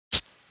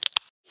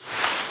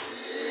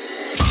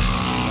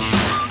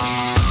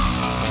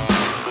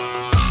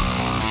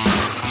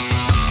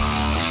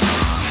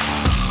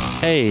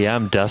Hey,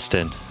 I'm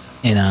Dustin.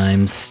 And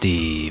I'm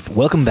Steve.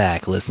 Welcome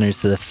back,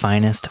 listeners, to the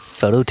finest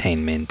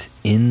phototainment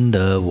in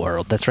the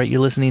world. That's right, you're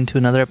listening to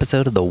another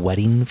episode of the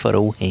Wedding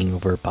Photo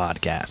Hangover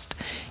podcast,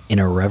 an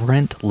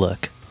irreverent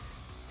look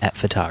at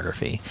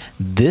photography.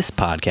 This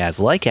podcast,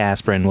 like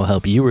aspirin, will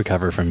help you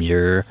recover from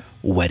your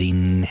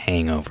wedding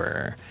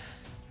hangover.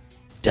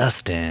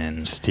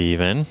 Dustin.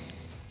 Steven.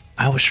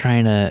 I was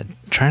trying to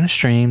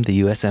stream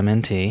the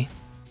USMNT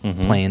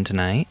playing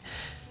tonight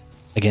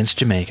against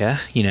Jamaica.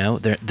 You know,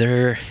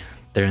 they're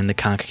in the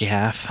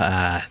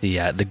CONCACAF,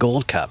 the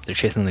Gold Cup. They're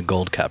chasing the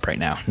Gold Cup right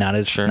now. Not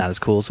as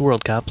cool as the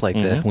World Cup like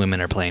the women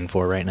are playing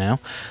for right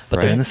now,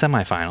 but they're in the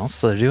semifinals,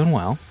 so they're doing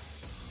well.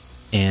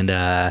 And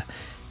the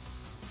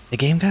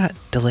game got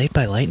delayed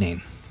by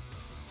lightning.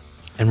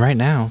 And right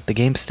now, the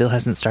game still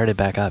hasn't started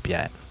back up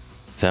yet.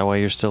 Is that why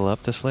you're still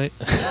up this late?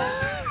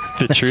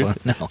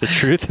 The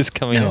truth is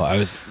coming out. No, I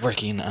was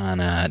working on,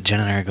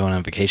 Jen and I are going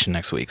on vacation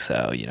next week,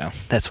 so, you know,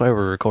 that's why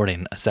we're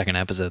recording a second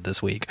episode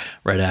this week,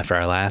 right after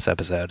our last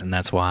episode, and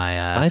that's why...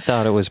 I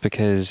thought it was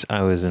because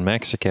I was in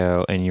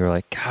Mexico, and you were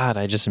like, God,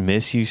 I just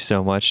miss you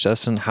so much,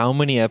 Dustin. How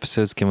many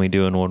episodes can we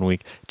do in 1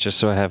 week, just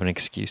so I have an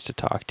excuse to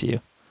talk to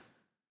you?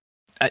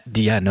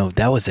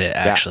 That was it,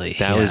 actually.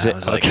 That was it. I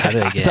was like, how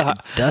do I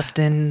get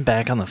Dustin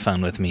back on the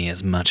phone with me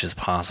as much as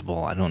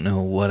possible? I don't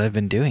know what I've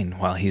been doing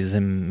while he's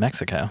in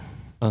Mexico.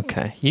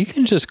 Okay. You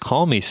can just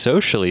call me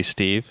socially,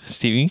 Steve.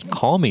 Steve, you can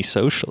call me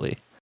socially.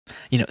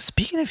 You know,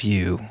 speaking of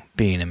you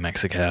being in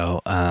Mexico,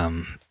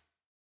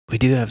 we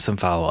do have some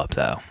follow-up,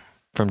 though.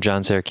 From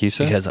John Syracuse?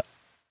 Because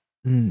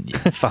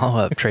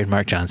follow-up,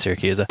 trademark John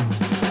Syracuse.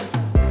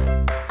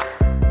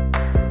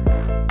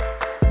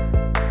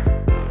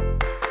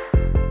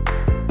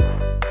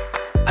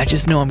 I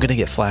just know I'm going to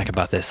get flack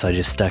about this, so I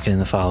just stuck it in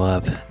the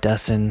follow-up.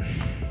 Dustin,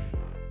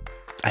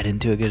 I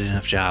didn't do a good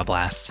enough job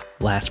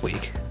last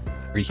week.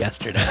 Or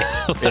yesterday,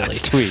 really.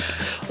 Last week.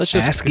 Let's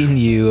just asking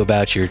you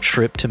about your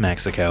trip to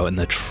Mexico and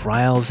the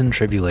trials and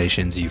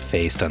tribulations you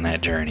faced on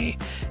that journey.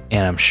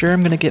 And I'm sure I'm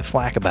going to get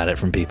flack about it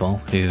from people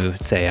who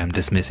say I'm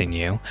dismissing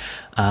you.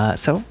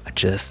 So I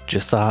just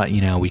thought,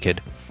 you know, we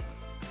could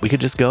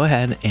just go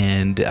ahead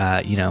and,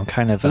 you know,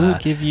 kind of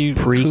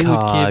precog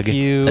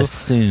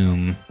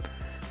assume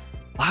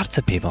lots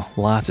of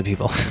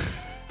people.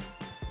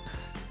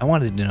 I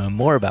wanted to know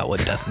more about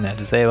what Dustin had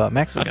to say about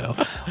Mexico.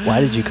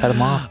 Why did you cut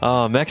him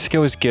off?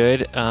 Mexico was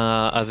good,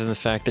 other than the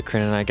fact that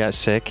Corinne and I got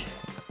sick.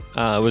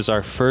 It was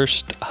our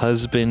first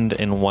husband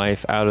and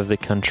wife out of the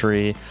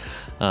country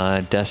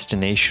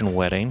destination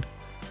wedding.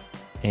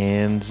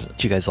 And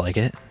did you guys like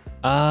it?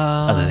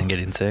 Other than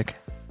getting sick?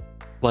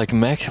 Like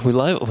we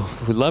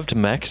loved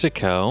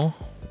Mexico.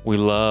 We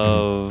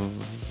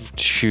loved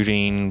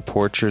shooting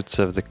portraits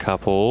of the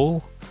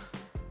couple.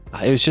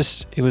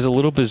 It was a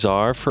little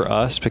bizarre for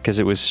us because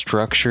it was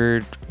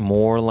structured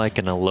more like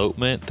an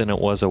elopement than it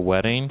was a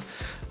wedding.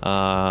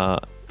 I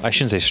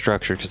shouldn't say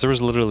structured because there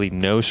was literally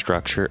no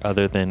structure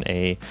other than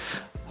a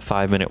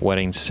 5-minute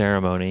wedding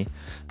ceremony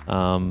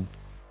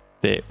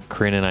that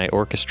Corinne and I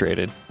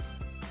orchestrated.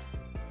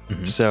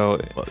 Mm-hmm. So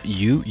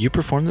you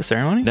performed the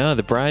ceremony? No,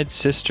 the bride's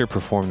sister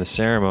performed the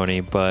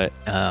ceremony, but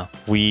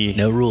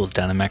no rules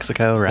down in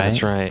Mexico, right?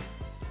 That's right.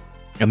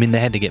 I mean, they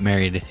had to get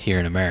married here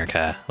in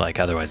America, like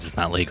otherwise it's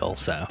not legal,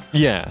 so.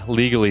 Yeah,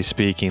 legally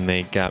speaking,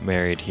 they got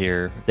married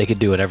here. They could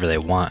do whatever they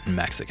want in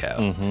Mexico.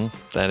 Mm-hmm,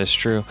 that is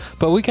true.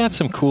 But we got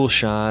some cool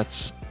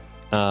shots.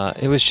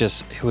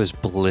 It was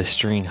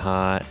blistering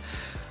hot.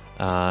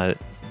 The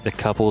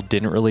couple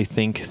didn't really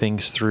think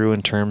things through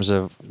in terms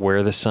of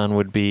where the sun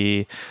would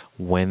be,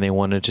 when they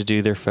wanted to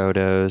do their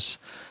photos.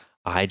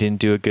 I didn't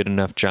do a good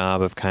enough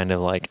job of kind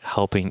of like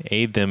helping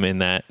aid them in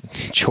that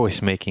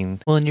choice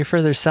making. Well, and you're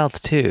further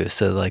south too,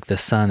 so like the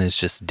sun is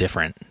just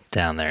different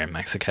down there in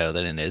Mexico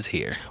than it is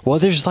here. Well,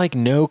 there's like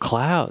no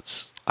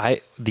clouds.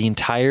 The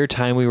entire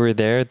time we were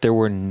there, there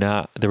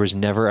was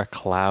never a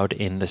cloud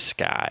in the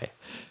sky.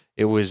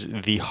 It was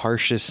the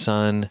harshest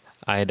sun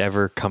I had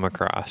ever come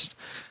across.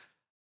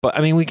 But I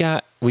mean, we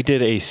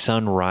did a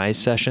sunrise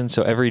session.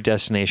 So every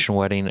destination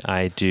wedding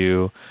I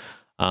do,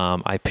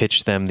 I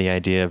pitched them the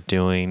idea of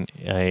doing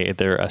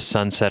either a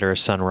sunset or a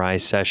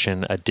sunrise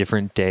session a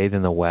different day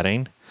than the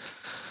wedding.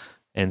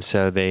 And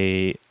so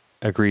they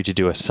agreed to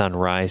do a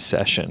sunrise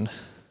session.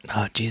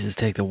 Oh, Jesus,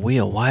 take the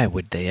wheel. Why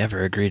would they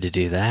ever agree to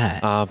do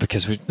that?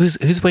 Because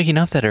who's waking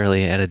up that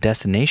early at a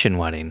destination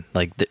wedding?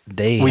 Like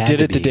we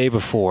did it the day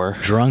before.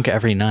 Drunk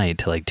every night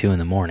till like 2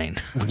 a.m.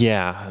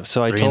 Yeah.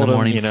 So I 3 told in the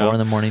morning,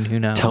 them, 4 a.m, who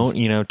knows?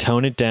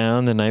 Tone it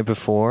down the night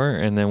before,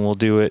 and then we'll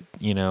do it,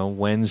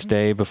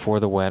 Wednesday before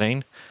the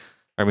wedding.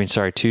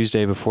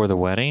 Tuesday before the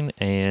wedding.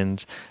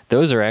 And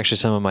those are actually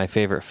some of my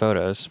favorite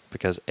photos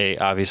because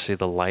obviously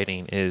the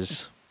lighting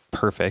is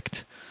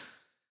perfect.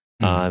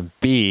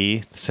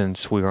 B,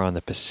 since we were on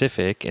the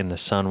Pacific and the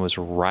sun was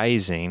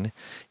rising,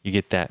 you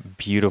get that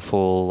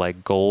beautiful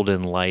like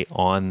golden light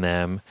on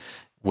them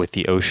with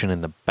the ocean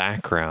in the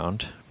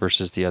background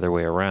versus the other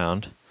way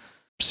around.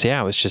 So yeah,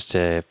 it was just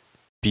a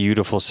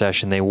beautiful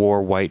session. They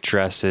wore white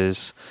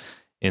dresses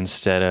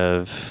instead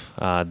of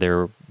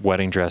their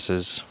wedding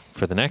dresses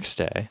for the next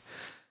day.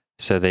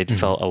 So they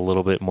felt a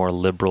little bit more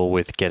liberal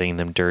with getting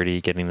them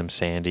dirty, getting them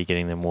sandy,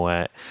 getting them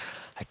wet.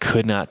 I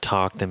could not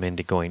talk them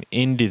into going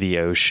into the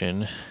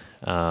ocean,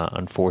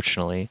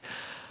 unfortunately.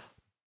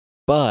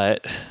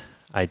 But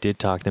I did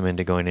talk them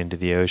into going into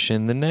the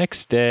ocean the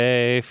next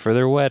day for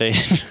their wedding.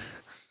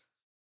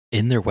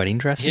 In their wedding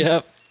dresses?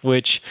 Yep.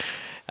 Which,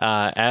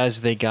 as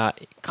they got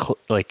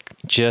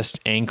just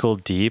ankle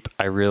deep,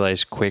 I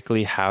realized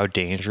quickly how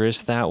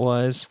dangerous that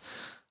was,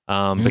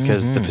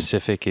 because the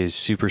Pacific is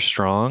super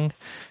strong.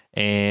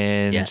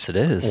 And yes, it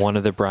is. One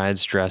of the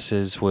bride's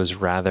dresses was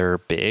rather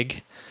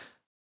big,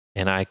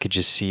 and I could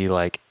just see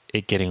like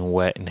it getting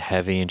wet and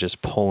heavy and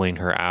just pulling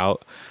her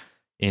out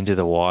into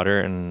the water.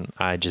 And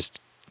I just,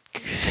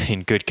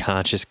 in good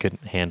conscience,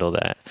 couldn't handle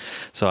that.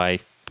 So I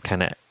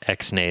kind of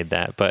ex-nayed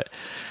that. But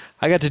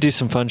I got to do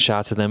some fun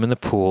shots of them in the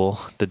pool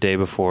the day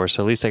before.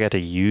 So at least I got to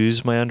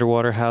use my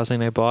underwater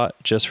housing I bought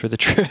just for the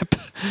trip.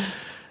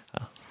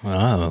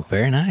 Oh,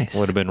 very nice.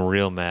 Would have been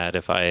real mad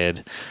if I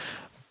had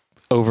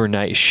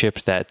overnight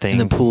shipped that thing. In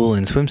the pool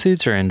in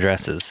swimsuits or in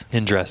dresses?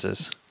 In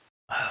dresses.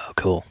 Oh,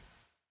 cool.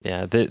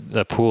 Yeah,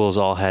 the pools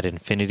all had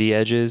infinity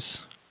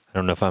edges. I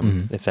don't know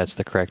if that's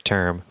the correct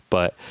term,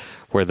 but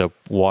where the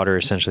water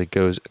essentially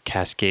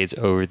cascades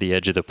over the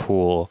edge of the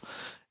pool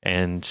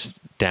and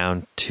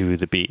down to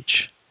the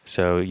beach.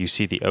 So you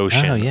see the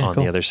ocean on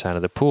the other side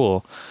of the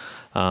pool,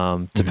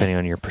 depending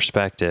on your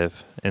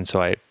perspective. And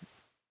so I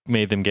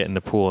made them get in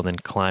the pool and then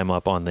climb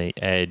up on the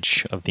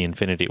edge of the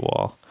infinity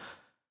wall.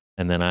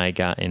 And then I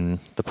got in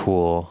the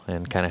pool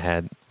and kind of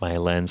had my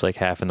lens like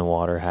half in the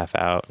water, half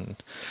out, and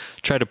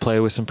tried to play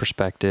with some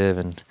perspective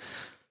and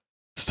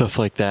stuff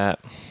like that.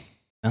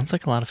 Sounds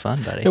like a lot of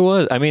fun, buddy. It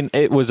was. I mean,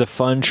 it was a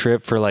fun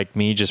trip for like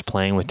me just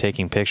playing with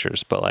taking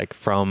pictures, but like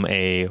from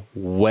a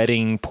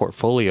wedding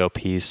portfolio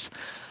piece,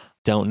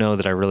 don't know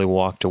that I really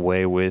walked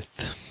away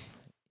with,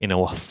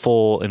 a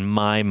full, in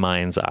my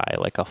mind's eye,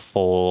 like a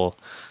full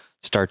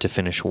start to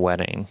finish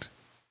wedding.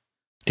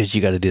 Because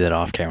you got to do that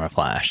off-camera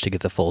flash to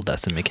get the full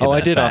Dustin McKibben Oh,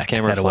 I did effect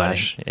off-camera at a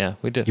flash. wedding. Yeah,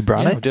 we did. You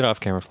brought it? We did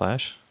off-camera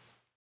flash.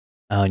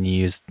 Oh, and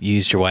you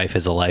used your wife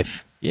as a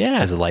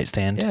as a light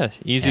stand? Yeah,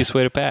 easiest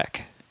way to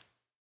pack.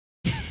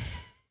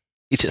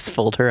 You just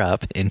fold her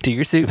up into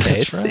your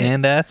suitcase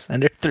and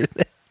send her through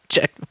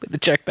the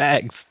check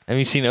bags. Have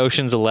you seen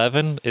Ocean's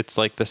 11? It's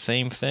like the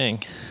same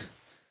thing.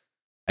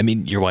 I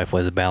mean, your wife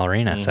was a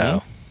ballerina,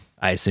 so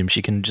I assume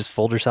she can just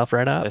fold herself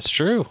right up. That's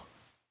true.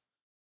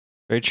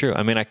 Very true.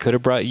 I mean, I could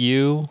have brought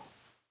you,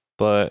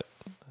 but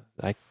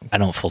I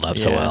don't fold up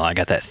so well. I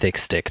got that thick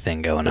stick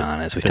thing going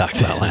on, as we talked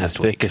about last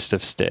week. Thickest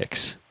of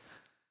sticks.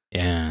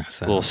 Yeah.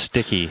 So. A little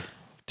sticky,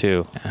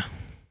 too.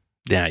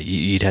 Yeah,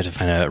 you'd have to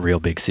find a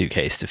real big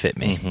suitcase to fit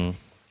me. Mm-hmm.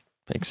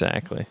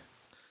 Exactly.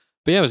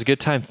 But yeah, it was a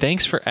good time.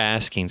 Thanks for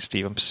asking,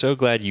 Steve. I'm so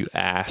glad you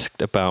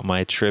asked about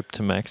my trip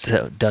to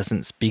Mexico. So,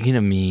 Dustin, speaking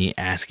of me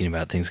asking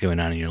about things going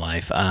on in your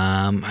life,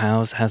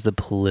 how's the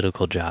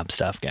political job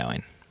stuff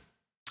going?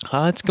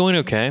 It's going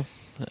okay.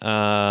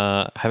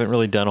 Haven't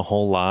really done a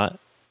whole lot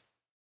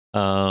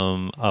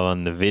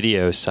on the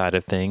video side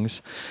of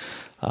things.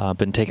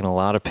 Been taking a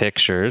lot of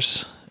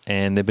pictures,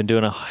 and they've been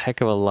doing a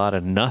heck of a lot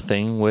of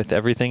nothing with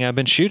everything I've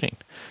been shooting.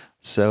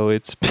 So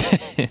it's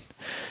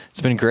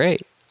been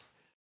great.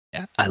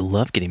 Yeah, I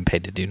love getting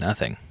paid to do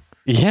nothing.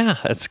 Yeah,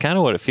 that's kind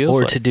of what it feels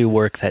like. Or to do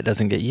work that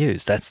doesn't get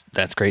used.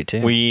 That's great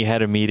too. We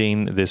had a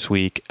meeting this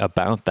week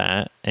about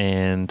that,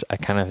 and I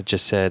kind of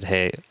just said,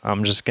 hey,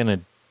 I'm just going to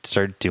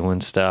start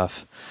doing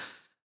stuff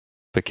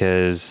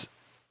because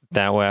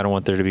that way I don't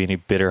want there to be any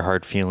bitter,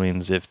 hard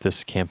feelings if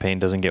this campaign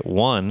doesn't get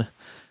won.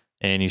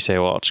 And you say,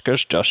 well, it's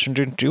because Dustin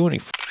didn't do any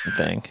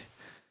thing.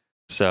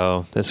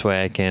 So this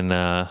way I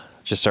can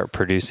just start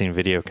producing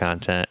video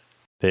content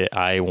that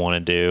I want to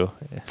do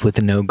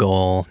with no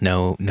goal,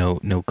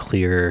 no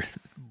clear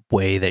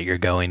way that you're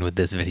going with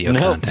this video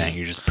content.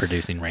 You're just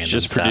producing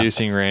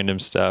random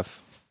stuff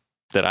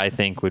that I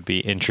think would be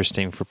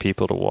interesting for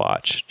people to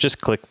watch. Just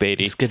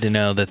clickbaity. It's good to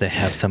know that they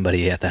have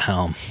somebody at the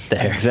helm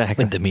there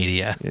with the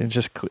media.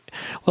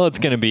 Well, it's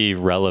going to be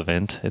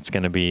relevant. It's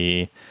going to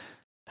be,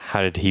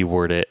 how did he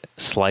word it?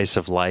 Slice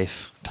of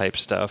life type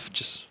stuff.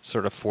 Just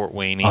sort of Fort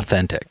Wayne-y.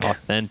 Authentic,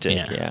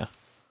 yeah.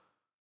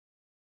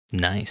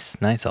 Nice.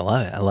 I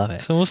love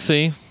it. So we'll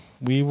see.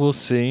 We will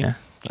see. Yeah.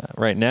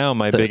 Right now,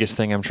 my biggest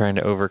thing I'm trying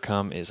to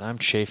overcome is I'm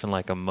chafing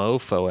like a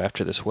mofo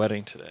after this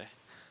wedding today.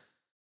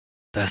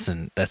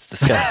 Dustin, that's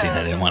disgusting.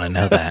 I didn't want to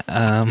know that.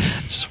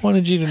 Just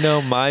wanted you to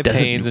know my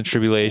pains and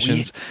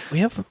tribulations. We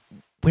have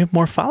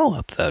more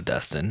follow-up, though,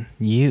 Dustin.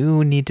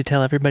 You need to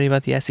tell everybody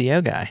about the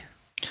SEO guy.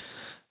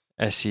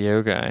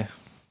 SEO guy.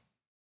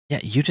 Yeah,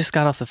 you just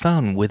got off the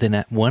phone with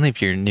one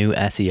of your new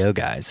SEO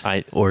guys,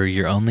 or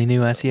your only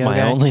new SEO guy.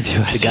 My only new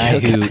SEO guy.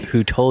 The guy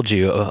who told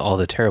you all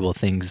the terrible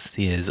things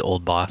his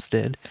old boss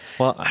did.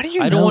 Well, how do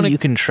you know you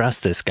can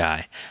trust this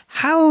guy?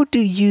 How do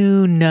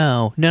you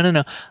know?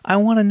 No. I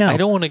want to know. I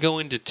don't want to go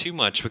into too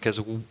much because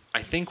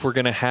I think we're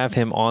going to have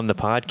him on the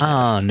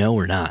podcast. Oh, no,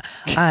 we're not.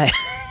 I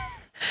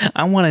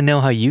want to know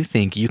how you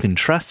think you can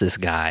trust this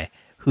guy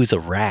who's a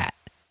rat.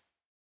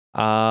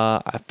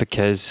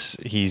 Because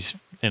he's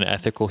an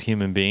ethical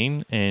human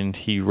being and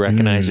he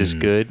recognizes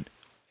good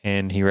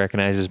and he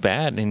recognizes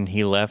bad, and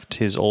he left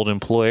his old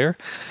employer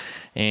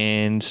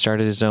and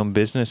started his own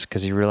business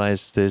because he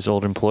realized that his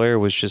old employer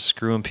was just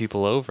screwing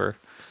people over.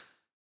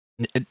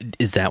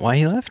 Is that why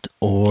he left?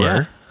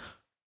 Or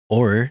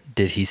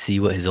did he see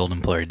what his old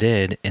employer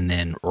did and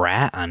then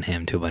rat on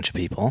him to a bunch of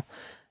people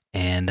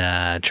and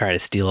try to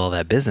steal all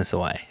that business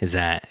away? Is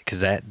that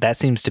because that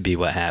seems to be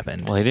what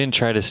happened? Well, he didn't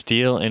try to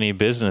steal any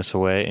business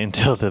away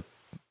until the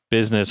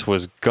business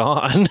was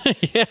gone.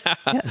 Yeah,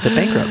 the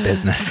bankrupt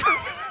business.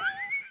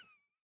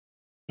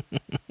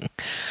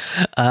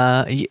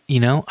 How do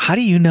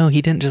you know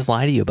he didn't just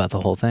lie to you about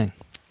the whole thing?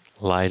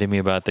 Lie to me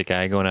about the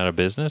guy going out of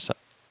business?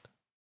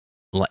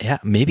 Yeah,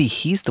 maybe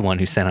he's the one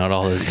who sent out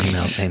all those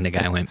emails saying the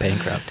guy went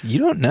bankrupt. You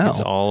don't know. It's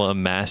all a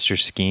master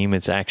scheme.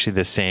 It's actually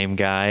the same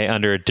guy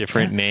under a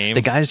different name.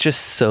 The guy's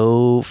just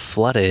so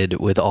flooded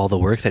with all the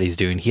work that he's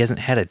doing. He hasn't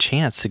had a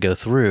chance to go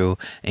through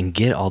and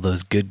get all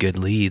those good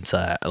leads,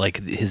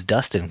 like his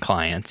Dustin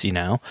clients,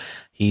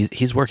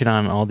 He's working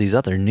on all these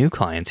other new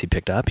clients he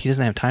picked up. He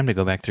doesn't have time to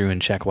go back through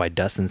and check why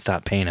Dustin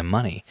stopped paying him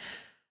money.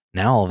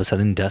 Now, all of a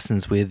sudden,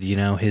 Dustin's with,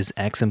 his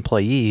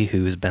ex-employee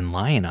who's been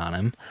lying on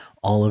him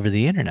all over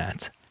the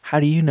internet. How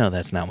do you know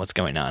that's not what's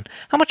going on?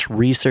 How much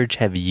research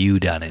have you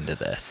done into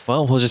this?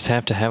 Well, we'll just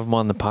have to have him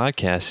on the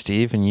podcast,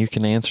 Steve, and you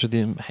can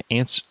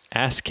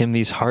ask him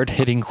these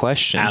hard-hitting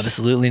questions.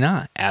 Absolutely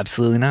not.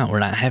 Absolutely not. We're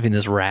not having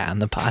this rat on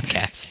the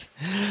podcast.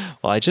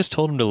 Well, I just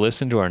told him to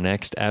listen to our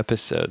next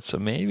episode, so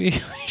maybe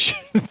we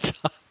shouldn't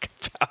talk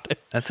about it.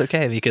 That's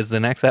okay, because the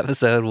next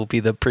episode will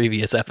be the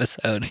previous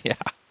episode. Yeah.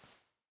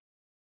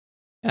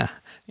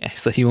 Yeah,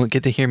 so he won't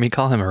get to hear me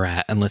call him a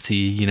rat unless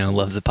he,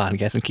 loves the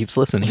podcast and keeps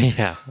listening.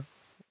 Yeah,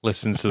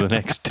 listens to the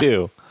next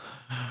two.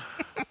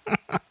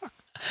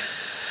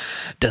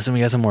 Dustin,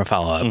 we got some more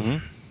follow-up. Mm-hmm.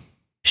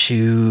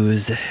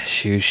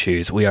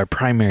 Shoes. We are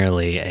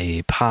primarily a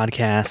shoe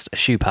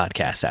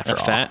podcast after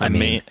all.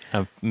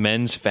 A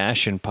men's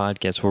fashion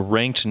podcast. We're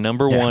ranked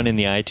number one in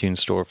the iTunes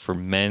store for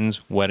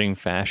men's wedding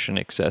fashion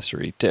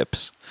accessory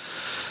tips.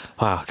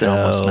 Wow, I could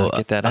almost not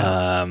get that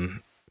out.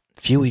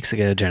 A few weeks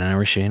ago, Jen and I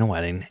were shooting a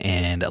wedding,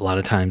 and a lot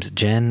of times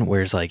Jen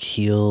wears like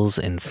heels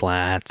and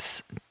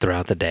flats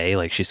throughout the day.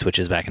 Like she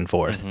switches back and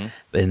forth.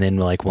 Mm-hmm. And then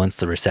like once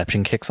the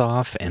reception kicks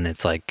off and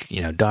it's like,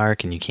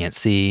 dark and you can't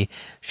see,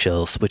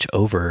 she'll switch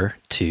over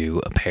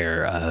to a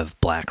pair of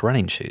black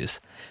running shoes.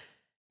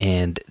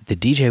 And the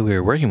DJ we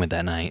were working with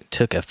that night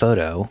took a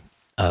photo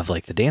of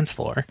like the dance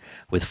floor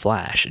with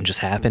flash and just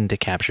happened to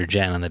capture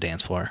Jen on the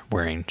dance floor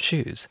wearing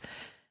shoes.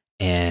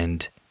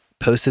 And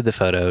posted the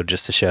photo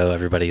just to show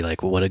everybody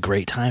like what a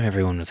great time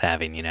everyone was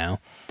having,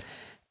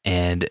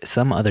 And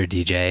some other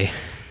DJ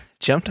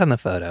jumped on the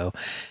photo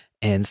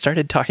and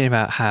started talking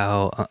about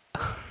how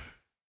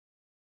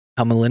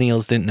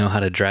millennials didn't know how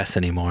to dress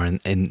anymore,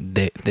 and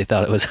they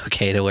thought it was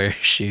okay to wear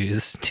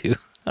shoes to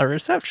a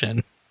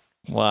reception.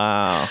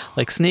 Wow.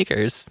 Like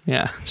sneakers.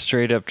 Yeah.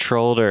 Straight up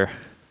trolled her.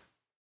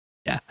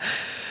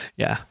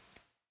 Yeah.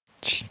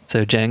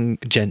 So Jen,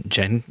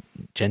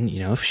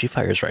 if she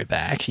fires right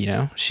back,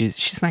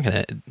 she's not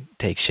gonna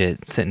take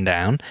shit sitting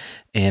down,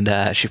 and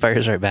she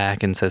fires right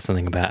back and says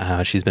something about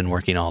how she's been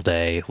working all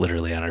day,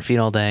 literally on her feet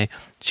all day.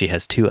 She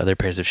has 2 other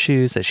pairs of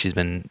shoes that she's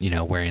been,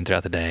 wearing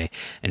throughout the day,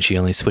 and she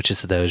only switches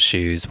to those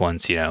shoes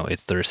once,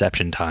 it's the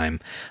reception time,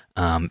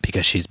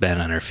 because she's been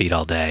on her feet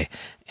all day.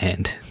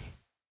 And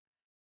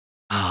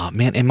oh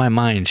man, in my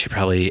mind, she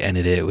probably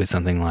ended it with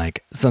something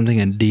like something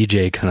a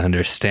DJ can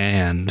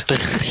understand.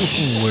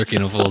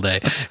 Working a full day.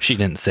 She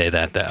didn't say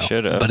that though.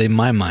 Should've. But in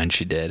my mind,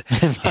 she did.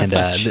 And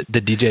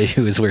the DJ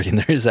who was working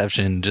the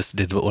reception just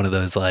did one of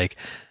those like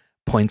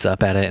points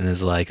up at it and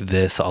is like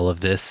all of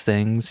this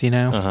things,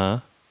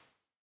 Uh-huh.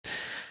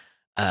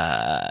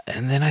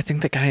 And then I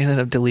think the guy ended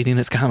up deleting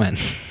his comment.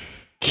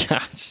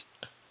 Gosh.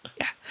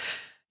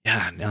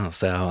 Yeah. No.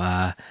 So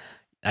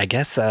I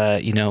guess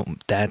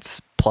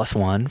that's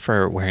 +1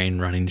 for wearing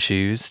running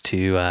shoes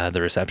to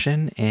the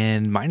reception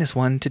and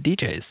 -1 to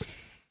DJs.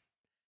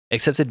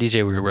 Except the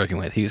DJ we were working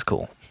with, he was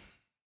cool.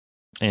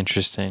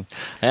 Interesting.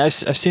 I've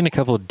seen a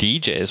couple of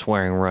DJs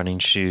wearing running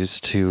shoes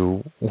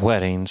to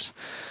weddings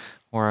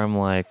where I'm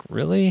like,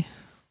 really?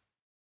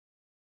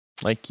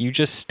 Like you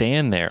just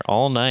stand there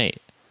all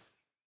night.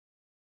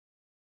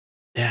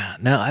 Yeah,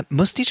 no,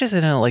 most DJs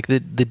I know, like the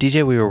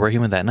DJ we were working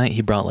with that night,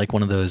 he brought like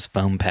one of those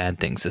foam pad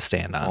things to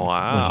stand on.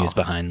 Wow. When he was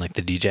behind like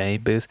the DJ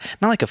booth.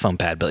 Not like a foam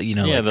pad, but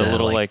yeah, like the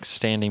little like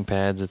standing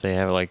pads that they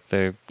have like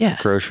the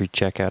grocery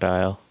checkout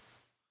aisle.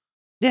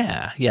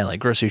 Yeah, like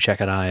grocery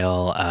checkout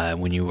aisle.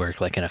 When you work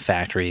like in a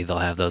factory, they'll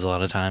have those a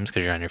lot of times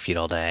because you're on your feet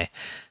all day.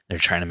 They're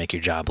trying to make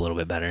your job a little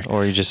bit better.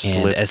 Or you just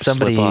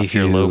slip off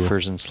your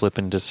loafers and slip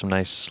into some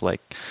nice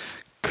like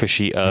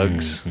cushy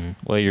Uggs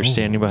while you're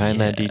standing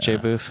behind that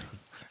DJ booth.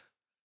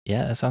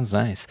 Yeah, that sounds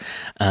nice.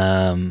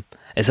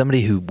 As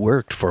somebody who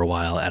worked for a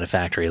while at a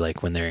factory,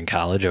 like when they're in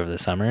college over the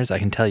summers, I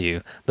can tell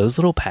you those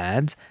little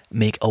pads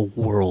make a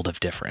world of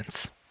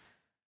difference.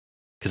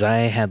 because I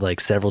had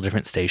like several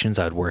different stations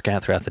I would work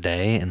at throughout the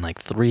day, and like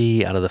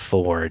 3 out of the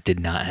 4 did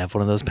not have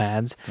one of those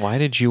pads. Why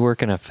did you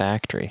work in a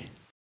factory?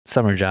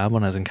 Summer job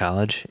when I was in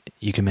college.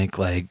 You can make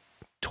like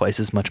twice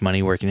as much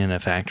money working in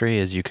a factory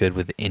as you could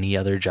with any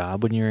other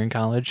job when you're in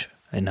college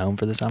and home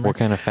for the summer. What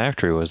kind of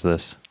factory was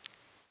this?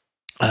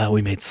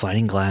 We made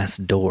sliding glass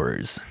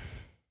doors.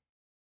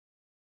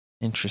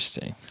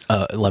 Interesting.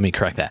 Let me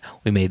correct that.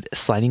 We made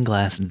sliding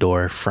glass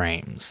door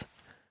frames.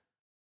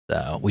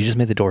 So we just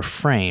made the door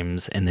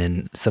frames, and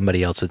then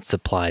somebody else would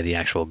supply the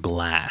actual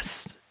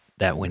glass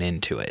that went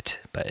into it.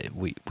 But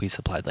we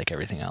supplied like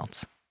everything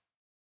else,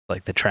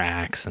 like the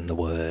tracks and the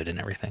wood and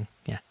everything.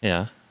 Yeah.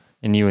 Yeah.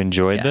 And you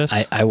enjoyed this?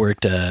 I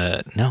worked,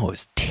 no, it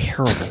was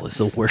terrible. It was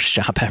the worst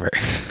job ever.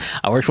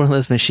 I worked one of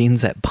those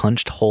machines that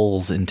punched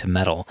holes into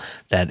metal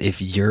that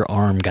if your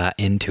arm got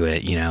into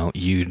it, you know,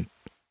 you'd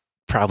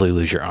probably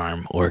lose your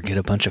arm or get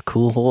a bunch of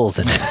cool holes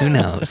in it. Who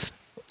knows?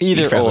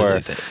 Either or.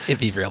 It'd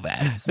be real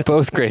bad.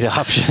 Both great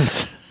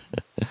options.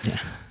 Yeah.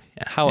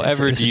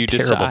 However, it was do you a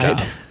terrible decide?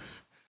 job.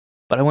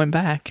 But I went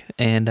back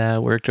and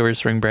worked over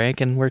spring break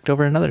and worked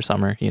over another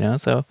summer, you know,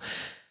 so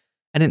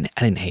I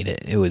didn't hate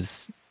it.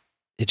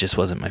 It just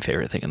wasn't my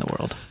favorite thing in the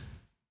world.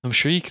 I'm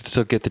sure you could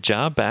still get the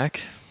job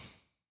back.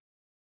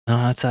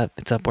 No, it's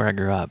up where I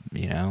grew up,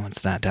 you know.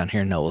 It's not down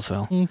here in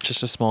Noblesville.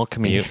 Just a small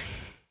commute.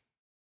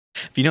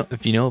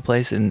 If you know a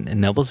place in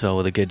Noblesville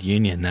with a good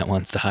union that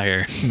wants to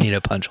hire me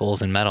to punch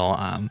holes in metal,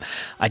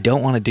 I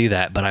don't want to do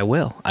that, but I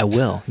will.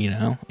 You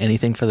know,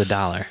 anything for the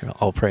dollar.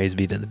 All praise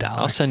be to the dollar.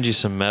 I'll send you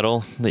some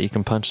metal that you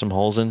can punch some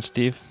holes in,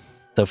 Steve.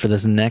 So for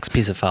this next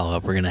piece of follow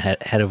up, we're gonna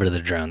head over to the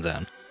drone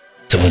zone.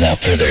 So without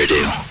further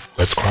ado,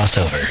 let's cross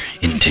over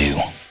into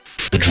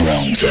the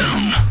drone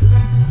zone.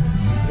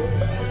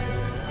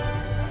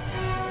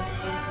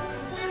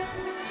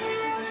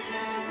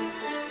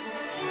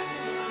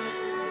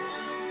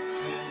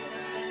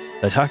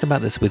 I talked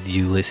about this with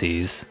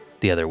Ulysses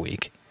the other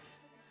week,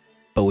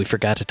 but we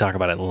forgot to talk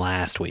about it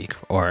last week,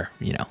 or,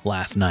 you know,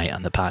 last night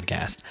on the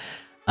podcast.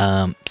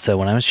 So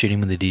when I was shooting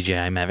with the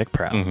DJI Mavic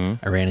Pro,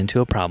 I ran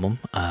into a problem,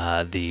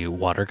 the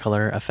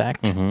watercolor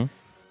effect,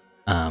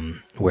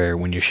 where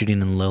when you're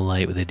shooting in low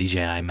light with a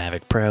DJI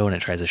Mavic Pro and it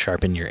tries to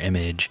sharpen your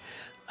image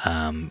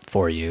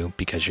for you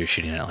because you're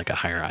shooting at like a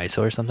higher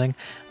ISO or something,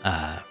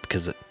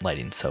 because the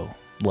lighting's so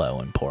low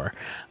and poor,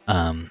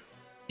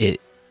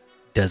 it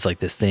does like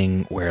this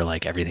thing where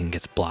like everything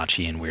gets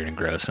blotchy and weird and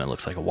gross and it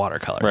looks like a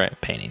watercolor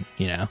painting,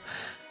 you know?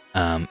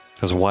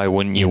 Because why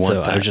wouldn't you want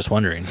that? I was just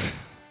wondering.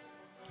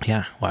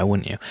 Yeah, why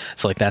wouldn't you?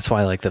 So like that's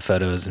why like the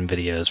photos and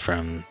videos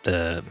from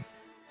the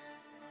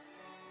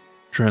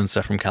drone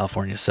stuff from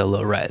California is so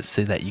low res,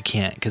 so that you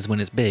can't, because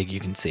when it's big you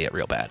can see it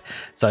real bad.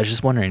 So I was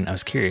just wondering, I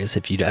was curious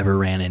if you'd ever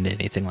ran into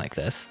anything like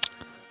this.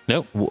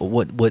 Nope.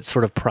 What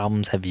sort of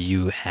problems have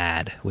you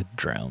had with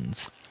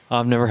drones?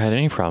 I've never had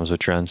any problems with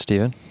drones,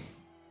 Steven,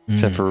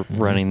 except for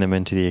running them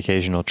into the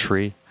occasional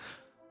tree.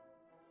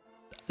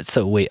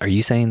 So wait, are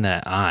you saying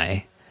that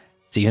I,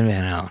 Steven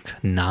Van Elk,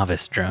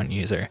 novice drone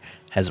user,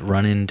 has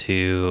run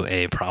into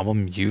a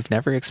problem you've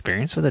never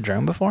experienced with a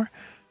drone before?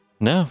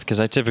 No, because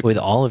I typically, with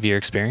all of your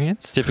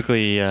experience,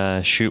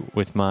 shoot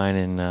with mine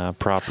in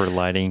proper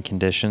lighting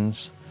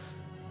conditions,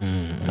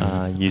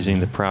 using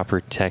the proper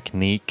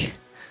technique.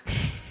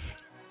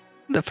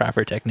 The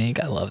proper technique.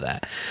 I love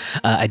that.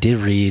 I did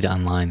read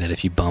online that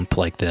if you bump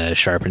like the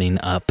sharpening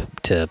up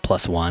to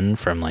 +1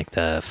 from like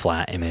the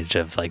flat image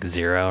of like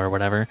 0 or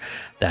whatever,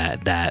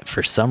 that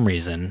for some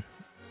reason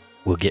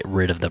will get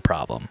rid of the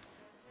problem.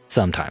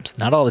 Sometimes,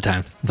 not all the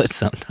time, but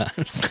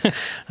sometimes.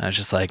 I was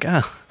just like,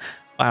 oh,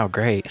 wow,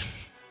 great.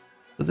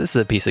 So this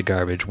is a piece of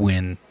garbage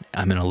when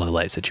I'm in a low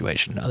light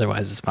situation.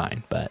 Otherwise, it's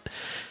fine. But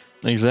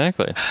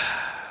exactly.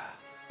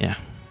 Yeah.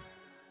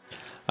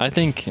 I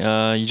think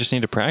you just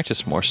need to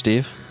practice more,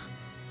 Steve.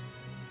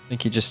 I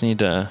think you just need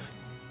to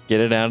get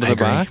it out of the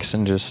box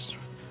and just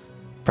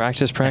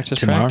practice.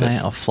 Tomorrow night,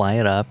 I'll fly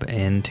it up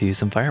into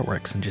some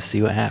fireworks and just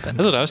see what happens.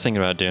 That's what I was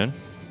thinking about doing.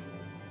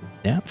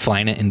 Yeah,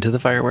 flying it into the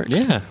fireworks.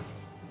 Yeah.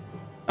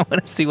 I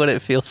want to see what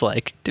it feels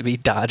like to be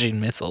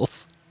dodging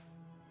missiles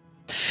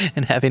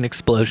and having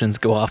explosions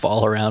go off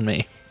all around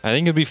me. I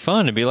think it'd be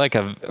fun. It'd be like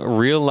a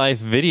real-life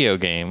video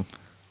game.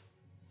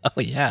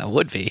 Oh, yeah, it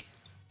would be.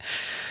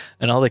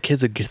 And all the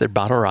kids would get their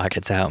bottle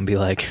rockets out and be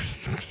like,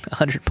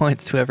 100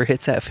 points to whoever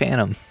hits that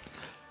Phantom.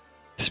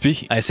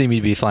 I assume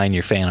you'd be flying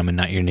your Phantom and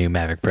not your new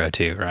Mavic Pro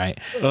 2, right?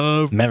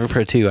 Mavic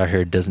Pro 2, I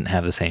heard, doesn't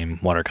have the same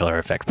watercolor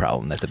effect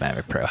problem that the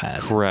Mavic Pro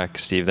has. Correct,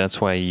 Steve.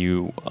 That's why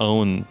you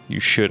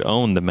should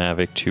own the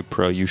Mavic 2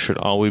 Pro. You should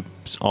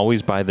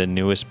always buy the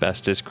newest,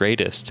 bestest,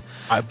 greatest.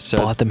 I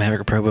bought the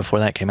Mavic Pro before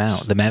that came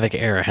out. The Mavic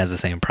Air has the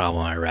same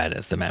problem I read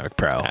as the Mavic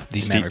Pro.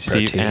 The Mavic Pro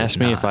 2 Steve asked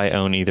me if I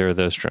own either of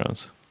those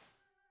drones.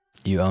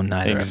 You own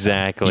neither.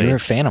 Exactly. You're a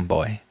Phantom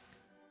boy.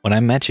 When I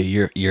met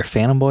you, you're a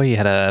Phantom boy. You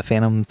had a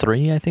Phantom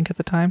 3, I think, at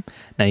the time.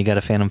 Now you got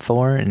a Phantom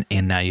 4,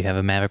 and now you have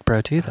a Mavic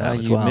Pro 2, though,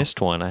 as well. You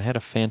missed one. I had a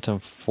Phantom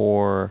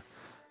 4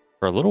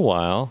 for a little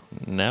while.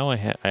 Now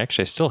I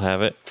still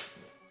have it.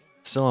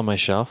 Still on my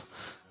shelf.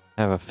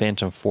 I have a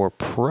Phantom 4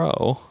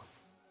 Pro.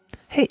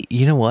 Hey,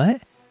 you know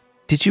what?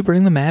 Did you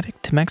bring the Mavic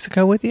to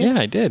Mexico with you? Yeah,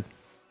 I did.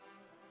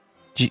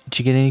 Did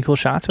you get any cool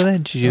shots with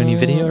it? Did you do any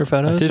video or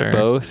photos? I did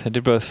both. I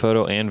did both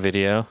photo and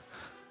video.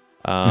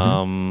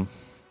 Did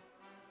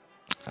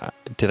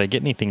I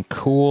get anything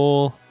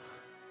cool?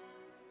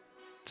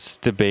 It's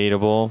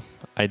debatable.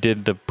 I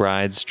did the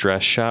bride's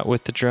dress shot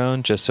with the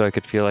drone just so I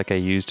could feel like I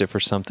used it for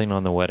something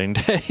on the wedding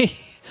day.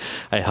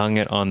 I hung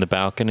it on the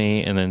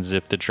balcony and then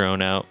zipped the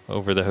drone out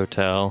over the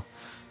hotel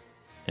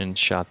and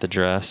shot the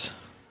dress.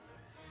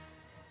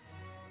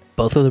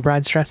 Both of the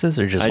bride's dresses,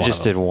 or just I one just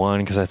of them? did one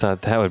because I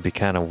thought that would be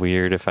kind of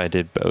weird if I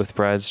did both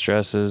bride's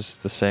dresses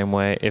the same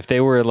way. If they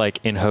were like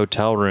in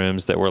hotel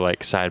rooms that were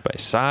like side by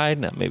side,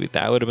 now maybe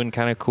that would have been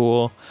kind of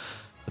cool.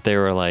 But they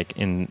were like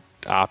in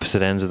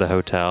opposite ends of the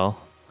hotel.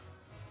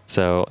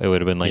 So it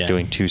would have been like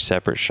doing two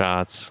separate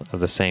shots of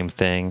the same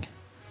thing.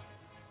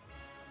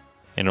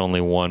 And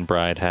only one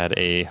bride had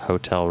a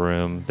hotel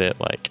room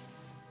that like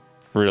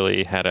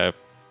really had a,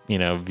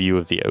 view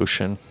of the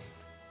ocean.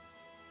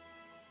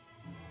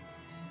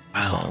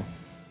 Wow.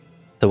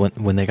 So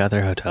when they got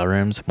their hotel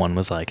rooms, one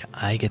was like,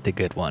 I get the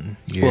good one.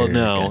 You're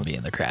gonna be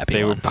in the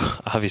crappy one. They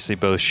obviously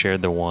both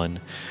shared the one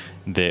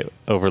that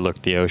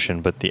overlooked the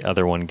ocean, but the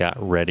other one got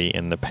ready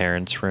in the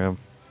parents' room.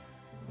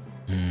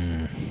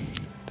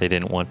 They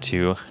didn't want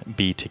to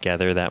be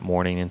together that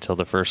morning until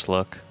the first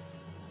look.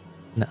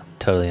 No,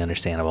 totally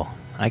understandable.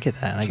 I get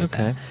that. I get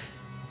that.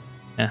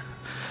 Yeah.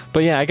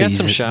 But yeah, I got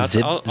some shots.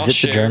 I'll zip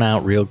the drone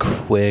out real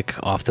quick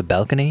off the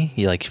balcony.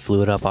 You like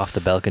flew it up off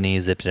the balcony,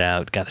 zipped it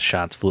out, got the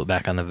shots, flew it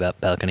back on the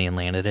balcony, and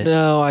landed it.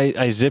 No,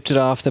 I zipped it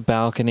off the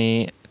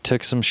balcony,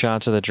 took some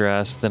shots of the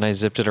dress, then I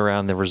zipped it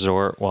around the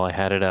resort while I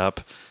had it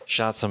up,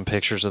 shot some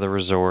pictures of the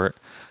resort,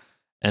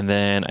 and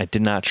then I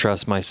did not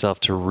trust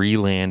myself to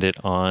re-land it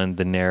on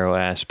the narrow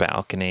ass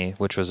balcony,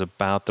 which was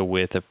about the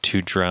width of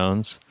 2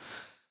 drones.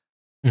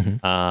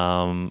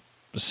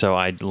 So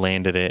I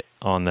landed it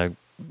on the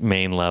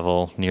main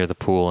level near the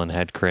pool and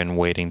had Corinne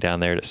waiting down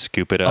there to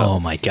scoop it up. Oh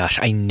my gosh,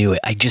 I knew it.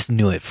 I just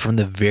knew it from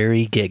the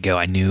very get-go.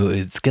 I knew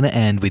it's going to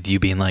end with you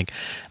being like,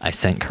 I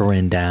sent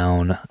Corinne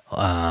down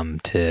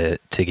to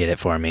get it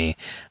for me.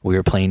 We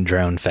were playing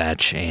drone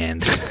fetch,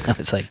 and I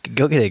was like,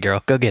 go get it,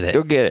 girl. Go get it.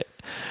 Go get it.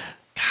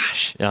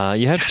 Gosh.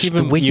 You have to keep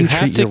in, you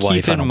have to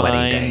keep in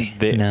mind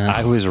that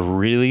I was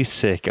really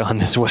sick on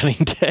this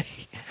wedding day.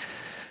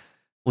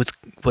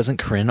 Wasn't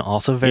Corinne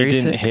also very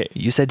sick?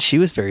 You said she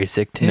was very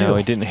sick too. No,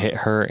 it didn't hit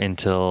her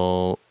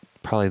until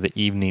probably the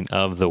evening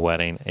of the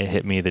wedding. It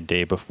hit me the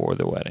day before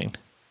the wedding.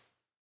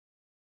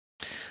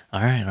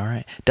 All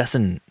right.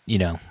 Dustin,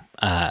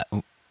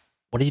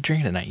 what are you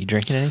drinking tonight? You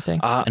drinking anything?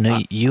 I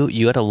know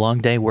you had a long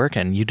day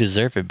working. You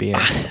deserve a beer.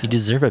 You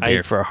deserve a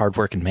beer for a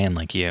hardworking man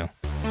like you.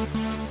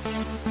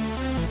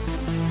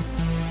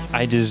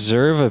 I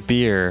deserve a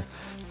beer.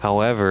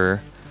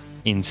 However,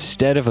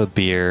 instead of a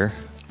beer,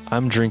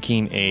 I'm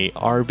drinking a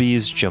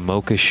Arby's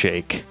Jamocha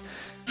shake.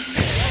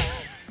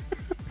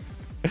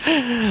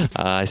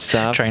 I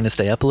stopped. Trying to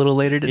stay up a little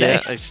later today?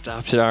 Yeah, I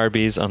stopped at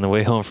Arby's on the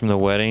way home from the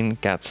wedding.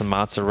 Got some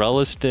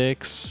mozzarella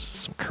sticks,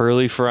 some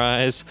curly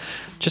fries.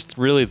 Just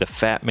really the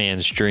fat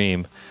man's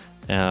dream.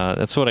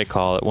 That's what I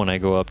call it when I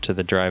go up to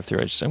the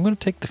drive-thru. I'm going to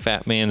take the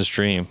fat man's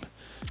dream.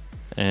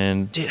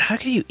 And dude, how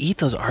can you eat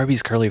those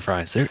Arby's curly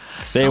fries? They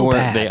weren't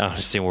bad. They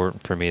honestly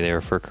weren't for me. They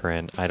were for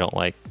Corinne. I don't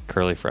like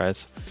curly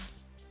fries.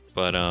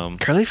 But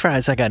curly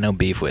fries I got no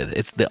beef with.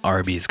 It's the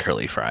Arby's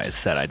curly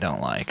fries that I don't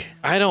like.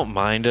 I don't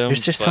mind them.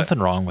 There's just something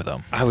wrong with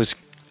them.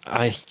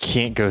 I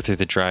can't go through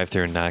the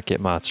drive-thru and not get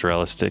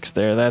mozzarella sticks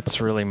there.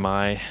 That's really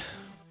my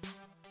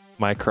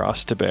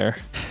cross to bear.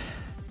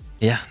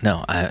 Yeah,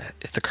 no,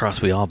 it's a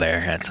cross we all bear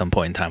at some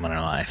point in time in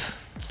our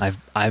life.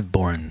 I've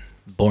borne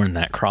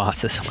that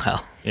cross as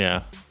well.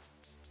 Yeah.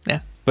 Yeah.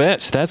 But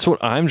that's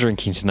what I'm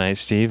drinking tonight,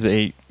 Steve.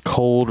 A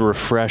cold,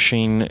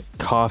 refreshing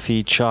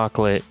coffee,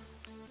 chocolate,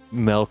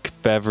 milk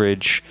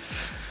beverage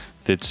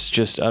that's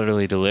just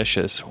utterly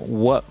delicious.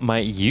 What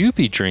might you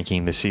be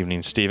drinking this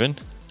evening, Steven?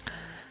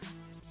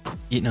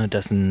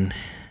 Dustin,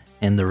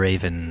 and the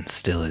raven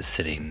still is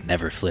sitting,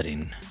 never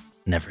flitting,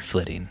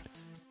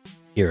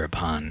 here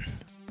upon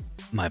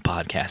my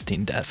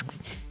podcasting desk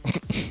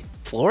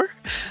floor.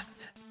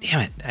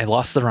 Damn it, I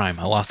lost the rhyme.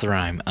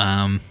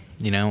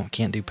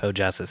 Can't do Poe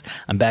justice.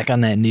 I'm back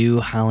on that New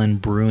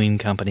Holland Brewing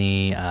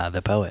Company,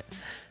 the Poet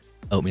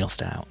oatmeal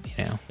stout,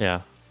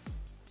 Yeah.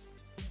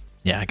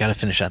 Yeah, I gotta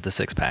finish out the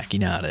 6-pack. You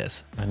know how it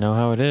is. I know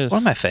how it is. One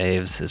of my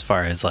faves as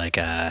far as like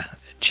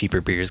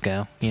cheaper beers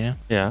go, Yeah.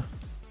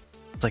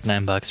 It's like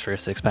 $9 for a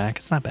 6-pack.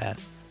 It's not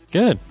bad.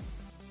 Good.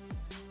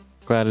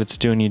 Glad it's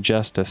doing you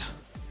justice.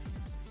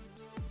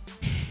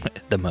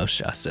 The most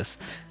justice.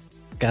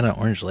 Got an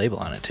orange label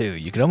on it too.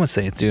 You could almost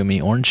say it's doing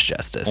me orange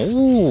justice.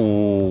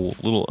 Ooh,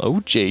 little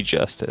OJ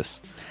justice.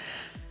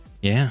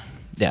 Yeah.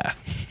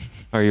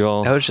 Are you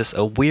all? That was just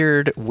a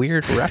weird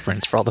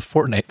reference for all the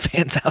Fortnite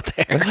fans out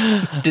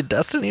there. Did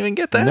Dustin even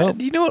get that? Nope.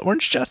 Do you know what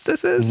orange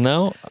justice is?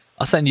 No.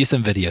 I'll send you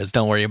some videos.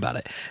 Don't worry about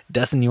it.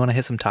 Dustin, you want to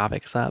hit some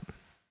topics up?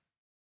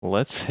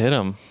 Let's hit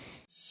them.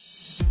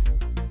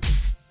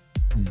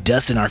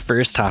 Dustin, our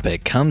first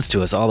topic comes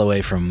to us all the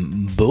way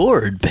from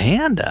Bored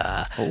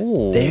Panda.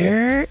 Oh.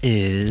 There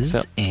is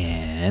So-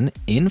 an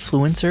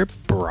influencer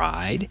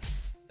bride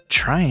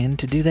trying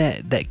to do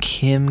that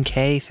Kim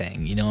K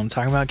thing. You know what I'm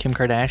talking about? Kim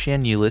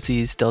Kardashian,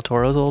 Ulysses Del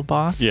Toro's old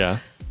boss? Yeah.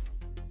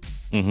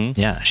 Mm-hmm.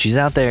 Yeah, she's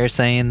out there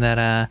saying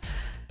that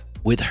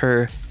with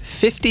her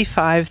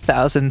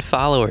 55,000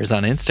 followers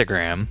on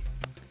Instagram,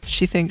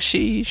 she thinks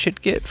she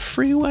should get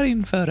free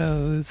wedding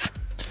photos.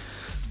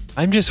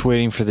 I'm just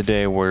waiting for the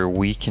day where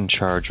we can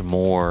charge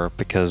more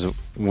because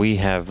we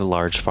have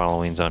large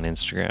followings on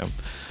Instagram.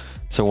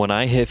 So when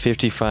I hit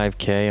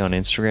 55K on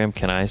Instagram,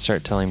 can I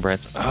start telling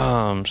Brett,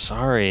 I'm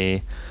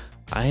sorry,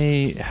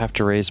 I have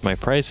to raise my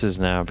prices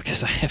now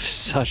because I have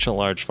such a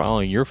large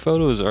following. Your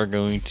photos are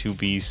going to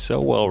be so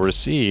well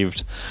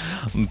received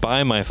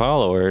by my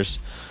followers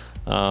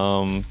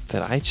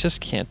that I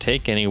just can't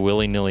take any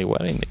willy-nilly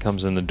wedding that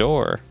comes in the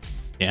door.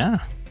 Yeah.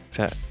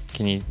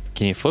 Can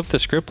you flip the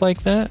script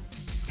like that?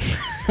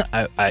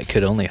 I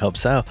could only hope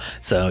so.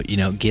 So,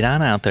 get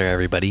on out there,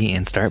 everybody,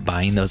 and start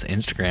buying those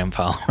Instagram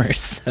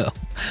followers.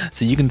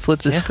 So you can flip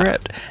the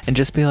script and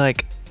just be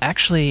like,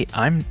 actually,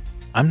 I'm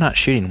not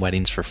shooting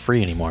weddings for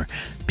free anymore.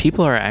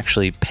 People are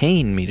actually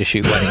paying me to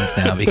shoot weddings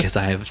now because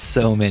I have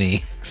so many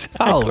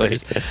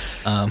followers.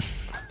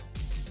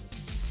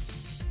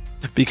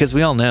 Because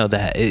we all know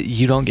that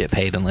you don't get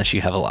paid unless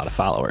you have a lot of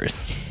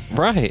followers.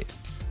 Right.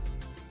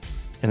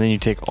 And then you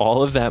take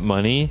all of that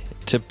money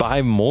to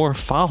buy more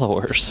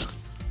followers.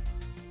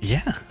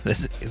 Yeah,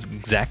 that's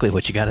exactly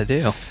what you got to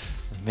do.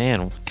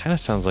 Man, kind of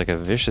sounds like a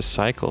vicious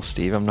cycle,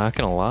 Steve. I'm not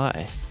going to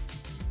lie.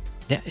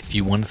 Yeah, if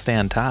you want to stay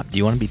on top, do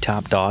you want to be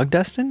top dog,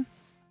 Dustin?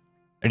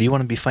 Or do you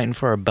want to be fighting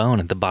for a bone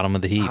at the bottom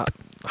of the heap?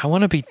 I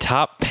want to be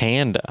top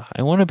panda.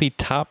 I want to be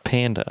top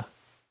panda.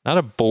 Not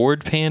a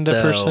bored panda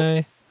per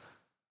se.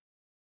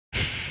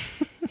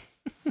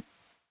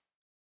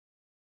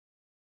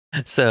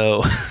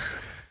 So,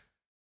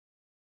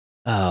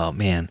 oh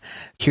man,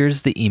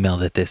 here's the email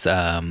that this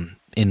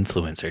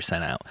influencer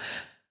sent out.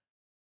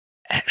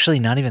 Actually,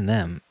 not even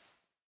them.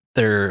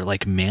 Their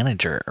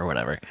manager or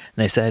whatever. And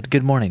they said,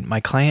 "Good morning.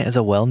 My client is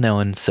a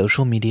well-known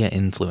social media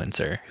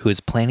influencer who is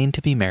planning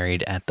to be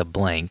married at the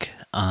blank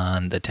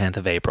on the 10th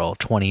of April,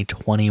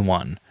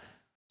 2021.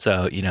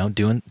 So,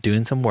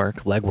 doing some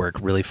legwork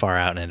really far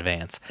out in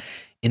advance.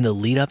 In the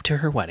lead up to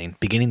her wedding,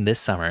 beginning this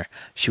summer,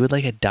 she would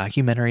like a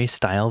documentary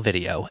style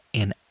video,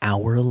 an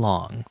hour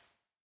long,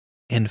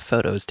 and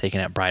photos taken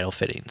at bridal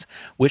fittings,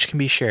 which can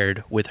be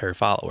shared with her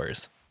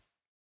followers.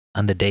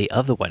 On the day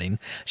of the wedding,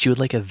 she would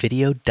like a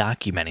video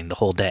documenting the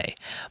whole day,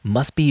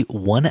 must be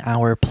 1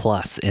 hour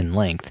plus in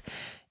length,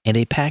 and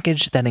a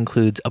package that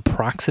includes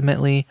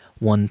approximately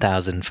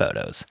 1,000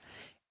 photos.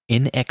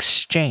 In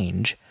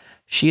exchange,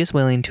 she is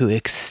willing to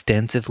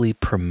extensively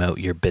promote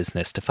your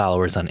business to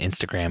followers on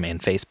Instagram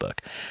and Facebook.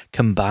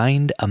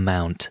 Combined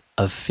amount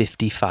of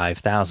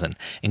 55,000,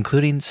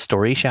 including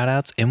story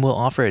shoutouts, and will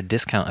offer a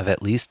discount of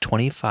at least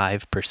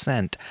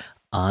 25%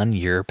 on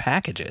your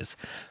packages.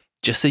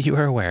 Just so you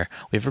are aware,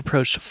 we've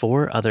approached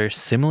 4 other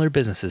similar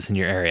businesses in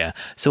your area,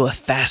 so a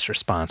fast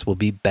response will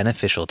be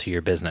beneficial to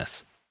your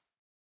business."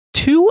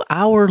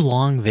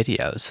 2-hour-long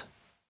videos,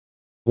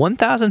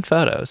 1,000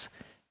 photos,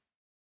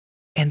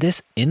 and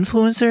this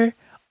influencer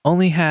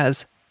only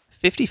has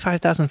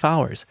 55,000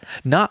 followers,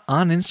 not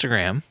on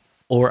Instagram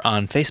or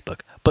on Facebook,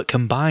 but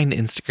combined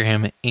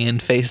Instagram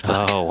and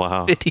Facebook. Oh,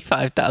 wow.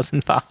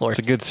 55,000 followers.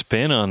 It's a good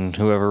spin on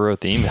whoever wrote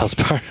the emails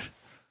part.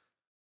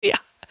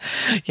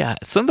 Yeah,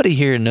 somebody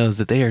here knows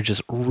that they are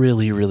just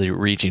really, really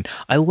reaching.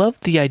 I love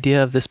the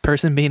idea of this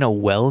person being a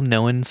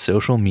well-known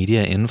social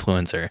media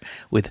influencer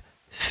with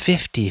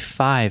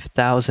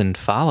 55,000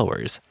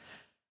 followers.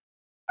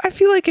 I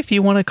feel like if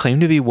you want to claim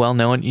to be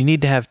well-known, you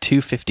need to have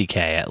 250K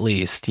at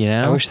least,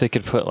 I wish they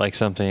could put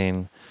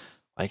something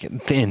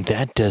then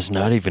that does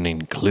not even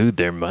include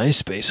their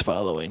MySpace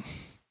following.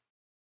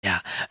 Yeah.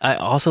 I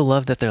also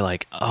love that they're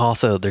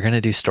they're going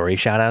to do story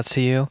shoutouts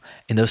to you,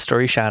 and those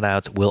story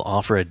shoutouts will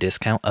offer a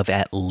discount of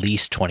at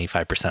least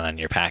 25% on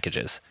your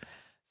packages.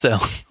 So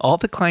all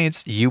the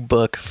clients you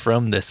book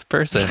from this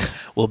person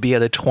will be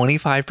at a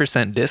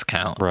 25%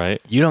 discount.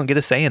 Right. You don't get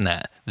a say in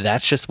that.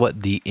 That's just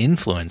what the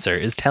influencer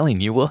is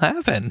telling you will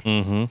happen.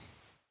 Mm-hmm.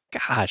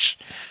 Gosh.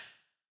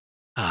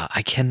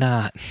 I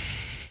cannot.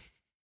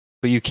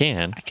 But you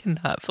can. I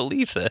cannot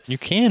believe this. You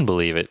can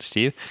believe it,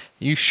 Steve.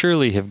 You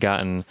surely have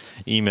gotten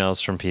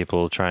emails from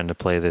people trying to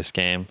play this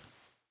game.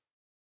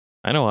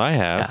 I know I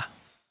have. Yeah.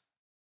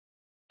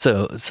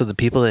 So the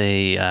people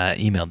they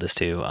emailed this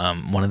to,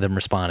 one of them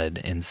responded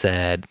and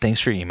said,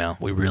 "Thanks for your email.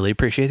 We really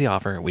appreciate the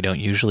offer. We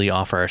don't usually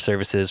offer our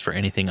services for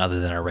anything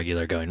other than our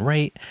regular going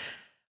rate.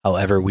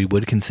 However, we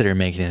would consider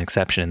making an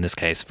exception in this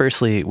case.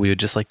 Firstly, we would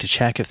just like to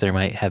check if there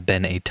might have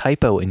been a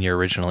typo in your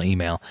original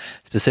email,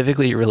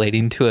 specifically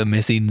relating to a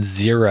missing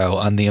 0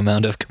 on the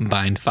amount of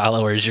combined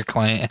followers your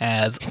client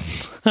has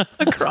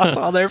across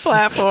all their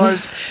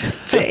platforms."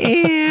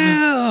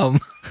 Damn.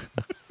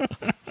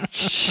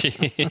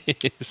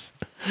 Jeez.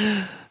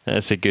 That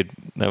was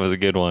a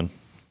good one.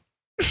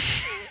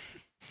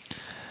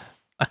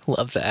 I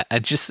love that.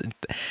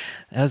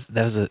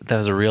 That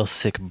was a real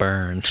sick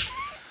burn.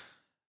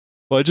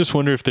 Well, I just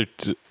wonder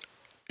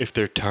if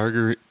they're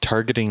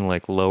targeting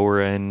like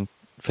lower end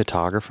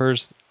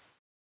photographers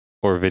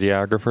or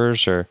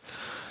videographers, or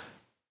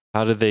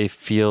how do they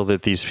feel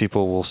that these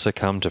people will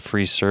succumb to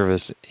free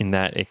service in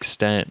that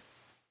extent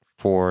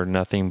for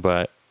nothing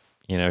but,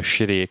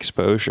 shitty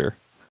exposure?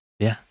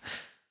 Yeah.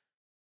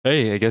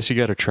 Hey, I guess you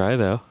got to try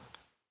though.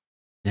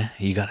 Yeah,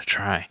 you got to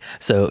try.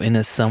 So on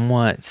a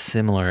somewhat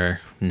similar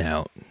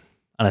note,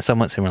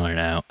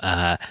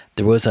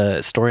 there was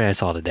a story I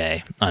saw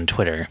today on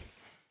Twitter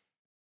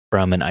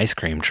from an ice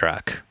cream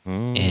truck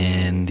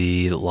in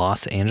the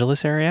Los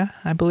Angeles area,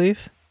 I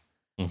believe.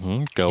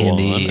 Mm-hmm. Go on.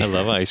 I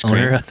love ice cream.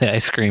 Owner of the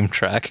ice cream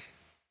truck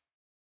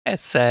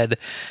has said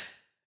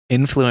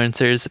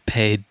influencers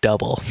pay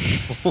double.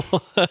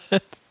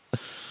 What?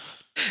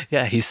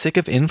 Yeah, he's sick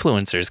of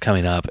influencers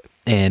coming up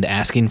and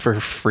asking for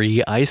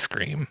free ice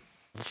cream.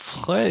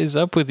 What is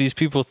up with these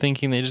people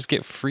thinking they just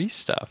get free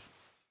stuff?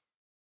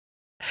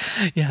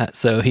 Yeah,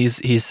 so he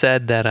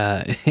said that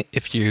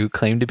if you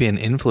claim to be an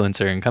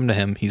influencer and come to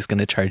him, he's going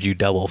to charge you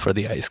double for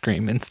the ice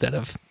cream instead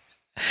of.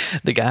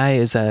 The guy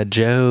is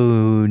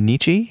Joe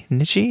Nicci,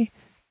 Nicci.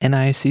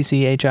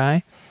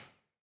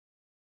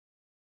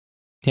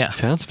 Yeah,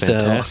 sounds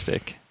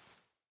fantastic.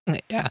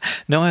 Yeah,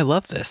 no, I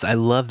love this. I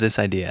love this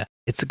idea.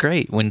 It's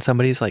great when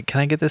somebody's like, "Can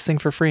I get this thing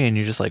for free?" And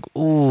you're just like,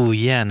 "Oh,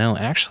 yeah, no,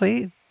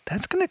 actually,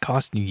 that's going to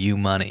cost you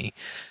money."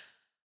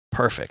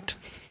 Perfect.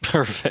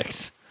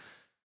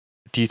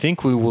 Do you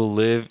think we will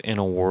live in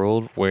a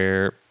world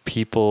where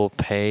people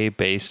pay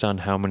based on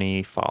how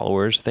many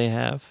followers they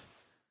have?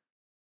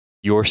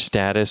 Your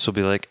status will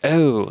be like,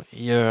 oh,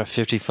 you're a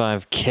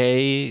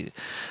 55K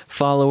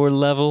follower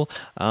level.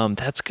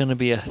 That's going to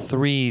be a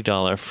 $3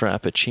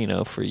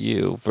 Frappuccino for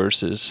you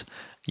versus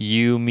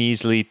you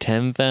measly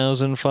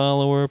 10,000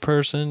 follower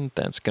person.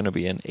 That's going to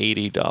be an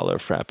 $80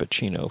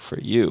 Frappuccino for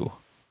you.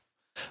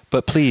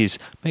 But please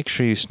make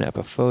sure you snap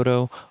a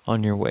photo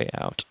on your way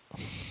out.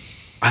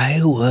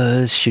 I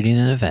was shooting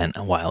an event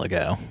a while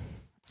ago,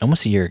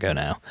 almost a year ago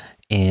now.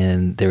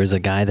 And there was a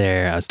guy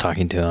there. I was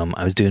talking to him.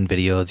 I was doing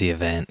video of the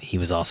event. He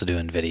was also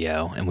doing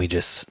video. And we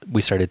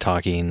started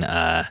talking.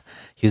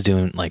 He was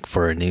doing like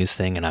for a news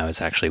thing. And I was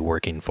actually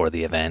working for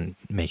the event,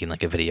 making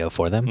like a video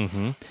for them.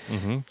 Mm-hmm.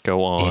 Mm-hmm.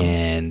 Go on.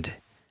 And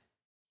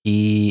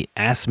he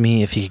asked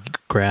me if he could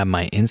grab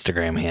my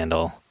Instagram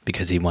handle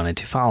because he wanted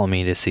to follow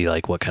me to see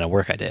like what kind of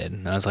work I did.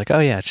 And I was like, oh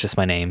yeah, it's just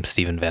my name,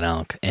 Steven Van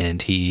Elk.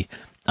 And he,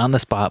 on the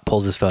spot,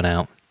 pulls his phone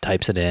out,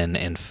 types it in,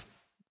 and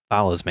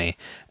follows me.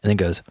 And then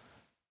goes,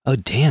 oh,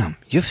 damn,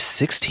 you have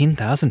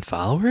 16,000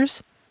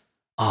 followers?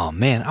 Oh,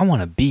 man, I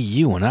want to be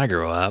you when I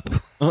grow up.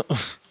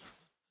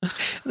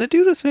 The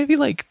dude was maybe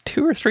like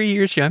 2 or 3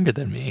 years younger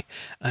than me.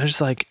 I was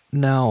just like,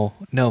 no,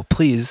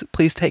 please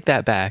take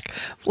that back.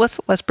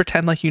 Let's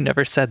pretend like you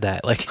never said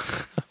that. Like,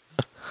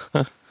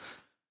 it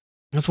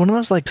was one of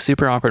those like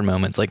super awkward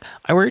moments. Like,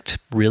 I worked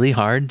really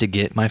hard to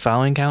get my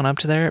following count up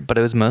to there, but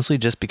it was mostly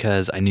just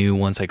because I knew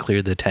once I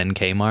cleared the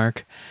 10K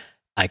mark,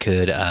 I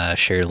could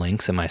share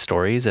links in my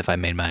stories if I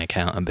made my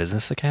account a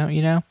business account,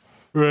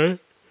 Right.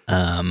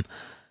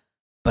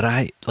 But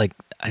I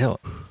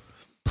don't.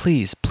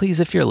 Please,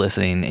 if you're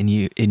listening and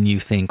you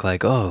think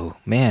like, oh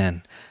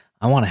man,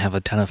 I want to have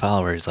a ton of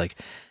followers. Like,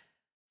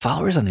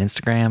 followers on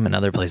Instagram and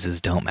other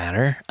places don't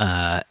matter.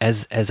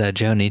 As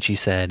Joe Nicci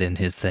said in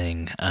his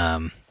thing,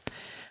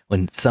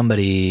 when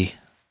somebody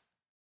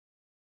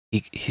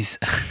he's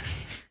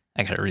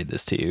I gotta read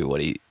this to you.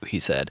 What he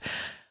said.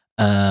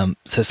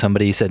 So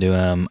somebody said to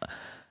him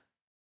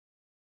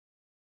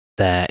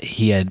that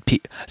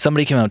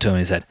somebody came up to him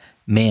and said,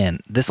 man,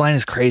 this line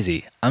is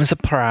crazy. I'm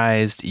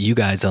surprised you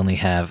guys only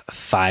have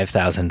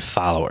 5,000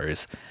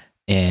 followers.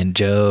 And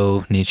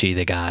Joe Nicci,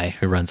 the guy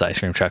who runs the ice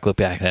cream truck, looked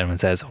back at him and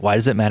says, why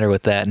does it matter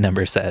what that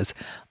number says?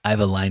 I have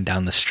a line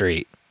down the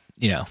street,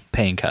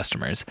 paying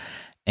customers.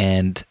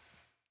 And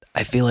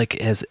I feel like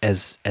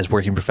as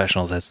working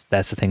professionals,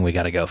 that's the thing we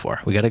got to go for.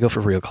 We got to go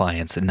for real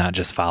clients and not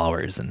just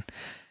followers. And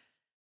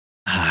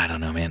I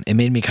don't know, man. It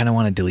made me kind of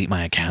want to delete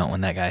my account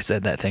when that guy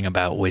said that thing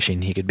about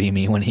wishing he could be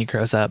me when he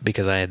grows up,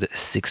 because I had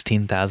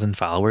 16,000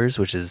 followers,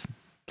 which is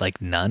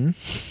like none.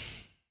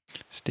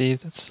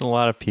 Steve, that's a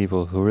lot of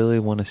people who really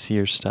want to see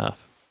your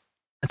stuff.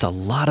 That's a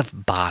lot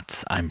of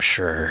bots, I'm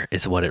sure,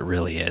 is what it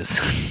really is.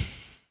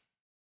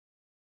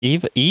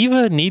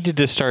 Eva needed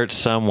to start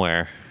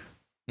somewhere.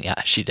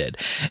 Yeah, she did.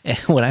 And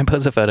when I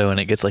post a photo and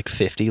it gets like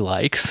 50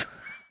 likes,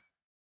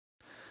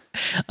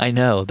 I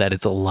know that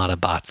it's a lot of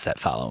bots that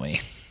follow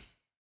me.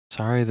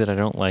 Sorry that I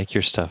don't like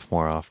your stuff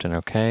more often,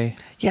 okay?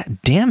 Yeah,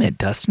 damn it,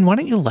 Dustin. Why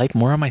don't you like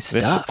more of my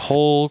stuff? This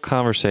whole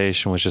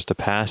conversation was just a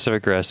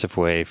passive-aggressive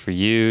way for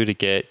you to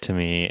get to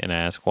me and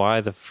ask why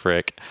the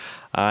frick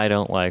I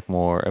don't like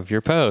more of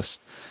your posts.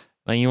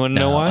 Now, you want to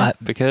know why?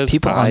 Because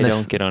people I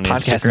don't get on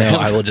podcast Instagram. Know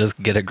I will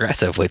just get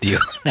aggressive with you.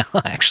 And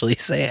I'll actually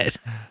say it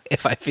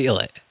if I feel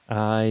it.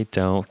 I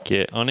don't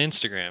get on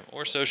Instagram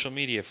or social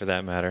media for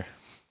that matter.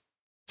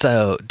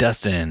 So,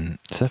 Dustin,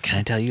 So- can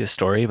I tell you a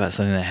story about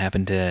something that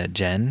happened to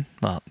Jen?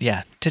 Well,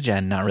 yeah, to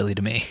Jen, not really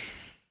to me.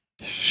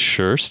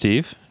 Sure,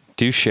 Steve.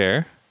 Do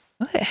share.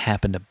 Well, it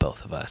happened to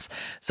both of us.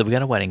 So, we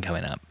got a wedding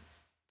coming up,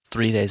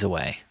 3 days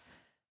away.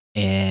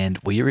 And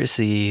we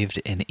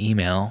received an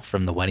email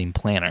from the wedding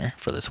planner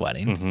for this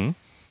wedding Mm-hmm.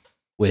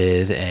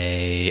 with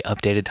a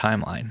updated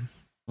timeline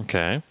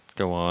Okay.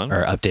 Go on.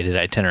 or updated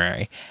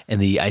itinerary.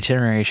 And the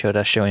itinerary showed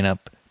us showing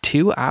up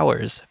 2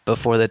 hours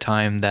before the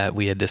time that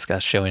we had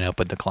discussed showing up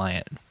with the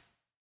client.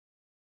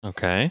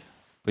 Okay.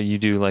 But you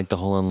do like the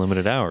whole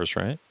unlimited hours,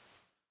 right?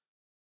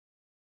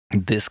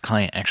 This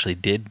client actually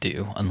did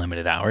do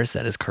unlimited hours.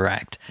 That is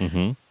correct.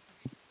 Mm-hmm.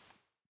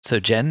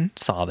 So Jen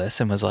saw this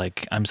and was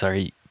like, I'm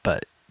sorry,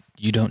 but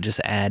you don't just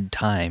add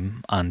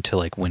time onto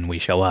like when we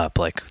show up.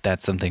 Like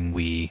that's something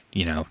we,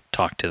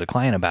 talk to the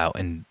client about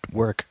and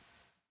work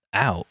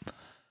out,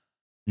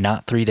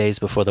 not 3 days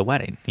before the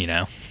wedding,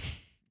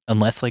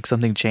 unless like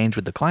something changed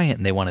with the client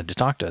and they wanted to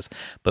talk to us.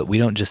 But you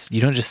don't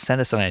just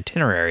send us an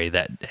itinerary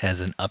that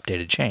has an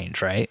updated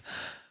change, right?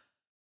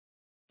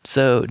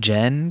 So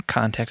Jen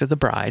contacted the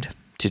bride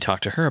to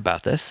talk to her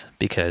about this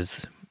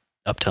because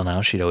up till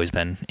now she'd always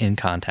been in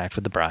contact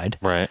with the bride.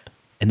 Right.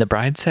 And the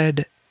bride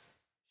said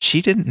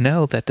she didn't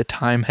know that the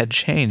time had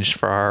changed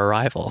for our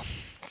arrival.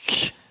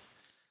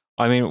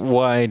 I mean,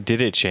 why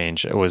did it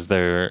change? Was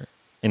there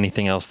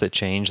anything else that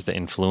changed that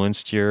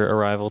influenced your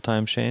arrival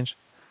time change?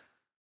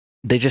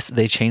 They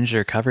changed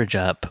their coverage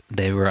up.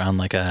 They were on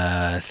like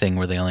a thing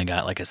where they only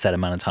got like a set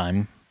amount of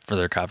time for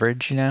their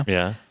coverage,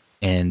 Yeah.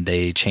 and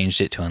they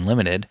changed it to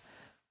unlimited.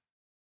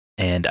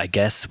 And I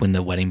guess when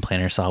the wedding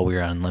planner saw we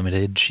were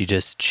unlimited, she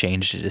just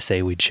changed it to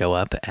say we'd show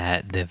up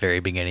at the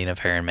very beginning of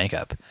hair and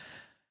makeup,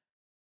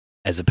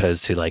 as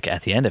opposed to like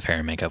at the end of hair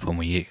and makeup when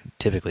we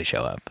typically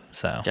show up.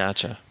 So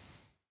Gotcha.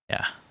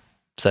 yeah.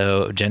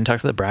 So Jen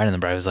talked to the bride and the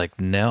bride was like,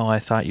 no, I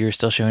thought you were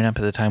still showing up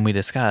at the time we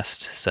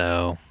discussed.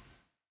 So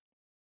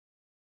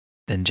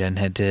then Jen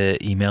had to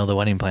email the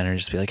wedding planner and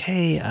just be like,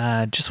 hey,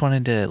 just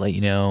wanted to let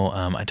you know,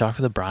 I talked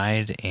with the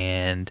bride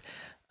and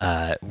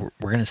we're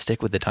going to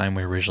stick with the time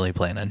we originally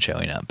planned on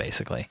showing up,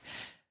 basically.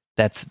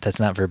 That's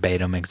not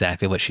verbatim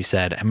exactly what she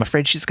said. I'm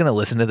afraid she's going to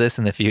listen to this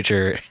in the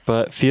future.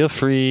 But feel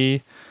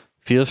free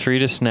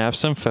to snap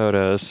some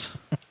photos.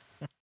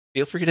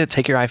 Feel free to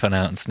take your iPhone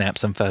out and snap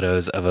some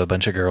photos of a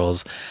bunch of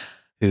girls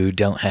who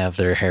don't have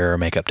their hair or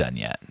makeup done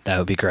yet. That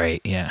would be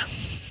great. Yeah.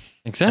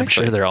 Exactly. I'm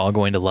sure they're all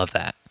going to love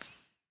that.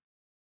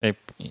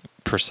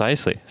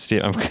 Precisely.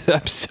 Steve,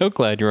 I'm so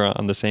glad you're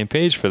on the same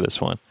page for this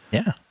one.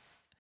 Yeah.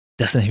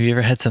 Dustin, have you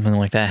ever had something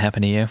like that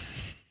happen to you?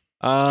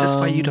 Is this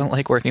why you don't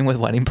like working with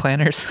wedding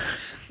planners?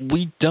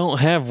 We don't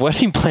have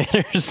wedding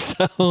planners,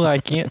 so I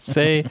can't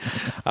say.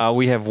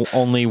 We have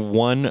only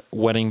one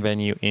wedding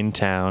venue in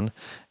town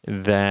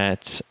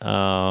that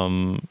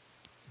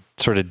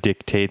sort of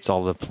dictates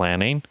all the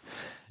planning.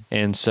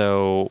 And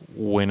so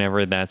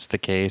whenever that's the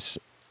case,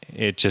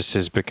 it just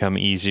has become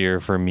easier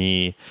for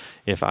me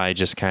if I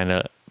just kind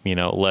of,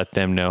 let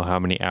them know how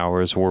many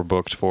hours we're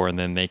booked for, and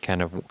then they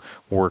kind of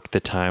work the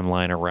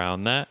timeline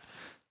around that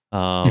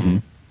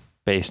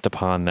based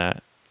upon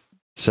that.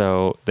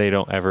 So they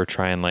don't ever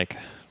try and like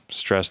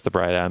stress the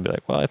bride out and be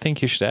like, well, I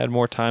think you should add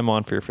more time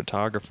on for your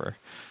photographer,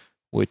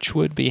 which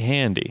would be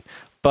handy.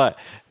 But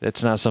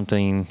it's not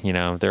something,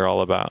 they're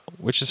all about,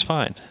 which is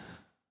fine.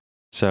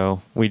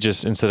 So we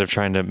just, instead of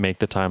trying to make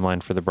the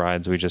timeline for the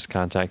brides, we just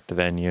contact the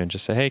venue and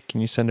just say, hey, can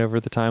you send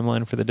over the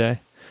timeline for the day?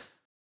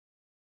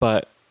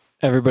 But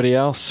everybody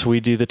else, we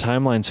do the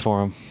timelines for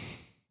them.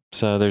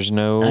 So there's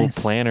no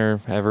planner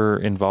ever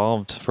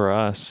involved for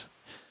us.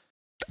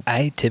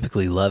 I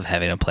typically love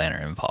having a planner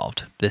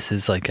involved. This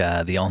is like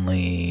the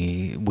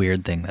only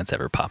weird thing that's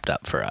ever popped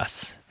up for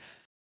us.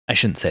 I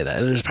shouldn't say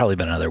that. There's probably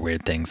been other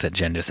weird things that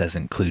Jen just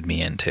hasn't clued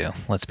me into.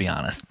 Let's be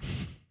honest.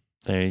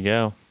 There you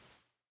go.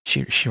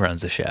 She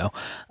runs the show.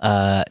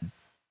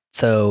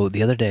 So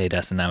the other day,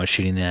 Dustin and I was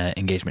shooting an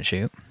engagement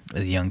shoot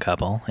with a young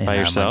couple in By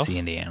yourself? Muncie,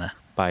 Indiana.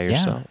 By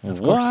yourself? Yeah, of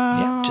course.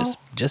 Wow. Yeah,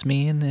 just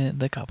me and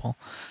the couple.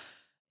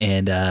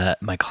 And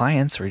my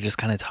clients were just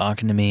kind of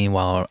talking to me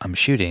while I'm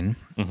shooting.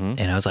 Mm-hmm.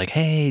 And I was like,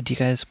 hey, do you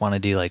guys want to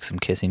do like some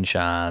kissing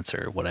shots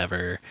or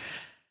whatever?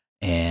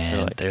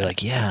 And they're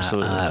like, yeah,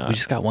 we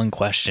just got one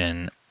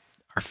question.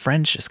 Our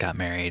friends just got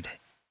married.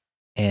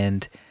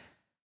 And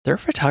their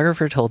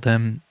photographer told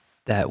them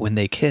that when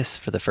they kiss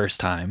for the first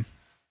time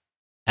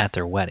at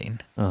their wedding,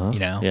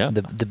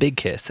 the big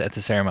kiss at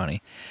the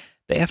ceremony,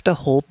 they have to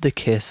hold the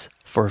kiss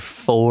for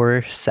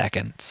 4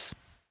 seconds.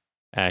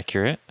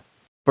 Accurate.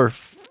 For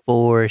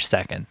 4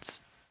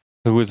 seconds.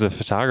 Who was the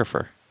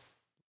photographer?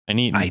 I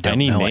don't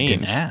know. Names. I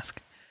didn't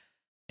ask.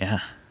 Yeah.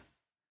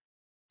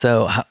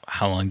 So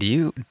how long do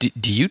you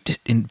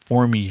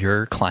inform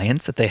your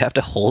clients that they have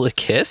to hold a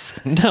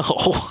kiss?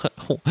 No.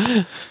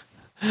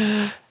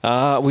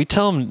 We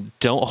tell them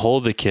don't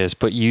hold the kiss,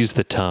 but use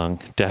the tongue.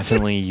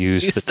 Definitely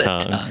use the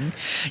tongue.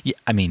 Yeah,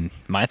 I mean,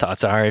 my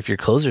thoughts are if your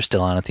clothes are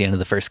still on at the end of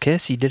the first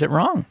kiss, you did it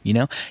wrong. You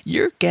know,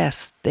 your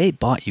guests, they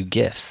bought you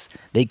gifts.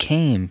 They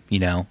came, you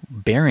know,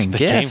 bearing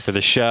gifts. They came for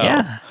the show.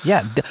 Yeah,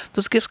 yeah.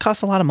 Those gifts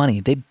cost a lot of money.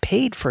 They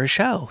paid for a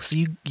show, so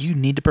you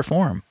need to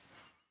perform.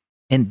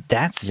 And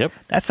that's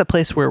the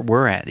place where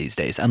we're at these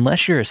days.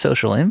 Unless you're a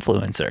social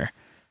influencer,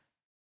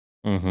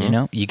 you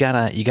know, you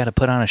gotta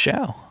put on a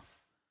show.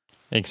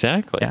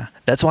 Exactly. Yeah.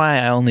 That's why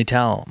I only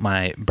tell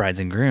my brides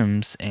and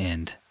grooms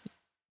and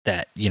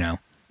that, you know,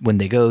 when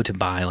they go to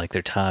buy like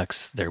their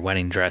tux, their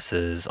wedding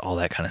dresses, all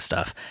that kind of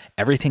stuff,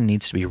 everything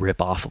needs to be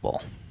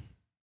rip-offable.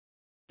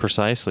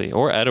 Precisely.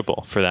 Or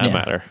edible for that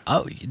matter.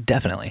 Oh,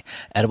 definitely.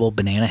 Edible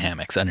banana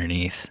hammocks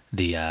underneath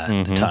the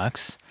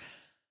tux.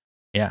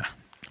 Yeah.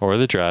 Or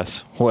the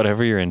dress,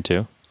 whatever you're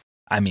into.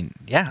 I mean,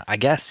 yeah, I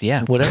guess.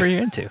 Yeah. Whatever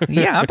you're into.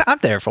 Yeah. I'm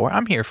there for it.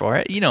 I'm here for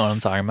it. You know what I'm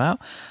talking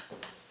about.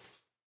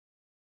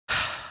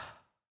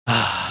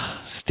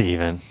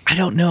 Steven. I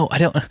don't know.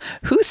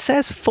 Who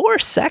says 4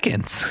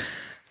 seconds?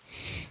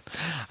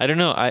 I don't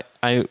know.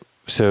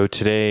 So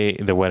today,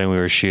 the wedding we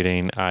were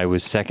shooting, I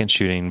was second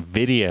shooting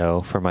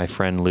video for my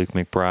friend Luke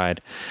McBride.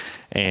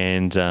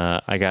 And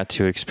I got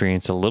to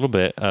experience a little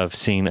bit of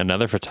seeing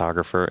another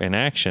photographer in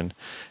action.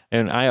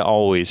 And I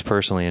always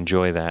personally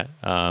enjoy that,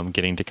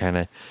 getting to kind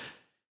of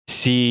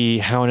see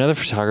how another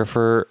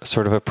photographer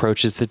sort of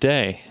approaches the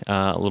day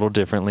a little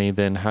differently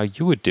than how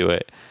you would do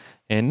it.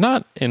 And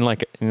not in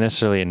like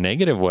necessarily a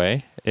negative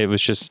way. It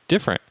was just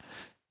different.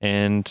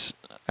 And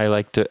I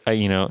like to,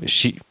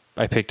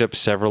 I picked up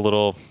several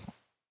little,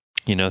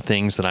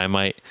 things that I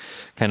might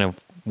kind of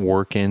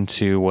work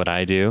into what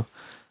I do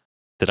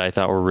that I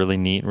thought were really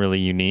neat and really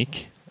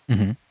unique.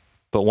 Mm-hmm.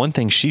 But one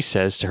thing she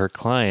says to her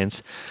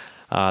clients,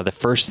 the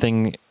first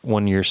thing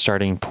when you're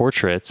starting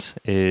portraits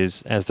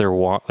is as they're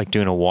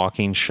doing a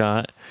walking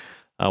shot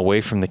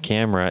away from the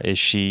camera, is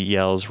she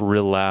yells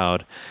real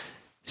loud,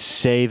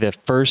 say the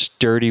first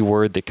dirty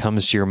word that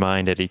comes to your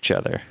mind at each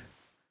other.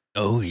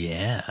 Oh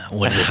yeah.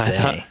 What did it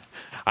say?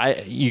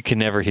 You can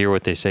never hear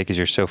what they say because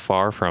you're so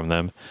far from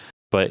them.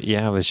 But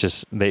yeah, it was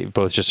just, they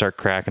both just start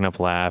cracking up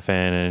laughing,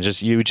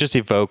 and you just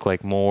evoke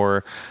like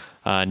more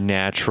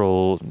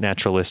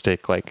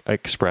naturalistic like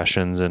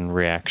expressions and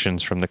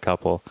reactions from the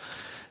couple.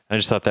 I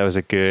just thought that was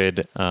a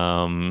good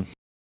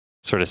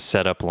sort of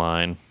setup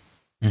line.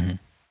 Mm-hmm.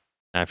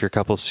 Now, if your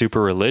couple's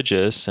super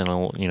religious and a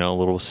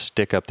little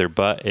stick up their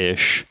butt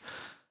ish,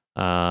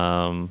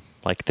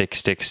 like Thick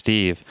Stick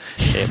Steve,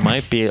 it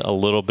might be a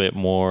little bit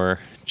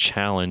more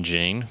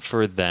challenging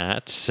for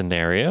that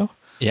scenario.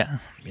 Yeah.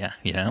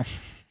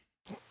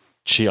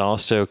 She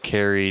also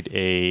carried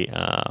a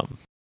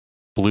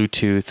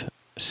Bluetooth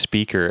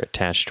speaker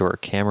attached to her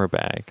camera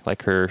bag,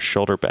 like her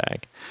shoulder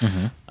bag,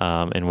 mm-hmm.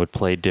 And would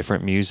play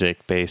different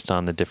music based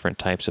on the different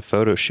types of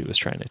photos she was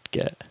trying to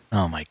get.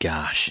 Oh my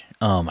gosh.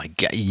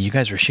 You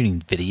guys were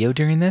shooting video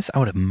during this? I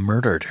would have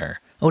murdered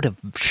her. I would have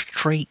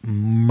straight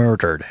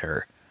murdered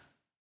her.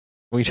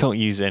 We don't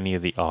use any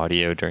of the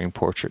audio during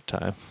portrait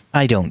time.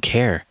 I don't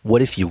care.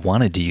 What if you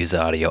wanted to use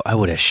audio? I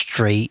would have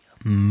straight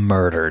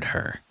murdered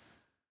her.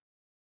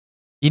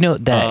 You know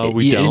that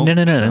we don't.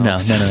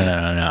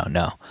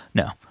 No.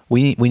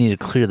 We need to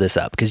clear this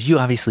up because you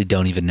obviously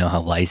don't even know how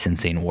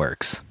licensing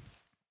works.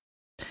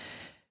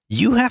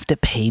 You have to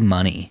pay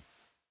money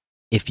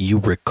if you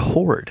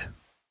record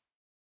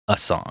a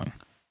song,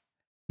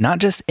 not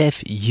just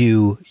if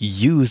you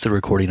use the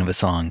recording of a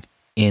song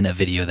in a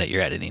video that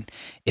you're editing.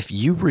 If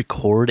you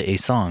record a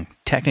song,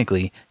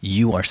 technically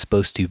you are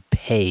supposed to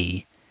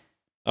pay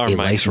a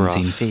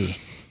licensing fee.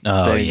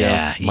 Oh, there you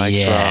yeah. Go.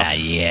 Mike's off.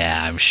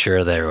 Yeah. I'm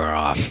sure they were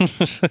off.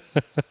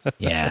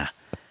 Yeah.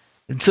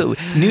 So,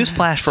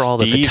 newsflash for all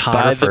the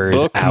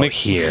photographers out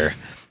here.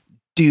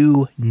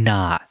 Do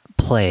not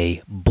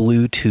play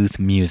Bluetooth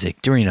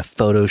music during a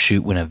photo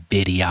shoot when a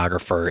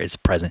videographer is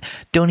present.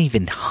 Don't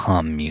even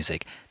hum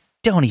music.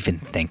 Don't even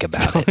think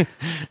about it.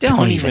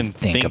 Don't even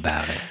think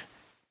about it.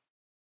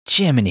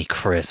 Jiminy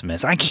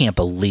Christmas. I can't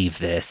believe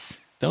this.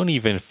 Don't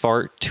even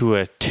fart to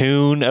a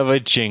tune of a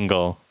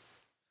jingle.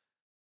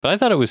 But I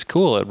thought it was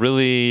cool. It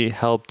really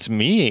helped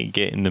me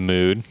get in the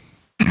mood.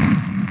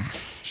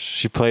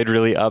 She played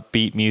really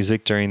upbeat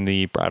music during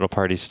the bridal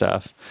party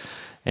stuff.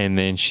 And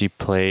then she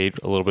played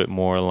a little bit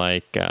more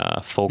like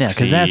folksy. Yeah,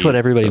 because that's what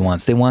everybody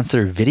wants. They want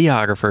their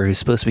videographer who's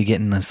supposed to be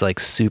getting this like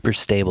super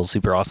stable,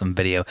 super awesome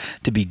video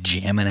to be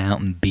jamming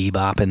out and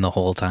bebopping the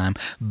whole time,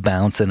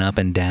 bouncing up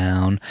and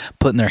down,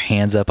 putting their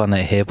hands up on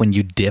the hip. When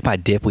you dip, I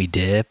dip, we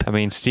dip. I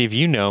mean, Steve,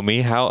 you know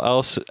me. How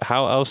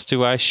else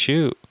do I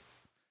shoot?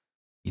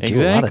 You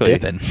do a lot of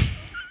dipping.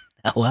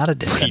 A lot of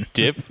dipping. We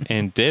dip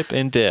and dip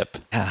and dip.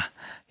 Yeah.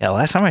 Yeah,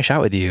 last time I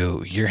shot with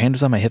you, your hand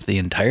was on my hip the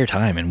entire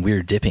time, and we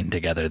were dipping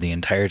together the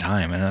entire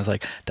time. And I was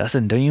like,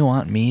 Dustin, don't you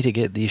want me to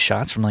get these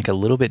shots from like a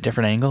little bit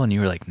different angle? And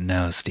you were like,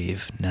 no,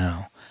 Steve,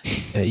 no.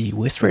 You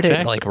whispered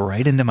it like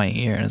right into my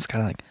ear, and it's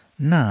kind of like,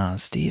 no,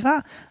 Steve,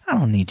 I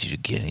don't need you to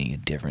get any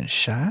different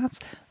shots.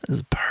 This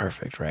is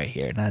perfect right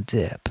here. Now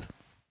dip.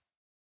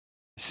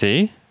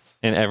 See?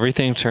 And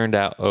everything turned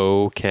out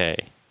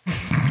okay.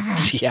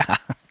 Yeah.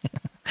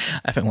 I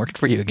haven't worked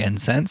for you again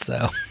since,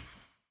 though.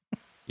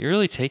 You're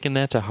really taking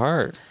that to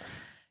heart.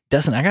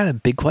 Dustin, I got a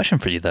big question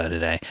for you, though,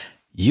 today.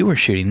 You were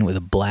shooting with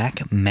a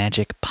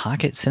Blackmagic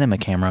Pocket Cinema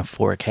Camera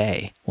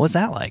 4K. What's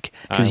that like?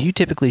 Because you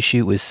typically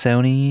shoot with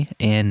Sony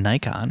and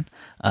Nikon.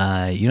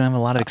 You don't have a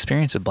lot of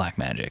experience with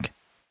Blackmagic.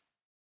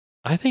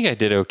 I think I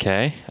did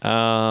okay.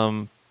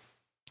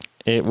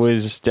 It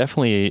was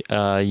definitely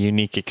a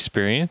unique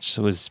experience.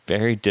 It was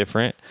very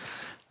different.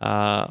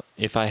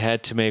 If I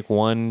had to make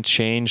one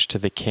change to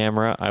the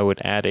camera, I would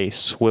add a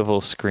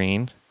swivel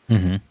screen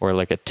or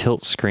like a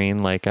tilt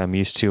screen like I'm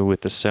used to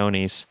with the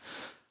Sonys,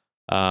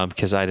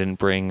 because I didn't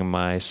bring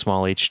my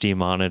small HD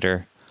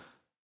monitor.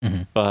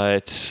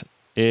 But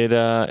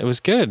it was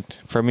good.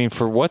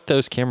 For what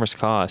those cameras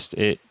cost,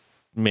 it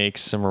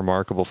makes some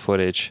remarkable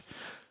footage.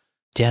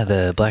 Yeah,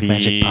 the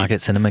Blackmagic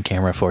Pocket Cinema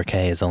Camera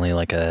 4K is only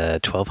like a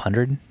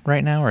 $1,200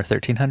 right now, or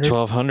 $1,300.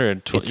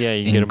 $1,200. Yeah,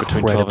 you get them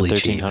between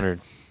 $1,200 and $1,300.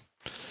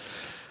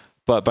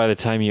 But by the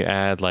time you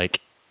add, like,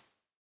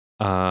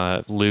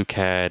 Luke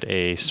had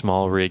a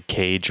small rig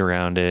cage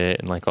around it,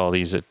 and like all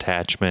these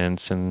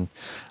attachments and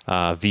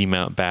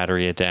V-mount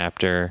battery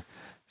adapter.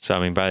 So I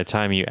mean, by the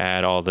time you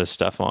add all this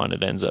stuff on,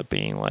 it ends up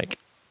being like,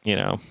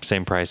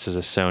 same price as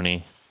a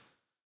Sony.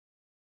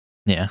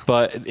 Yeah.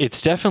 But it's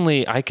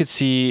definitely, I could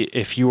see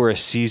if you were a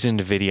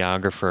seasoned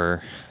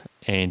videographer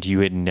and you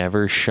had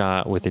never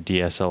shot with a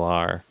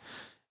DSLR,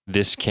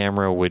 this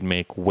camera would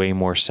make way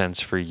more sense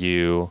for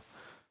you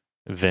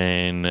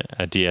than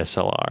a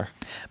DSLR.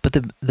 But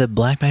the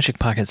Blackmagic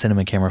Pocket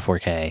Cinema Camera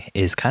 4K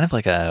is kind of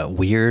like a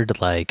weird,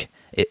 like,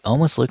 it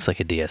almost looks like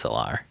a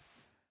DSLR.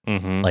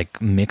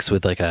 Like mixed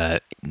with like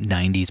a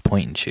 90s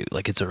point and shoot.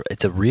 Like it's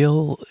a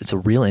real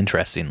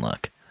interesting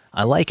look.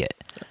 I like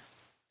it.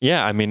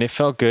 Yeah, I mean, it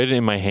felt good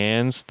in my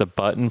hands. The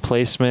button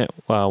placement,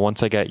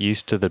 once I got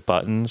used to the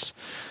buttons,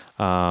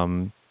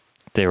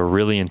 they were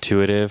really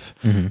intuitive.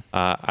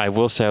 I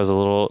will say I was a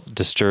little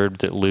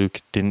disturbed that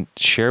Luke didn't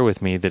share with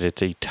me that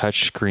it's a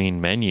touchscreen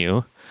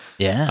menu.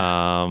 Yeah.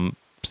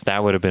 So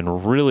that would have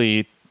been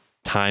really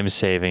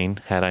time-saving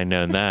had I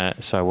known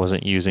that. So I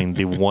wasn't using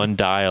the one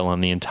dial on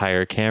the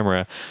entire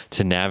camera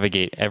to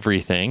navigate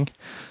everything.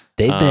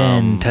 They've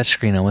been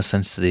touchscreen almost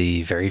since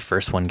the very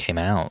first one came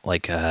out,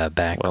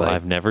 back. Well, like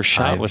I've never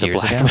shot with a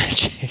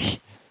Blackmagic.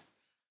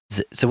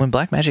 So when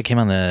Blackmagic came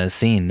on the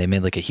scene, they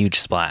made like a huge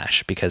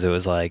splash because it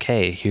was like,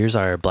 hey, here's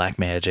our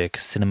Blackmagic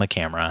cinema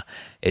camera.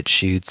 It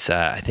shoots,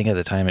 I think at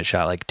the time it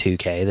shot like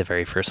 2K, the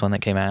very first one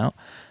that came out,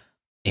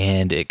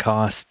 and it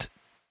cost,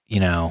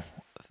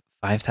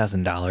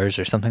 $5,000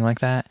 or something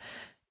like that.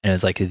 And it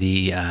was like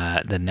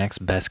the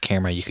next best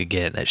camera you could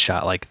get that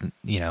shot like,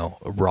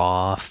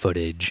 raw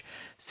footage,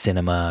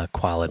 cinema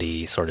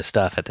quality sort of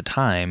stuff at the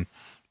time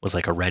was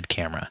like a Red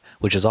camera,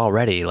 which is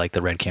already like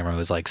the Red camera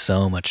was like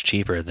so much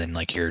cheaper than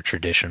like your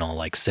traditional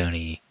like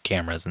Sony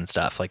cameras and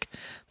stuff. Like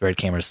the Red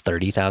camera is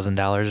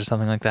 $30,000 or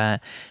something like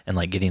that. And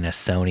like getting a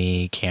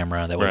Sony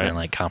camera that would have been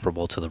like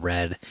comparable to the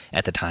Red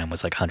at the time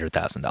was like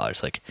 $100,000.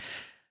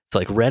 So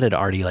like Red had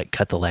already like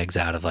cut the legs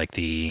out of like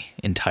the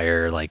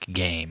entire like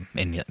game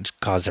and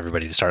caused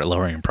everybody to start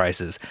lowering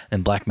prices.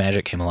 Then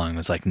Blackmagic came along and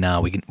was like, no,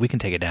 we can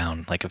take it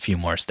down like a few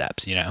more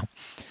steps,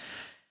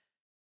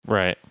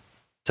 Right.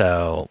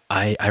 So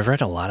I read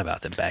a lot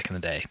about them back in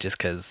the day just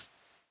because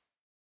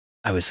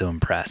I was so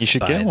impressed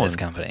by this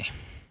company.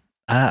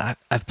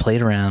 I've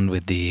played around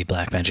with the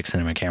Blackmagic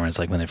cinema cameras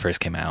like when they first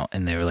came out,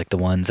 and they were like the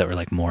ones that were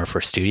like more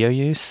for studio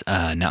use,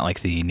 not like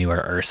the newer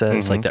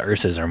Ursas. Like the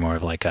Ursas are more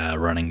of like a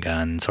run and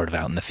gun sort of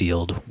out in the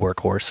field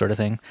workhorse sort of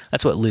thing.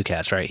 That's what Luke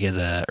has, right? He has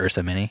a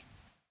Ursa Mini.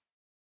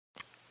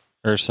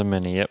 Ursa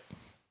Mini, yep.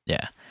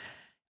 Yeah.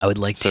 I would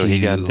like So he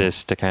got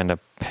this to kind of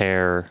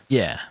pair.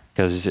 Yeah.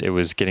 Because it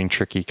was getting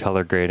tricky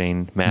color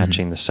grading,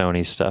 matching the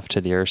Sony stuff to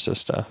the Ursa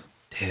stuff.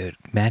 Dude,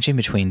 matching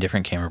between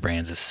different camera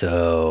brands is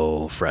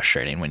so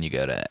frustrating when you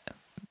go to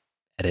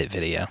edit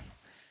video.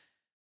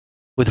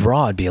 With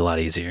RAW, it'd be a lot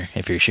easier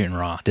if you're shooting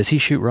RAW. Does he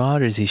shoot RAW, or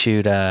does he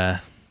shoot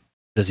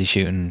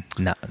in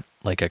not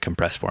like a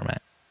compressed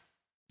format?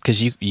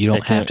 Because you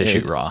don't have to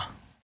shoot RAW.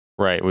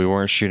 Right, we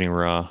weren't shooting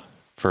RAW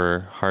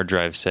for hard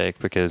drive sake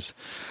because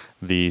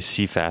the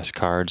CFast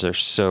cards are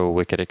so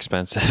wicked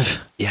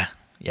expensive. Yeah,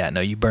 no,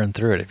 you burn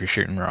through it if you're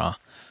shooting RAW.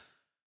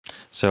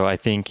 So I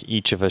think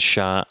each of us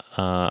shot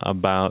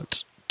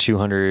about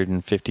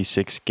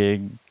 256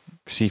 gig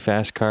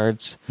CFast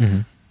cards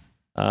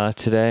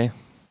today.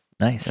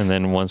 Nice. And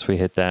then once we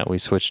hit that, we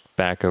switched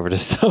back over to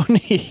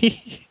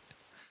Sony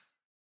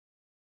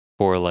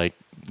for like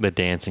the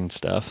dancing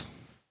stuff.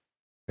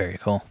 Very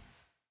cool.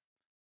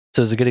 So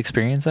it was a good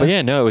experience, though? But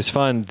yeah, no, it was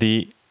fun.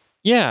 I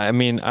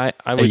mean, I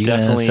would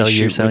definitely sell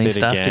your shoot with Sony it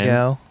stuff again. to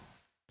go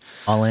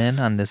all in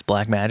on this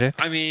Blackmagic?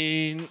 I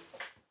mean,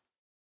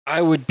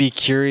 I would be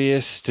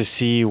curious to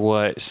see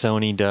what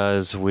Sony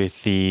does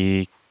with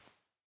the,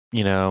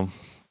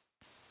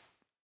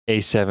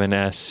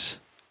 A7S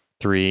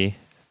III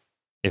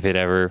if it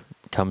ever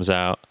comes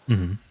out.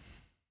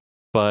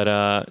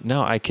 But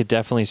no, I could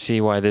definitely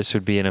see why this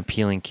would be an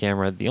appealing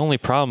camera. The only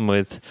problem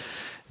with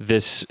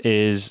this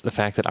is the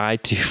fact that I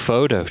do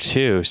photo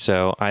too,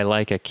 so I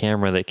like a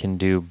camera that can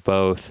do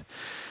both.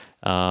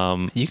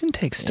 You can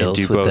take stills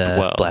do with both the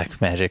well.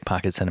 Blackmagic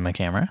Pocket Cinema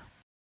camera.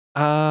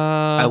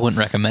 I I wouldn't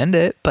recommend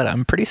it, but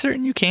I'm pretty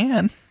certain you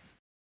can.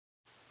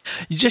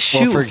 You just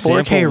Well, shoot for 4K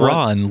example,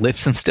 raw and lift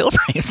some still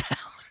frames out.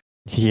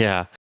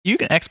 Yeah. You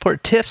can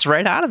export TIFFs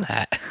right out of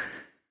that.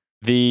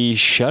 The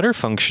shutter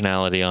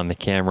functionality on the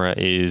camera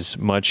is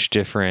much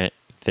different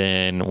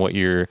than what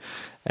you're,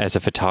 as a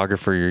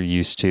photographer, you're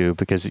used to,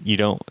 because you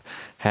don't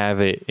have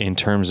it in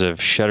terms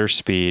of shutter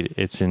speed.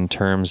 It's in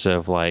terms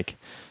of like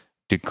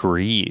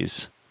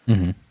degrees.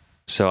 Mm-hmm.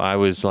 So I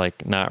was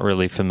like not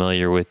really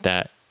familiar with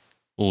that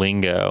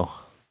lingo.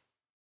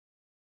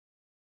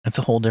 It's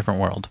a whole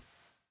different world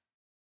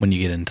when you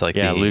get into like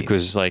Yeah, Luke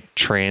was like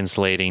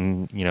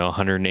translating,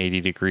 180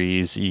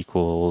 degrees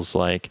equals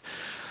like,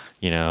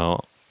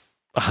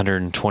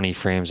 120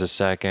 frames a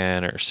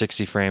second or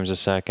 60 frames a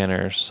second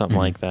or something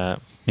like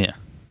that. Yeah.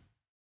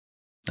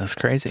 That's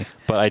crazy.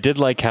 But I did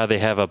like how they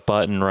have a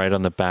button right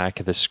on the back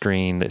of the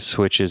screen that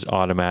switches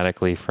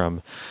automatically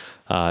from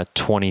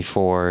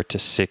 24 to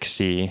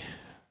 60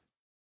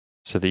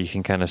 so that you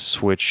can kind of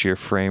switch your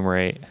frame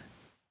rate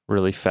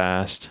really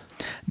fast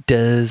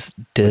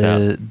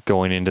without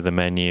going into the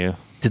menu.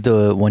 Did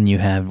the one you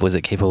have, was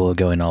it capable of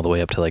going all the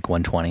way up to like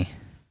 120?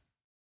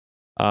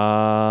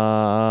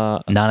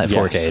 Not at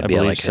 4K, it'd be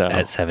like so.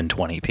 at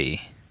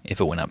 720p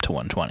if it went up to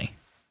 120.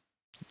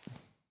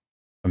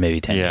 Or maybe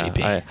 1080p.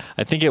 Yeah,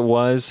 I think it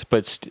was,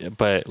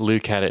 but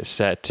Luke had it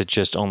set to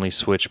just only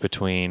switch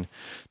between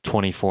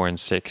 24 and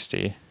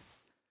 60.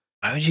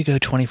 Why would you go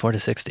 24 to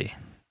 60?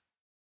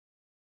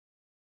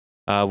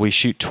 We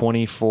shoot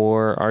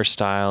 24. Our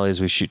style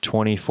is we shoot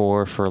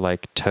 24 for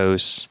like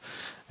toasts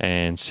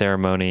and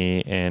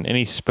ceremony and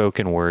any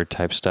spoken word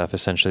type stuff,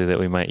 essentially, that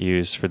we might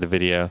use for the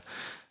video.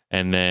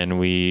 And then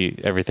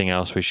everything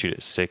else we shoot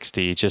at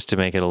 60 just to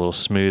make it a little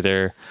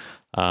smoother.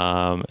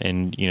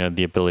 And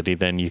the ability,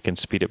 then you can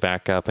speed it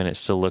back up and it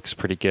still looks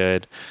pretty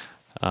good.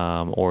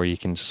 Or you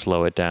can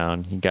slow it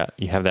down.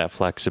 You have that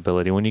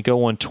flexibility. When you go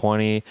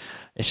 120,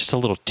 it's just a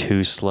little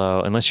too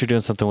slow, unless you're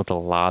doing something with a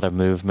lot of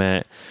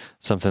movement,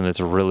 something that's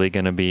really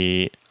going to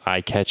be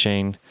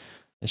eye-catching.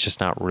 It's just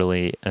not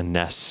really a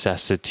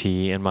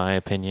necessity, in my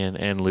opinion,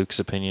 and Luke's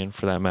opinion,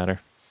 for that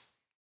matter.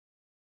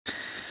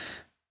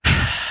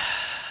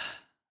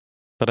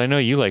 But I know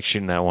you like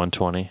shooting that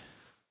 120.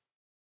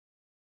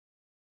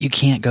 You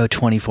can't go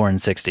 24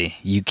 and 60.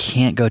 You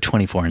can't go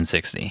 24 and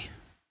 60.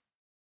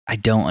 I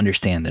don't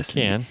understand this.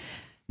 You can.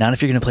 Not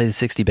if you're going to play the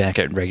 60 back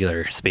at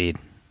regular speed.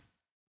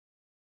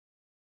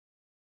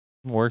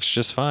 Works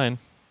just fine.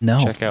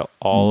 No. Check out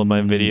all of my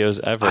videos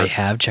ever. I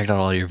have checked out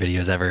all your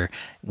videos ever.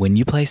 When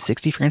you play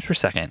 60 frames per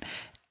second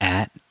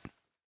in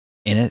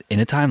a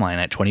timeline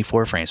at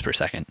 24 frames per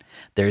second,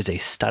 there's a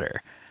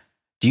stutter.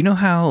 Do you know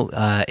how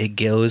it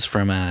goes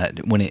from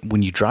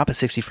when you drop a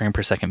 60 frame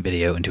per second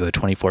video into a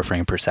 24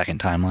 frame per second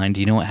timeline?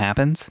 Do you know what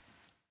happens?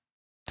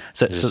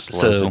 So it just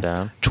slows it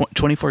down.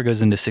 24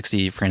 goes into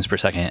 60 frames per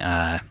second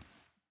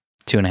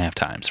 2.5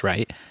 times,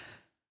 right?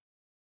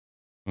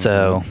 Mm-hmm.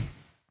 So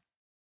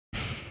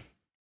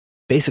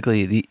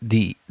basically,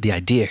 the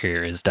idea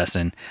here is,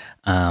 Dustin,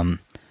 for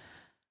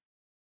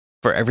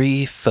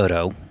every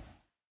photo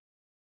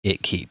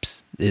it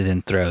keeps, it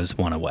then throws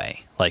one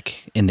away,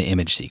 like in the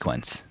image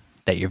sequence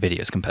that your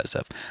video is composed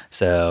of.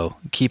 So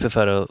keep a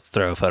photo,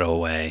 throw a photo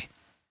away,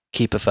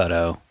 keep a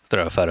photo,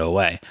 throw a photo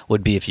away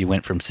would be if you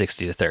went from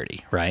 60 to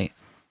 30, right?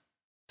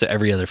 So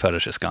every other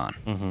photo's just gone.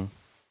 Mm-hmm.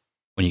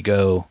 When you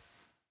go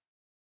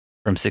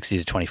from 60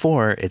 to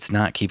 24, it's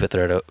not keep a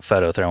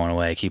photo, throw one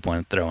away, keep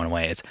one, throw one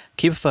away. It's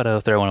keep a photo,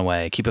 throw one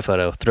away, keep a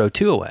photo, throw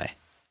two away.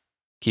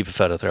 Keep a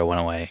photo, throw one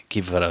away,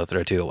 keep a photo,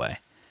 throw two away.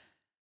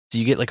 So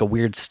you get like a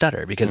weird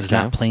stutter because it's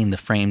not playing the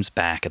frames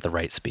back at the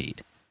right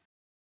speed.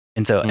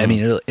 And so, I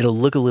mean, it'll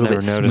look a little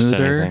bit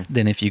smoother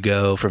than if you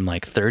go from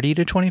like 30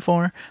 to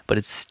 24, but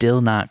it's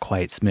still not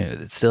quite smooth.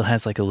 It still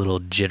has like a little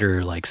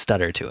jitter, like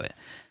stutter to it.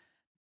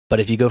 But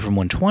if you go from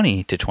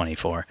 120 to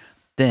 24,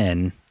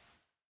 then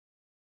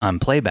on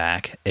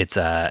playback, it's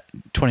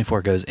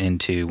 24 goes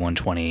into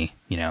 120,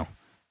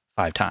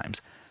 5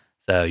 times.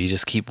 So you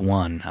just keep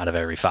one out of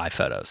every 5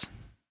 photos.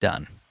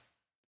 Done.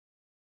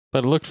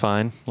 But it looked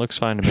fine. Looks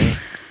fine to me.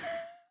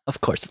 Of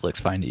course it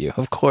looks fine to you.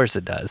 Of course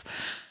it does.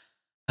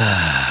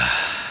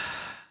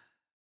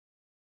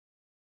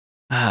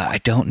 I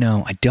don't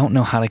know. I don't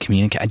know how to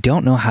communicate. I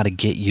don't know how to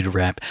get you to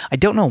rap. I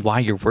don't know why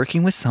you're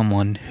working with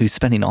someone who's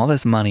spending all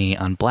this money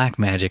on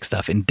Blackmagic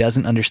stuff and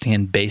doesn't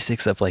understand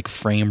basics of like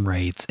frame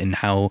rates and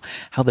how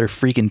their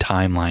freaking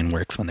timeline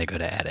works when they go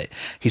to edit.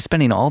 He's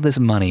spending all this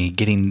money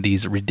getting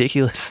these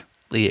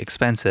ridiculously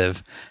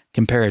expensive,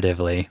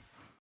 comparatively,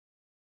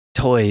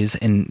 toys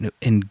and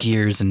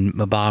gears and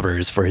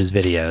mabobbers for his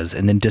videos,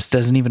 and then just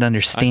doesn't even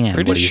understand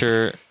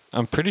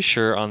I'm pretty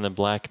sure on the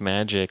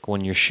Blackmagic,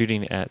 when you're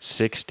shooting at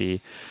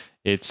 60,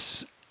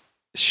 it's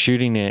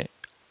shooting it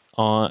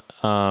on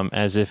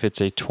as if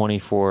it's a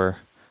 24.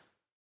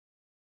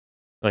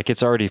 Like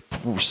it's already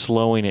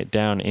slowing it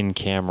down in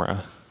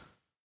camera.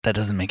 That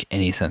doesn't make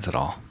any sense at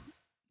all.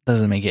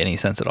 Doesn't make any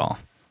sense at all.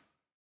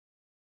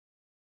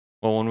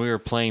 Well, when we were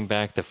playing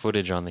back the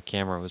footage on the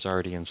camera, it was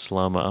already in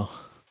slow-mo.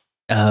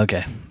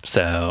 Okay.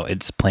 So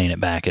it's playing it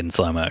back in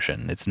slow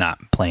motion. It's not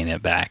playing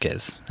it back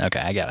as... Okay,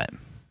 I got it.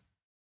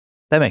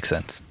 That makes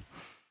sense.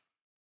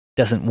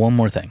 One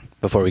more thing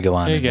before we go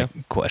on to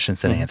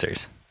questions and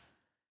answers.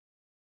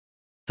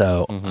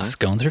 So I was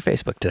going through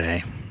Facebook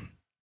today,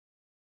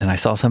 and I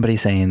saw somebody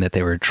saying that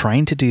they were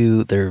trying to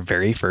do their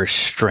very first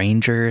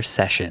stranger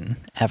session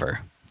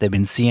ever. They've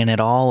been seeing it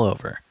all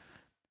over.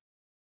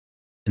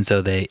 And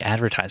so they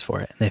advertise for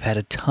it. They've had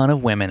a ton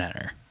of women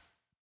enter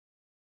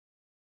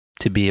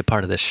to be a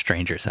part of this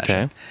stranger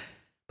session,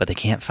 but they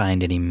can't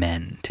find any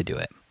men to do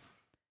it.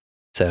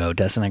 So,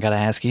 Dustin, I got to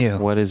ask you.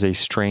 What is a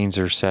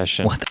stranger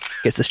session? What the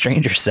f*** is a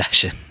stranger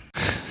session?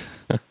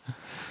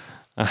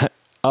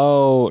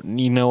 Oh,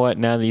 you know what?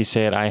 Now that you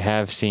say it, I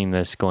have seen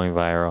this going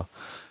viral.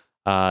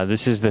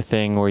 This is the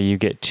thing where you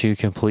get two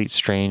complete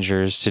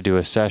strangers to do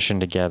a session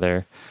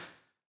together.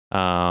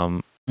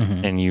 And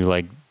you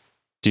like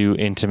do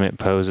intimate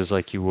poses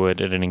like you would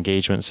at an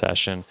engagement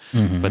session,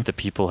 but the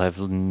people have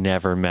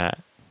never met.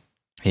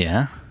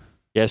 Yeah.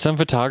 Yeah. Some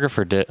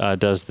photographer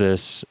does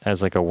this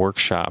as like a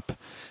workshop,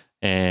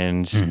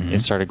 and it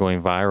started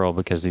going viral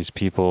because these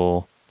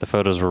people, the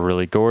photos were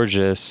really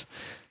gorgeous,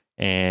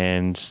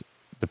 and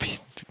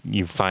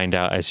you find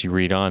out as you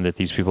read on that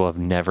these people have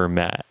never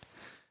met.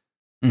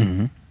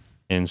 And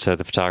so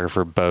the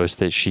photographer boasts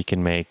that she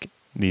can make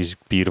these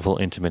beautiful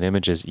intimate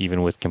images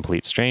even with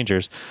complete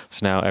strangers.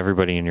 So now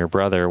everybody and your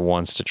brother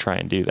wants to try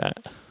and do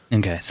that.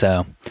 Okay,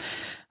 so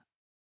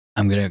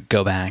I'm going to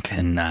go back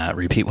and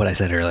repeat what I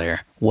said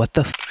earlier. What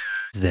the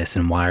is this,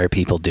 and why are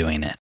people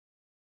doing it?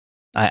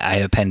 I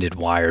appended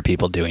why are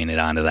people doing it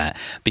onto that,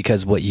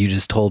 because what you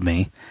just told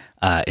me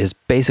is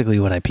basically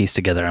what I pieced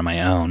together on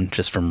my own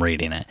just from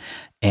reading it.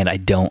 And I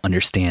don't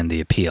understand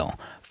the appeal.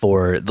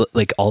 For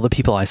like all the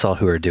people I saw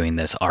who are doing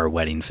this are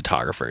wedding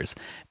photographers,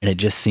 and it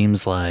just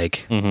seems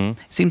like it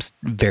seems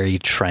very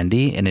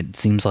trendy, and it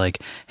seems like,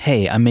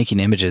 hey, I'm making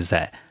images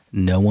that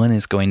no one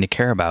is going to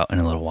care about in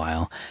a little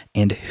while,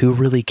 and who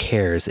really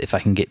cares if I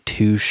can get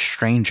two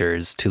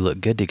strangers to look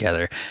good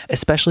together,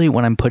 especially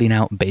when I'm putting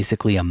out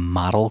basically a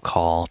model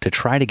call to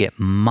try to get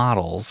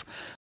models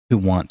who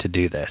want to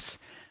do this.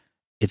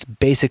 It's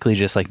basically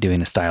just like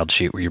doing a styled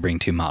shoot where you bring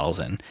two models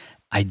in.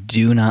 I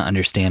do not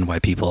understand why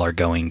people are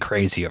going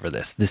crazy over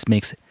this. This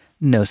makes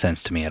no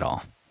sense to me at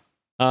all.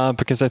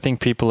 Because I think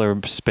people are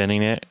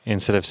spinning it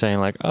instead of saying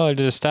like, oh, I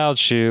did a styled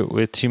shoot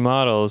with two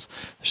models.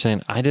 They're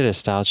saying, I did a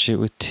styled shoot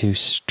with two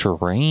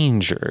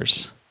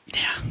strangers.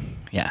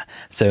 Yeah.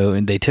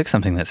 So they took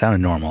something that sounded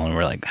normal and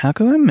were like, how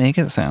can I make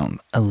it sound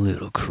a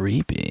little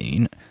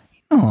creepy? You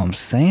know what I'm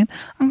saying?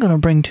 I'm going to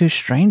bring two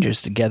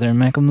strangers together and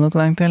make them look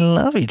like they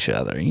love each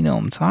other. You know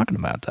what I'm talking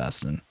about,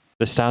 Dustin.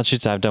 The style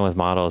shoots I've done with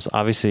models,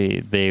 obviously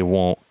they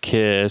won't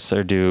kiss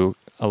or do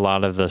a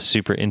lot of the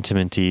super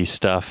intimate-y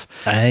stuff.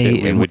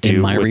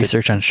 In my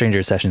research on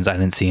stranger sessions, I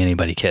didn't see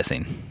anybody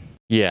kissing.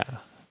 Yeah,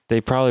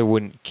 they probably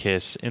wouldn't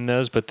kiss in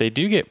those, but they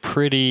do get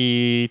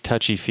pretty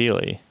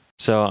touchy-feely.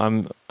 So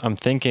I'm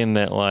thinking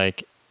that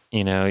like,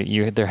 you know,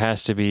 there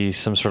has to be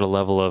some sort of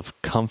level of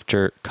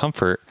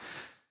comfort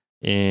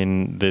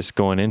in this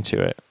going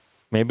into it.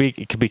 Maybe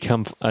it could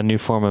become a new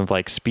form of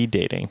like speed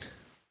dating.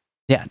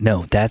 Yeah,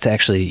 no, that's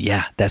actually,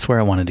 that's where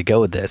I wanted to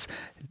go with this.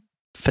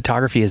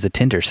 Photography is a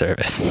Tinder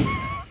service.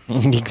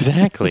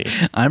 Exactly.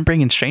 I'm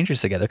bringing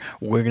strangers together.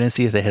 We're going to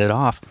see if they hit it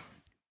off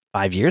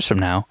 5 years from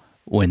now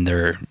when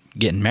they're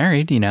getting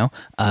married, you know.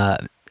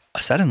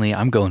 Suddenly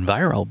I'm going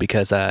viral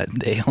because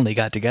they only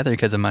got together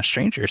because of my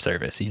stranger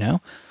service, you know.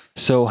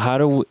 So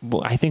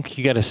I think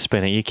you got to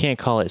spin it. You can't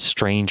call it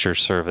stranger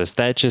service.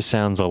 That just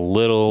sounds a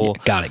little...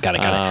 Got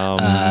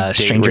it.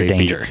 Stranger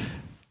danger.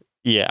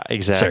 Yeah,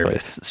 exactly.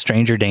 Service.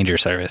 Stranger danger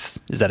service.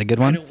 Is that a good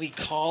one? Why don't we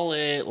call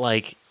it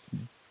like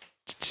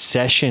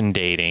session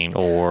dating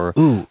or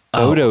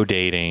photo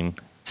dating?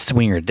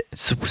 Swinger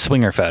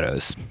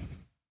photos.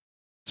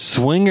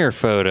 Swinger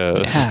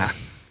photos.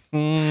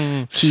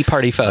 Yeah. Key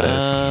party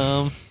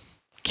photos.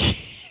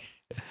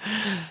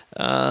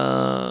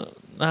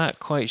 Not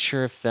quite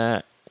sure if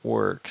that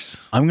works.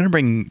 I'm going to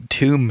bring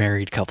two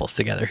married couples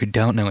together who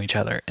don't know each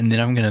other, and then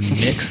I'm going to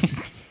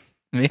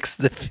mix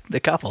the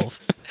couples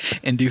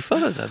and do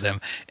photos of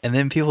them, and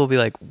then people will be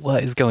like,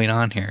 what is going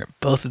on here?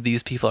 Both of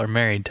these people are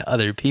married to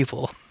other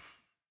people.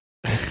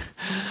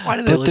 Why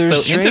do they look so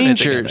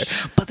strangers? Intimate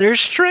together? But they're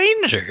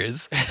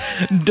strangers.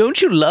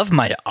 Don't you love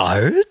my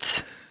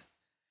art?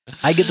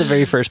 I get the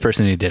very first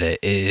person who did it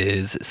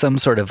is some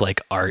sort of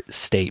like art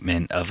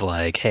statement of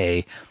like,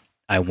 hey,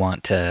 I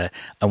want to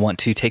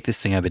take this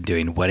thing I've been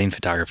doing, wedding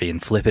photography,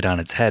 and flip it on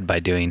its head by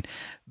doing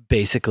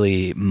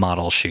basically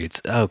model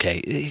shoots. Okay,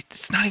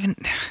 it's not even.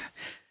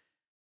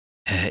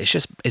 It's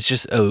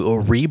just a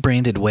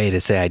rebranded way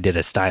to say I did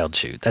a styled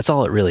shoot. That's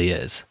all it really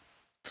is.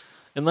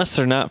 Unless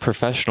they're not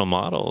professional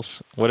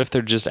models. What if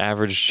they're just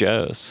average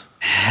Joes?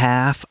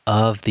 Half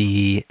of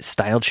the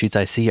styled shoots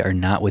I see are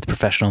not with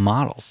professional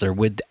models. They're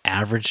with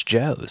average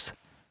Joes.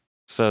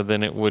 So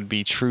then it would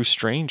be true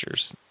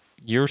strangers.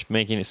 You're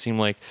making it seem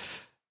like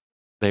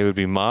they would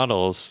be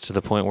models to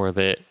the point where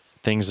the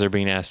things they're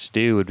being asked to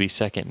do would be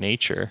second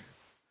nature.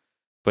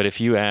 But if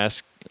you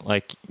ask,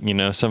 like,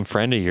 some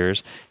friend of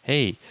yours,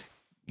 hey,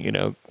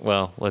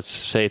 well, let's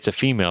say it's a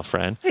female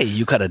friend. Hey,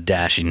 you got a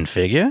dashing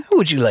figure.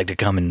 Would you like to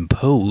come and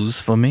pose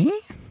for me?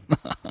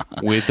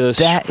 With a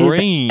That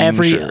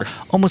stranger. is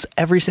almost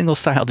every single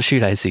styled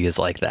shoot I see is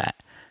like that.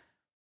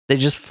 They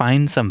just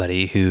find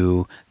somebody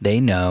who they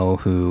know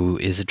who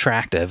is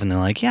attractive, and they're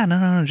like, yeah,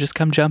 no, just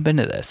come jump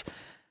into this.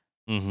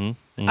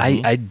 Mm-hmm.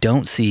 I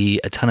don't see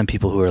a ton of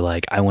people who are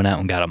like, I went out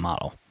and got a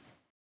model,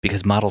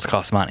 because models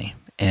cost money.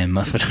 And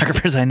most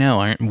photographers I know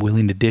aren't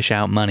willing to dish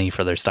out money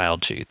for their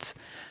styled shoots.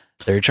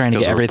 They're trying to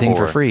get everything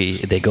for free.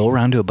 They go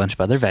around to a bunch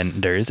of other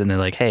vendors and they're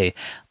like, hey,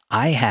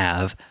 I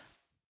have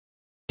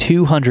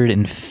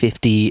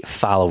 250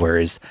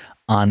 followers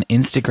on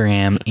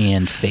Instagram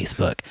and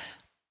Facebook.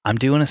 I'm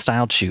doing a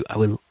styled shoot. I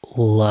would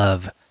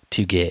love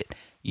to get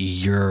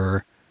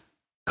your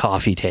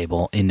coffee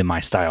table into my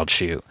styled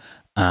shoot.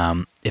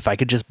 If I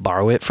could just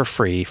borrow it for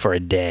free for a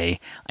day.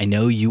 I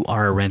know you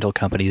are a rental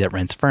company that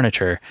rents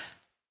furniture.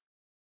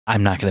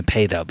 I'm not going to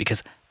pay though,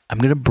 because I'm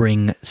going to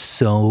bring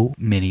so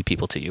many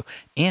people to you.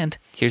 And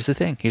here's the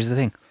thing.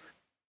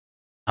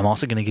 I'm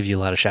also going to give you a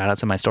lot of shout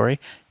outs in my story.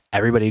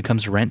 Everybody who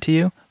comes to rent to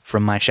you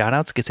from my shout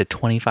outs gets a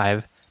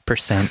 25%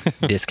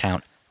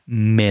 discount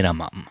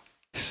minimum.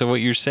 So what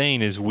you're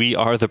saying is we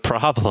are the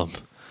problem.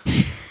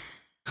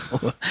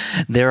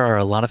 There are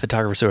a lot of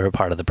photographers who are a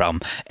part of the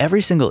problem.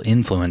 Every single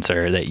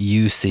influencer that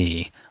you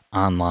see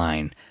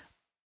online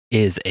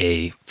is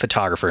a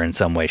photographer in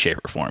some way, shape,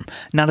 or form.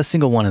 Not a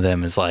single one of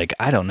them is like,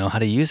 I don't know how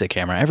to use a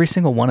camera. Every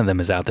single one of them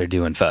is out there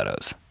doing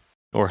photos.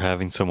 Or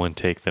having someone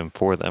take them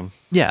for them.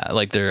 Yeah,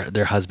 like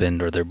their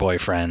husband or their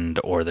boyfriend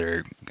or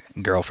their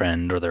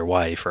girlfriend or their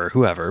wife or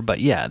whoever.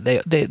 But yeah,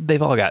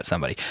 they've all got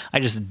somebody.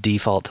 I just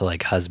default to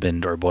like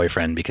husband or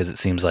boyfriend because it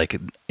seems like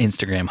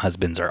Instagram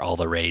husbands are all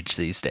the rage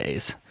these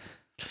days.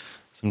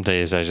 Some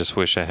days I just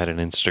wish I had an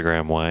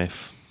Instagram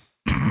wife.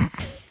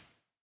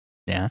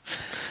 Yeah.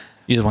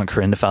 You just want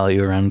Corinne to follow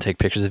you around and take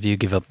pictures of you,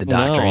 give up the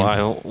doctoring?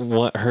 No, I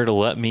want her to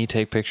let me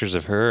take pictures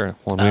of her.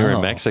 When we were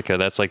in Mexico,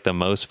 that's like the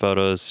most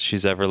photos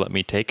she's ever let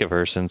me take of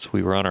her since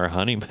we were on our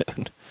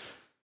honeymoon.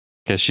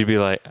 Because she'd be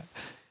like,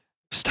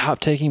 stop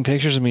taking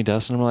pictures of me,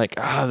 Dustin. I'm like,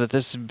 that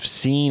this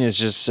scene is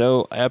just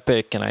so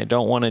epic, and I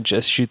don't want to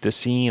just shoot the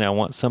scene. I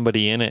want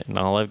somebody in it, and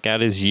all I've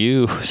got is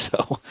you.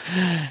 So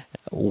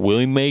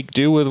we make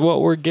do with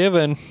what we're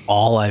given.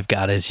 All I've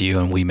got is you,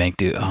 and we make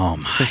do. Oh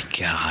my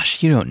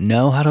gosh, you don't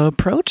know how to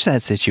approach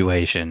that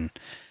situation.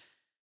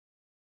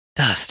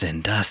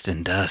 Dustin.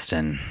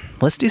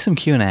 Let's do some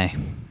Q&A.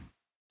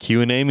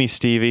 Q&A me,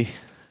 Stevie.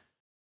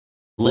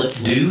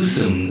 Let's do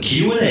some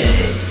Q&A.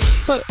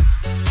 But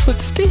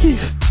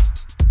Steve.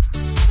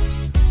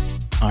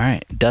 All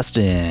right,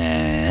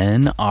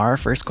 Dustin, our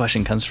first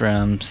question comes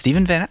from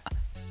Steven Van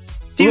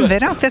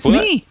Out. That's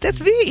me. Is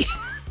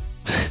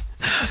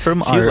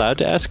he allowed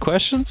to ask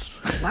questions?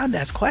 Allowed to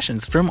ask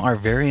questions. From our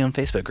very own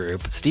Facebook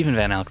group, Steven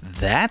Van Out,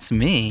 that's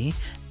me,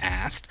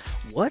 asked,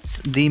 what's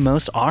the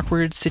most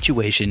awkward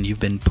situation you've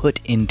been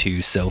put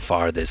into so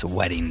far this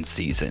wedding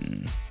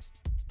season?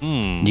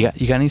 You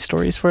got any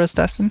stories for us,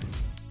 Dustin?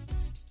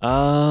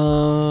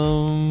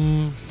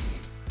 I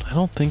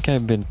don't think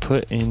I've been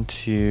put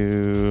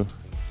into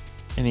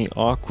any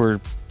awkward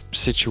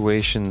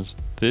situations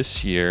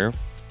this year.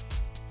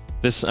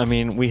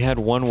 We had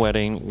one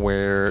wedding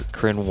where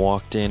Corinne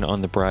walked in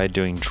on the bride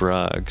doing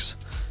drugs,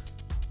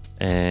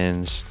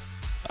 and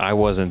I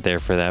wasn't there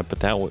for that, but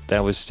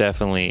that was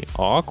definitely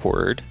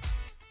awkward.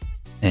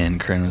 And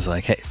Corinne was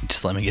like, hey,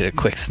 just let me get a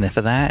quick sniff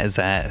of that. Is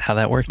that how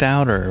that worked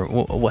out, or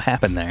what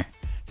happened there?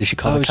 Did she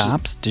call the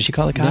cops? Did she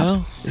call the cops?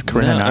 No. Is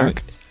Corinne a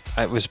narc?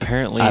 I was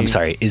apparently... I'm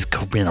sorry, is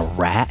Corinne a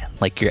rat,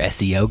 like your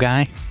SEO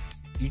guy?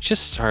 You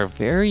just are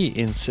very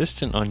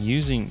insistent on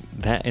using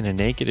that in a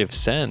negative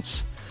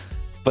sense.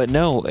 But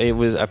no, it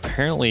was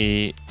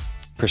apparently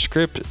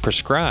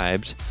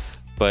prescribed,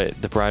 but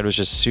the bride was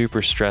just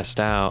super stressed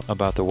out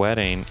about the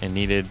wedding and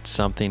needed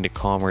something to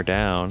calm her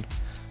down.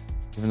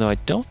 Even though I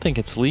don't think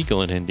it's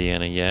legal in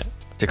Indiana yet.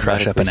 To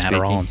crush up an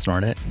Adderall and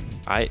snort it?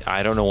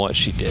 I don't know what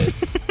she did.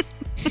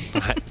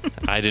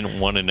 I didn't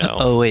want to know.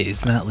 Oh, wait,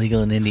 it's not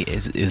legal in India.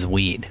 It was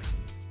weed.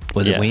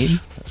 Was it weed?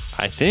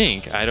 I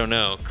think. I don't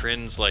know.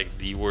 Corinne's like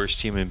the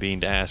worst human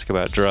being to ask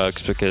about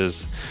drugs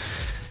because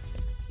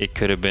it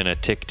could have been a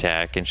Tic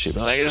Tac and she'd be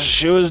like,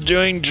 she was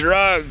doing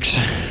drugs.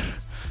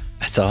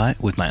 I saw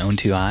it with my own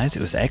two eyes.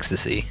 It was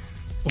ecstasy.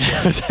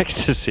 It was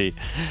ecstasy.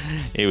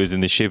 It was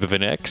in the shape of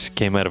an X,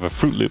 came out of a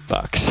Fruit Loop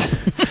box.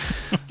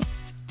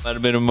 Might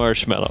have been a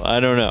marshmallow. I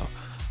don't know.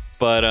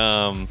 But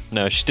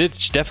no, she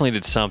definitely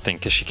did something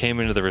because she came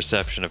into the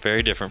reception a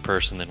very different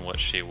person than what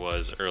she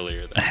was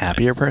earlier. A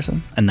happier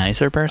person? A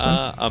nicer person?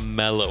 A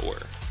mellower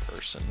person.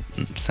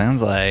 person. Sounds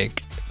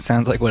like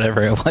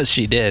whatever it was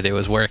she did, it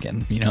was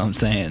working. You know what I'm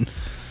saying?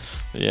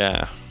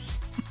 Yeah.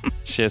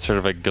 She had sort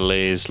of a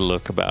glazed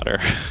look about her.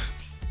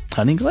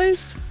 Honey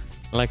glazed?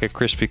 Like a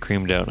Krispy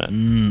Kreme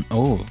donut.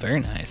 Oh,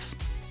 very nice.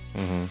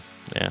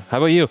 Yeah. How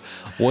about you?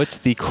 What's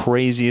the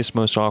craziest,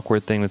 most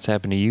awkward thing that's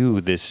happened to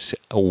you this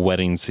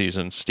wedding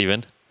season,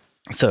 Steven?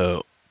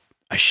 So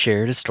I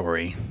shared a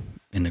story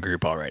in the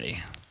group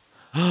already,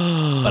 but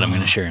I'm going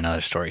to share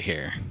another story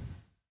here.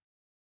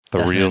 The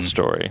Dustin, real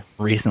story.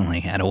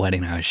 Recently, at a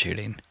wedding I was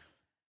shooting,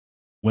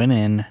 went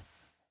in,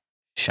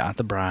 shot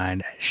the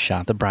bride,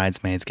 shot the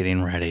bridesmaids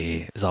getting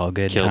ready. It was all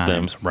good Killed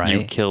times, them. right?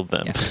 You killed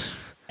them. Yeah.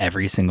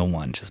 Every single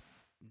one. Just,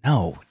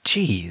 no,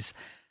 jeez.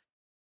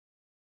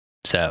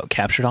 So,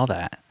 captured all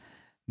that.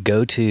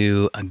 Go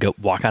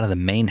walk out of the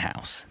main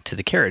house to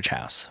the carriage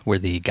house where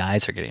the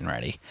guys are getting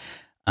ready.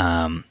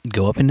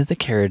 Go up into the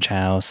carriage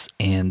house,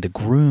 and the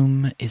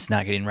groom is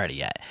not getting ready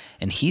yet.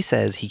 And he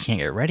says he can't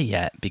get ready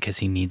yet because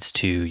he needs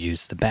to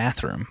use the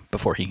bathroom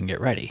before he can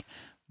get ready.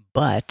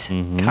 But,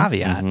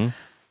 caveat,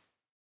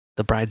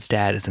 the bride's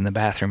dad is in the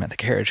bathroom at the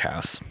carriage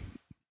house.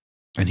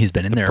 And he's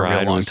been in there a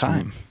real long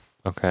time.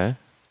 Okay.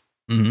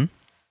 And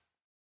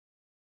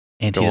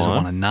Go he doesn't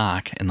on. want to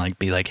knock and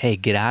be like, hey,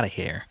 get out of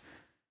here.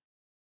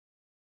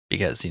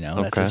 Because,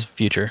 that's his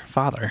future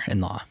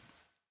father-in-law.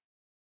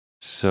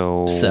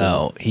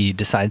 So he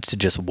decides to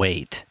just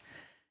wait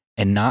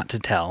and not to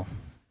tell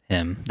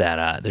him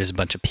that there's a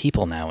bunch of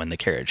people now in the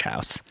carriage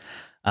house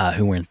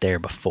who weren't there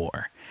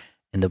before.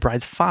 And the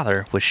bride's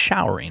father was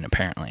showering,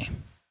 apparently.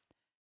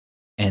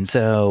 And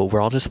so we're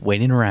all just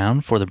waiting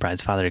around for the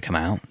bride's father to come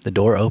out. The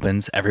door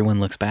opens. Everyone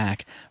looks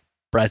back.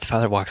 Bride's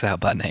father walks out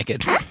butt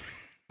naked.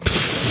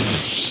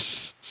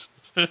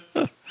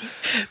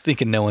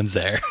 Thinking no one's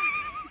there.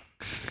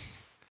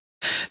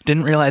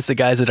 Didn't realize the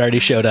guys had already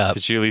showed up.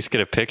 Did you at least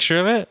get a picture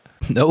of it?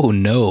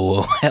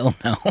 No. Hell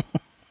no.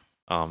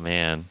 Oh,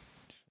 man.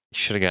 You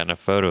should have gotten a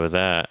photo of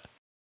that.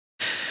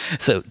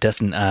 So,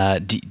 Dustin,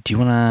 do you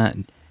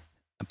want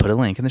to put a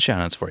link in the show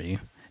notes for you?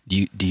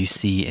 Do you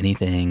see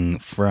anything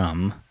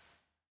from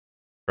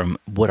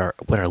what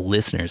our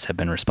listeners have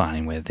been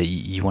responding with that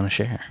you want to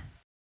share?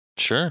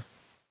 Sure.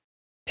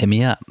 Hit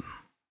me up.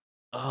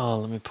 Oh,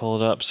 let me pull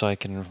it up so I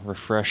can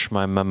refresh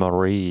my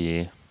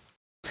memory.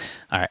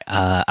 All right,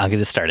 I'll get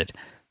it started.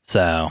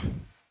 So,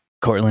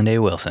 Cortland A.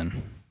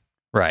 Wilson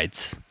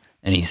writes,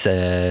 and he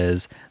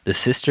says, the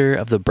sister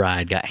of the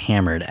bride got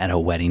hammered at a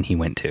wedding he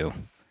went to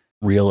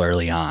real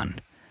early on.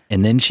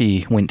 And then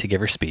she went to give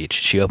her speech.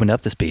 She opened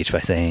up the speech by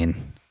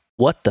saying,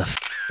 what the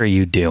are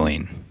you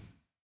doing?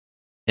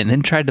 And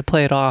then tried to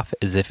play it off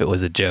as if it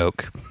was a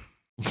joke.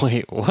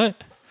 Wait,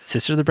 what?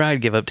 Sister of the bride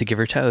gave up to give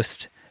her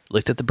toast,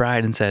 looked at the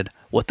bride and said,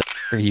 what the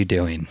are you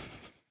doing?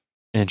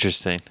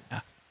 Interesting.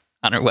 Yeah.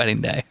 On her wedding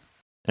day.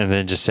 And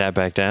then just sat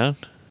back down?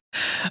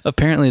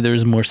 Apparently there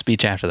was more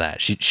speech after that.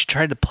 She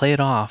tried to play it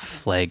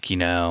off like, she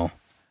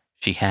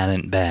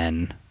hadn't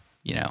been,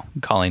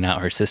 calling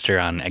out her sister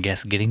on, I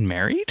guess, getting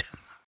married.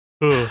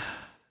 So,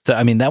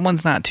 that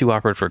one's not too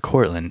awkward for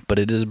Cortland, but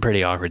it is a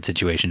pretty awkward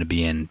situation to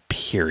be in,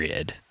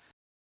 period.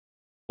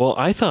 Well,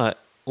 I thought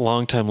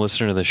longtime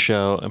listener to the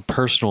show and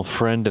personal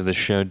friend of the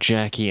show,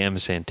 Jackie M.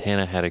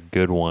 Santana, had a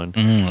good one.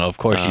 Of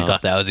course you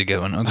thought that was a good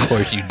one. Of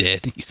course you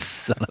did, you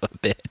son of a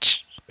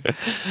bitch.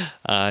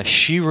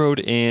 She wrote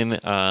in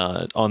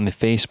on the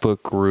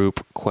Facebook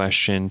group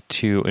question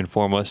to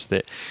inform us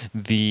that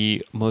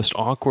the most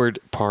awkward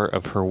part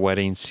of her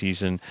wedding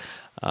season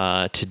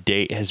to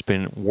date has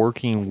been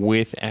working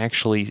with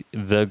actually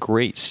the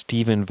great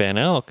Steven Van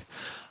Elk,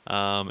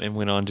 and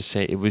went on to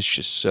say it was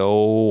just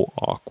so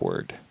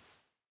awkward.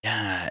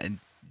 Yeah,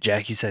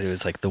 Jackie said it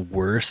was like the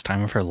worst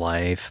time of her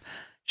life.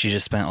 She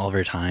just spent all of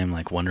her time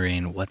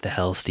wondering what the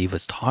hell Steve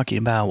was talking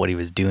about, what he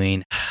was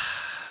doing.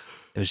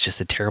 It was just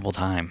a terrible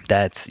time.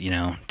 That's,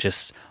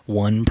 just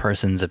one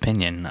person's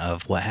opinion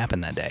of what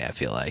happened that day, I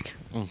feel like.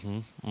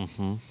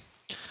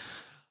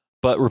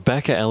 But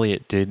Rebecca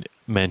Elliott did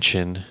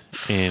mention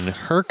in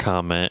her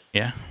comment,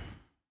 yeah,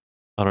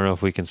 I don't know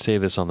if we can say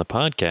this on the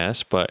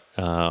podcast, but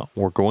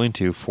we're going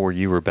to for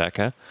you,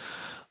 Rebecca.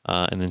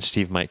 And then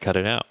Steve might cut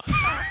it out.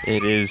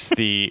 It is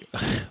the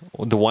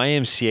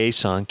YMCA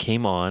song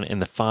came on,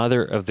 and the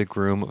father of the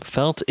groom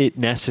felt it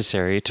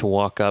necessary to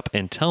walk up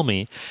and tell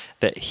me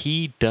that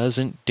he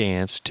doesn't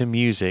dance to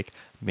music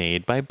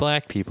made by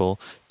black people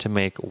to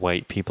make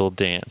white people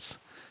dance.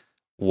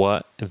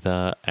 What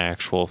the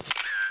actual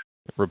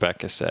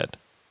Rebecca said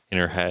in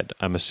her head,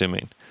 I'm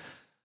assuming.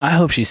 I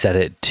hope she said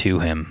it to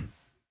him.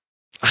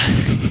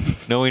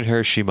 Knowing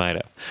her, she might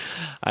have.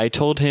 I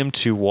told him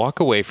to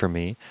walk away from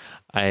me.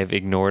 I have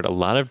ignored a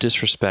lot of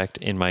disrespect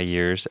in my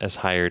years as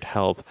hired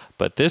help,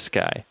 but this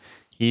guy,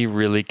 he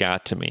really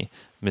got to me.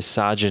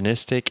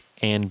 Misogynistic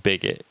and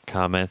bigot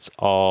comments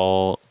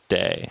all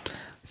day.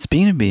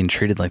 Speaking of being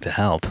treated like the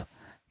help,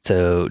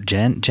 so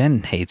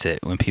Jen hates it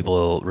when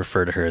people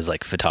refer to her as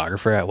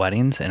photographer at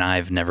weddings, and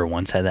I've never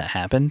once had that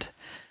happened.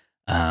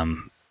 I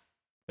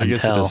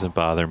guess it doesn't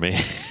bother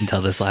me.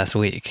 Until this last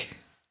week.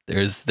 There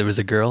was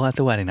a girl at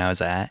the wedding I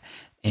was at,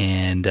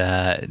 And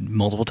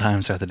multiple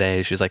times throughout the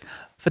day, she was like,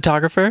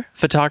 photographer,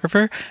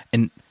 photographer.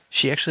 And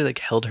she actually like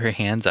held her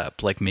hands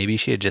up. Like maybe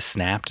she had just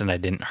snapped and I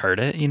didn't heard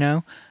it, you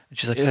know? And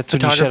she's like, That's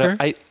when you photographer,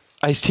 shut up.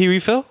 Iced tea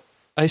refill?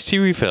 Iced tea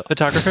refill.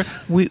 photographer,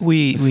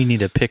 we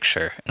need a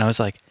picture. And I was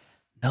like,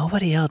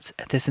 nobody else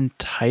at this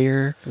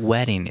entire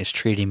wedding is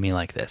treating me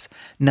like this.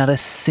 Not a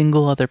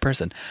single other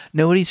person.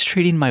 Nobody's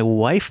treating my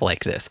wife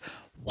like this.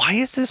 Why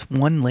is this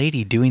one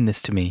lady doing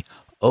this to me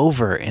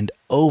over and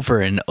over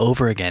and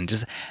over again,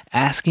 just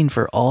asking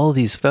for all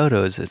these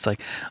photos? It's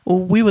like, well,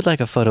 we would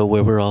like a photo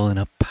where we're all in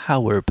a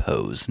power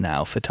pose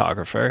now,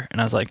 photographer. And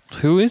I was like,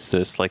 Who is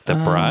this? Like the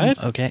bride?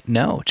 okay,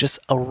 no, just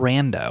a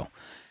rando.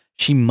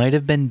 She might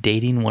have been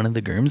dating one of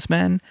the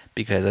groomsmen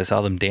because I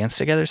saw them dance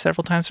together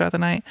several times throughout the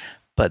night,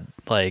 but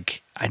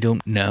like, I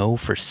don't know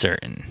for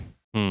certain.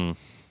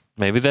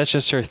 Maybe that's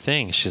just her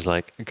thing. She's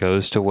like,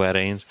 goes to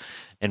weddings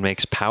and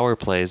makes power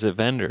plays at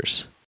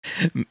vendors.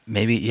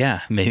 Maybe,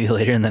 yeah. Maybe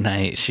later in the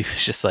night, she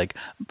was just like,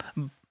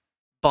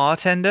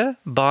 bartender,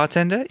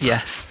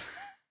 yes.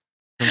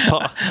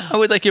 I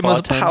would like your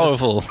most Bartender.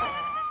 powerful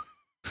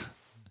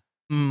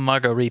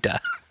margarita.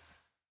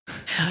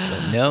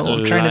 But no,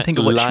 I'm trying to think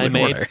of what she would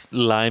order.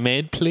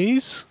 Limeade,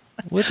 please,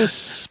 with a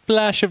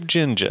splash of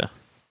ginger.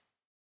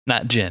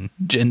 Not gin,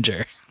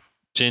 ginger.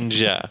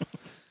 Ginger.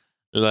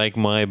 Like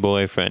my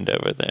boyfriend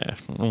over there.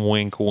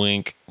 Wink,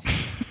 wink.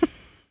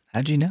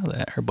 How'd you know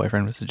that her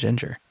boyfriend was a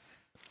ginger?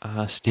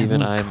 Stephen,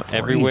 That was I'm crazy.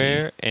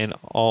 everywhere and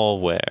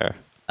allwhere.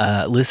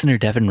 Listener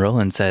Devin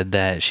Rowland said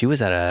that she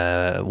was at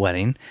a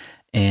wedding,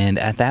 and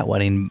at that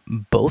wedding,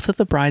 both of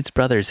the bride's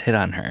brothers hit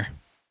on her.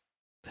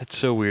 That's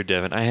so weird,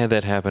 Devin. I had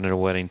that happen at a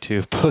wedding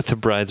too. Both the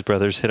bride's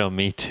brothers hit on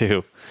me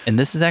too. And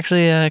this is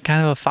actually a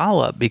kind of a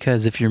follow-up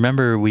because if you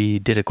remember, we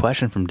did a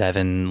question from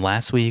Devin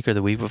last week or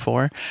the week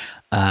before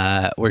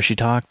where she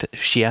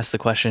asked the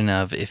question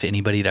of if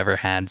anybody had ever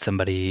had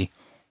somebody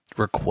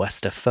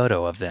request a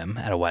photo of them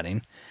at a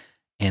wedding.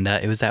 And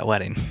it was that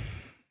wedding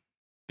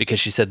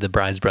because she said the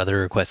bride's brother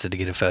requested to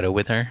get a photo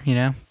with her, you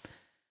know?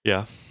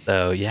 Yeah.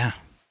 So, yeah.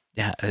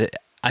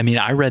 I mean,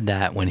 I read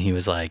that when he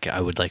was like, I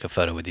would like a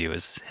photo with you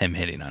as him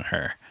hitting on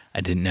her.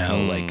 I didn't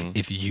know, like,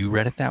 if you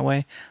read it that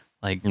way.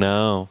 Like,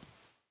 No.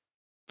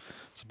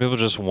 Some people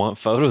just want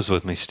photos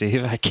with me,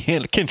 Steve. I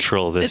can't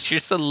control this. it's your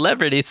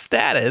celebrity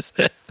status.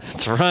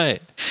 That's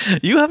right.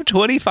 You have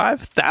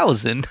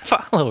 25,000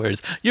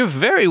 followers. You're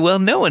very well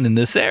known in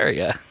this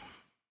area.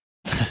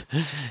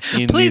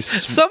 In Please,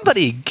 these-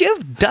 somebody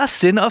give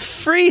Dustin a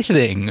free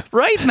thing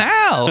right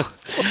now.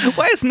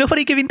 Why is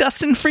nobody giving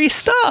Dustin free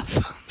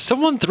stuff?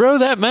 Someone throw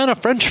that man a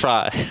french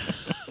fry.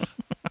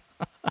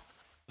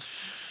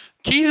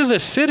 Key to the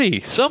city.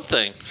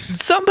 Something.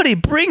 Somebody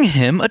bring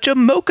him a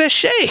Jamocha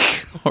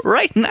shake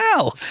right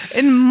now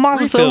and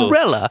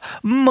mozzarella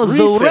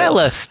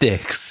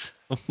sticks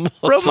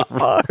from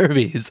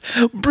Arby's.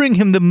 Bring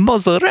him the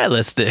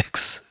mozzarella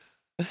sticks.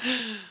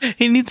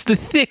 He needs the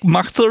thick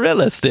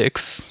mozzarella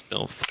sticks.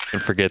 Don't fucking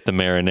forget the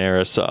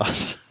marinara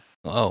sauce.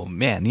 Oh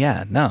man,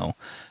 yeah, no.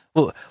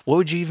 Well, what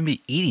would you even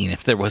be eating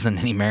if there wasn't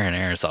any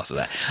marinara sauce with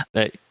that?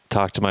 Hey,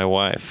 talk to my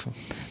wife.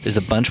 There's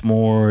a bunch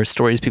more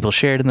stories people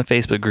shared in the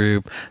Facebook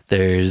group.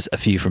 There's a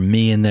few from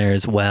me in there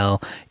as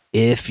well.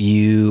 If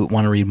you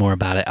want to read more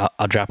about it,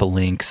 I'll drop a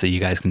link so you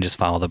guys can just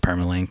follow the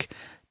permalink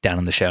down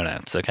in the show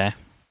notes, okay?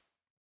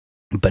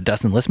 But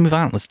Dustin, let's move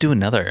on. Let's do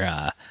another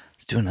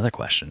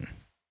question.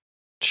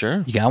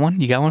 Sure. You got one?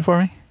 You got one for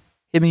me?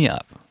 Hit me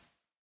up.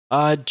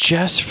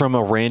 Jess from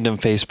a random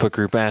Facebook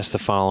group asked the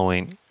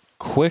following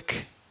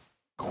quick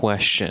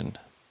question.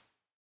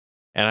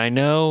 And I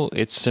know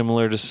it's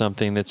similar to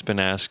something that's been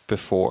asked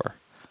before.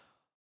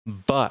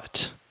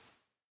 But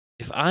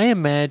if an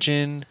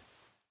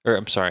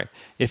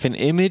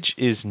image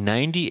is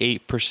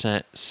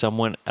 98%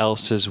 someone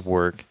else's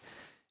work,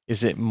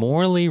 is it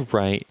morally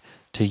right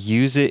to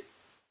use it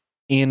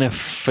in a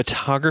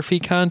photography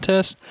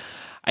contest?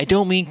 I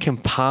don't mean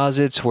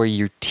composites where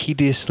you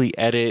tediously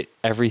edit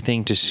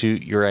everything to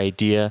suit your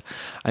idea.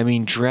 I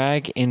mean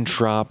drag and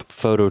drop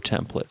photo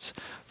templates.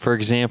 For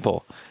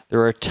example, there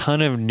are a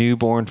ton of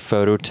newborn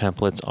photo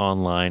templates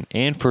online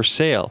and for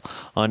sale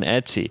on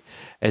Etsy,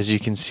 as you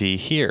can see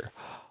here.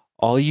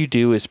 All you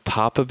do is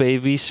pop a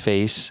baby's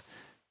face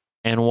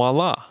and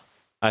voila.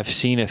 I've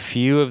seen a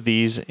few of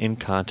these in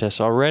contests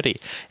already.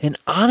 And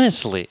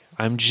honestly,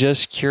 I'm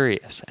just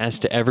curious as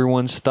to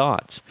everyone's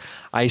thoughts.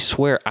 I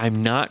swear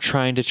I'm not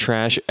trying to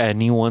trash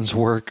anyone's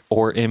work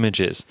or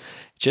images.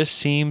 It just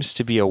seems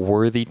to be a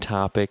worthy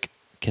topic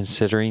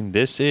considering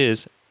this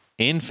is,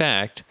 in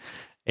fact,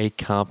 a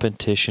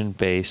competition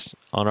based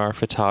on our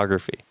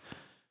photography.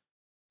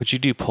 Would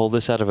you pull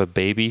this out of a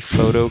baby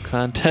photo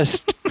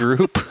contest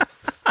group?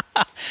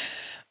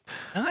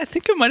 I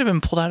think it might have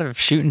been pulled out of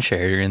Shoot and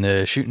Share in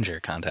the Shoot and Share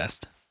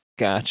contest.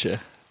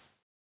 Gotcha.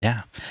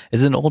 Yeah.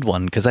 It's an old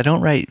one because I don't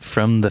write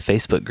from the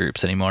Facebook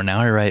groups anymore. Now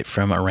I write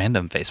from a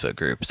random Facebook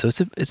group. So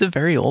it's a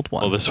very old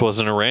one. Well, this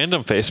wasn't a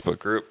random Facebook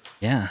group.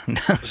 Yeah.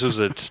 This was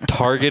a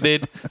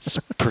targeted,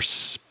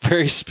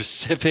 very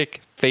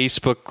specific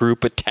Facebook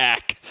group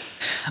attack.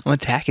 I'm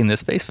attacking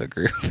this Facebook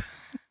group.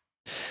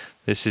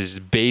 This is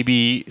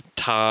Baby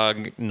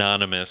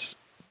Tognonymous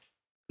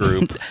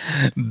group.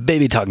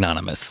 Baby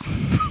Tognonymous.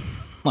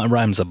 My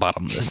rhymes are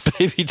bottomless.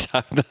 Baby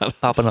Tognonymous.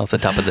 Popping off the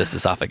top of this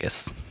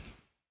esophagus.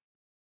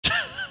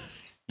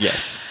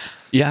 Yes.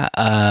 Yeah.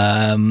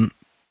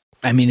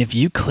 I mean, if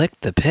you click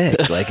the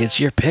pic, like it's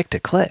your pic to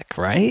click,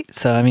 right?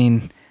 So I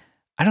mean,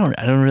 I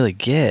don't really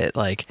get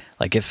like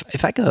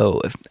if I go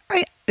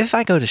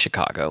to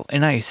Chicago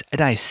and I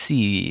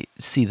see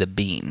the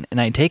bean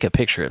and I take a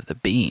picture of the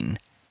bean,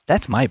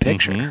 that's my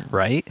picture,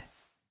 right?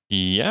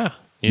 Yeah.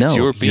 It's No,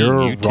 your bean.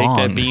 you're You take that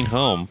wrong. bean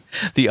home.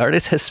 The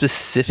artist has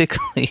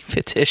specifically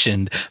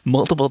petitioned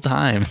multiple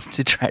times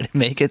to try to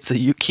make it so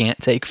you can't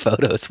take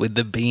photos with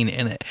the bean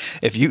in it.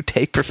 If you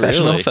take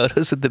professional Really?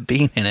 photos with the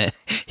bean in it,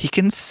 he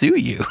can sue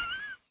you.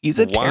 He's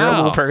a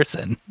terrible Wow.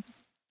 person.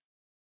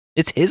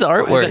 It's his Why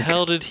artwork. the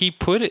hell did he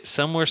put it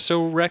somewhere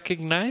so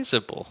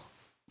recognizable?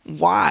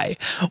 Why?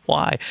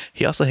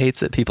 He also hates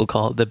that people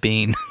call it the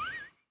bean.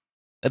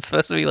 That's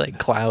supposed to be like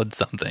cloud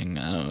something.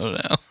 I don't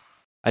know.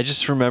 I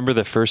just remember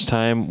the first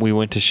time we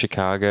went to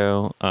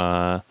Chicago,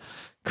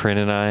 Corinne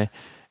and I,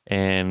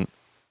 and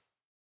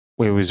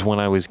it was when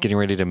I was getting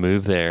ready to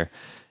move there.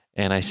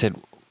 And I said,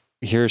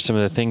 here are some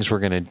of the things we're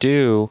going to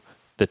do,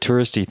 the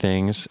touristy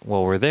things,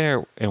 while we're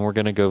there, and we're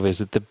going to go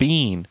visit the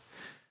Bean.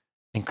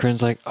 And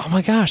Corinne's like, oh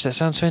my gosh, that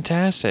sounds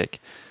fantastic.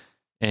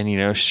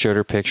 And, showed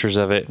her pictures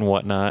of it and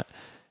whatnot.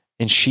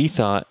 And she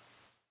thought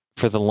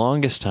for the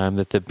longest time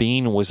that the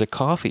Bean was a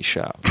coffee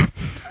shop.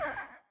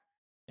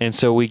 And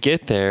so we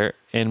get there,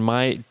 and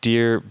my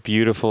dear,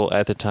 beautiful,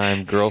 at the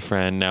time,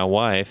 girlfriend, now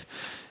wife,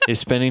 is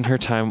spending her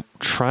time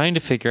trying to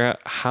figure out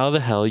how the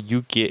hell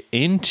you get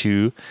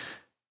into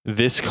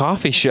this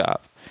coffee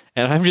shop.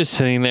 And I'm just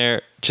sitting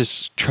there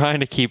just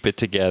trying to keep it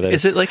together.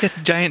 Is it like a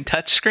giant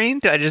touch screen?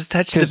 Do I just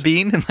touch the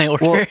bean in my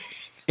order? Well,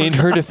 in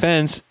her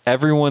defense,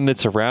 everyone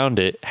that's around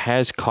it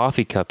has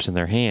coffee cups in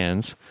their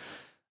hands.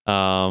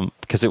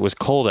 Because it was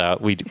cold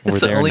out. We were It's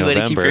the there only in way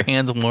November. to keep your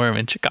hands warm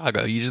in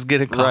Chicago. You just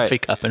get a coffee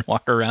cup and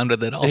walk around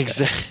with it all day.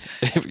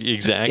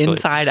 Exactly.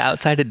 Inside,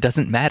 outside, it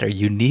doesn't matter.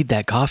 You need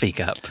that coffee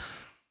cup.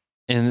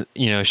 And,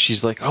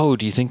 she's like, oh,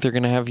 do you think they're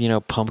going to have,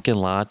 pumpkin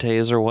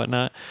lattes or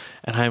whatnot?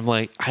 And I'm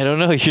like, I don't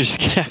know. You're just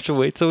going to have to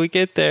wait till we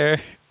get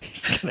there. You're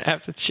just going to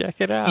have to check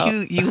it out.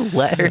 You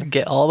let her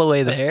get all the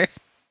way there?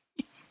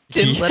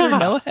 Didn't let her Yeah.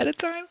 know ahead of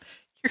time?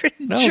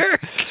 You're a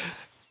jerk.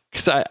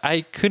 Because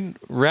I couldn't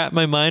wrap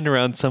my mind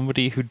around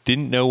somebody who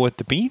didn't know what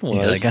the bean was.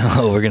 You're like,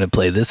 oh, we're going to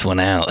play this one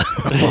out.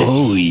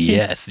 Oh,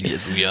 yes,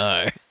 we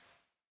are.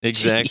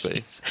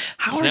 Exactly. Jeez.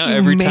 How are Now you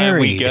every married? time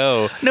we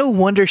go, No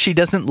wonder she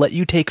doesn't let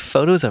you take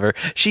photos of her.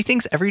 She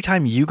thinks every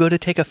time you go to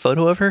take a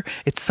photo of her,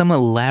 it's some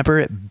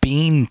elaborate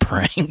bean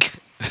prank.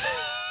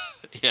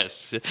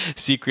 yes,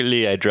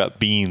 secretly I drop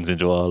beans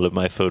into all of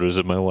my photos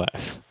of my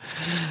wife.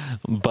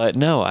 But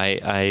no,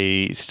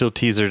 I still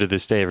tease her to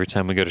this day. Every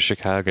time we go to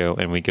Chicago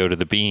and we go to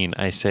the Bean,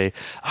 I say,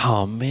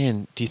 oh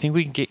man, do you think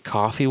we can get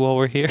coffee while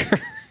we're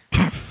here?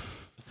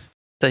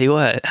 Tell you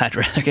what, I'd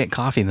rather get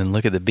coffee than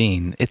look at the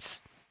bean.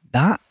 It's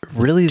not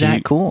really Do you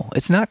that cool.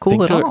 It's not cool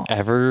think at they're all.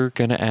 ever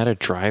going to add a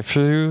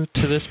drive-thru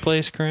to this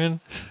place, Corinne?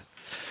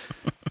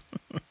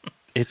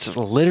 It's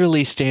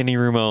literally standing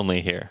room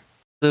only here.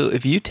 So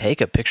if you take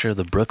a picture of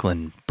the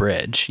Brooklyn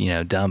Bridge,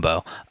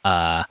 Dumbo,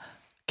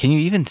 can you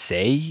even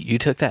say you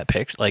took that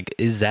picture? Like,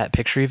 is that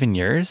picture even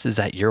yours? Is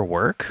that your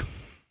work?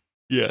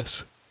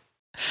 Yes.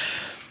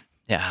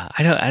 Yeah,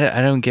 I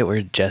don't get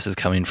where Jess is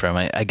coming from.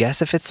 I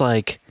guess if it's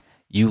like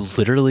you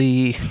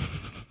literally,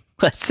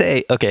 let's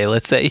say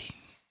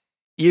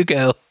you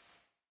go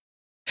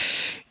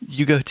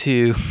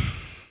to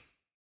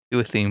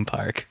a theme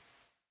park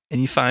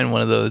and you find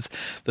one of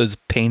those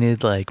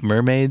painted like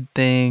mermaid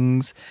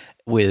things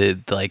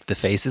with like the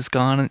face is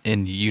gone,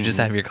 and you just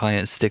have your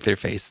client stick their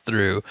face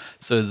through,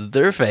 so it's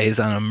their face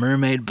on a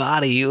mermaid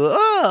body.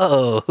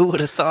 Whoa, who would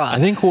have thought? I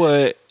think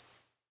what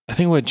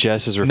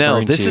Jess is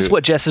referring to. No, this is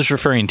what Jess is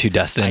referring to,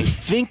 Dustin. I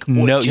think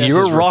no, what Jess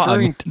you're is wrong.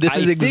 referring to- This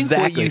is I think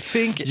exactly. what you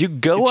think. You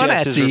go on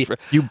Jess is Etsy,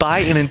 you buy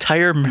an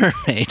entire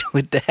mermaid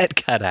with the head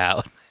cut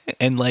out,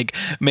 and like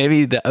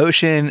maybe the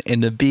ocean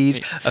and the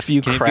beach, a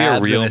few Can it be a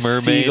crabs real and a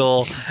mermaid?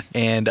 seagull,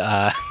 and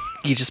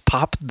you just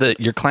pop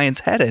your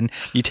client's head in.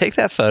 You take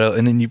that photo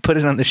and then you put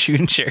it on the shoot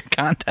and share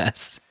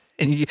contest.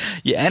 And you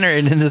enter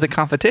it into the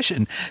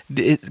competition.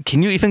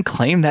 Can you even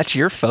claim that's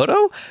your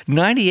photo?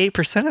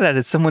 98% of that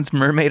is someone's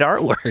mermaid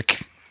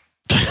artwork.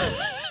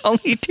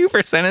 Only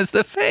 2% is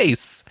the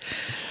face.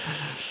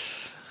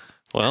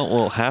 Well,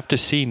 we'll have to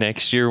see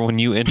next year when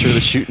you enter the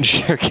shoot and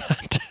share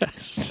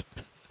contest.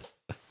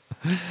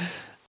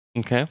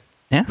 Okay.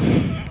 Yeah,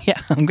 yeah.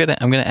 I'm gonna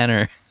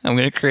enter. I'm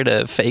gonna create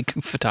a fake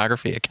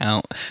photography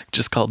account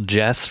just called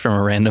Jess from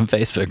a random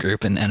Facebook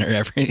group and enter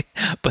every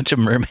bunch of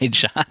mermaid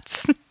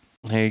shots.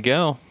 There you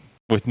go.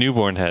 With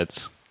newborn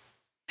heads.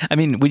 I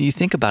mean, when you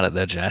think about it,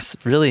 though, Jess,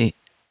 really,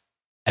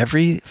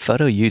 every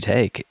photo you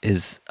take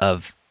is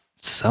of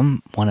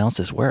someone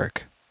else's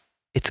work.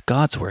 It's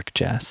God's work,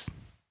 Jess.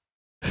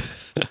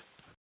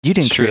 You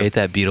didn't It's true. create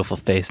that beautiful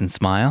face and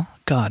smile.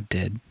 God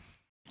did.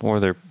 Or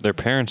their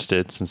parents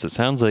did, since it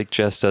sounds like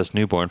Jess does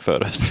newborn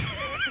photos.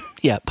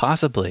 Yeah,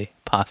 possibly.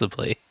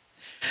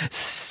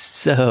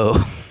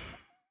 So,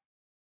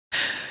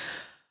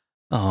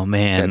 oh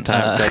man,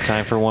 Got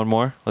time for one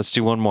more? Let's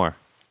do one more.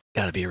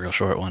 gotta be a real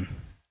short one.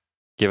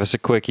 Give us a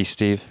quickie,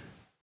 Steve.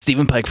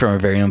 Stephen Pike from our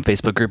very own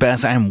Facebook group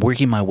asks, I'm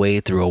working my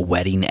way through a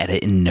wedding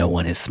edit and no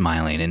one is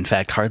smiling. In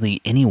fact,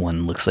 hardly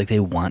anyone looks like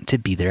they want to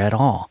be there at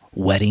all.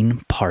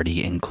 Wedding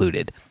party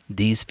included.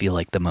 These feel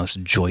like the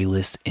most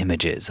joyless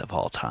images of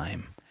all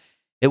time.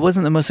 It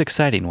wasn't the most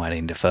exciting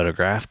wedding to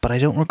photograph, but I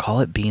don't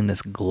recall it being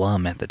this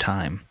glum at the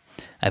time.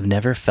 I've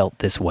never felt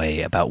this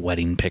way about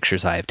wedding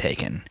pictures I have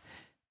taken.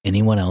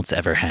 Anyone else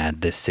ever had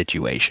this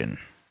situation?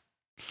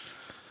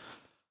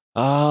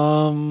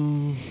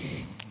 Could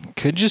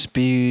just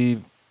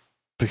be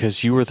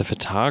because you were the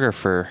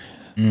photographer,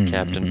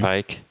 Captain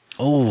Pike.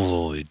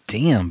 Oh,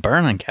 damn.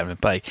 Burn on Captain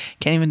Pike.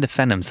 Can't even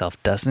defend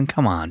himself, Dustin.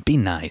 Come on. Be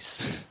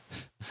nice.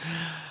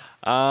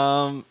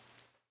 No,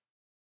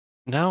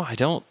 I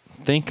don't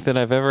think that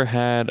I've ever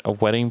had a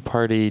wedding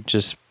party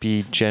just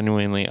be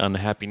genuinely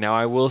unhappy. Now,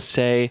 I will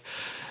say,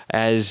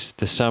 as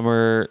the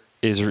summer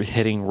is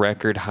hitting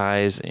record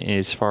highs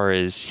as far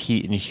as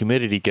heat and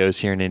humidity goes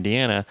here in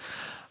Indiana,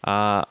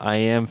 I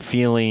am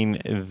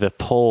feeling the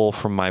pull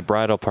from my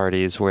bridal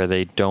parties where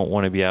they don't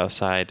want to be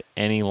outside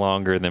any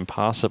longer than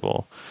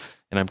possible.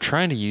 And I'm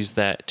trying to use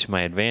that to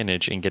my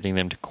advantage in getting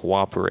them to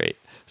cooperate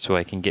so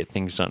I can get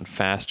things done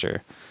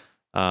faster,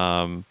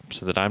 so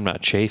that I'm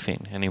not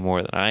chafing any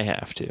more than I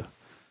have to.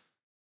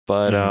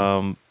 But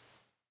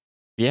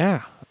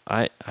yeah,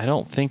 I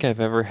don't think I've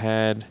ever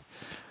had...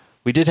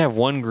 We did have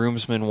one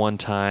groomsman one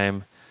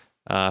time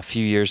a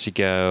few years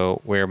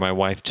ago where my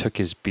wife took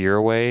his beer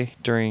away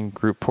during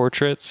group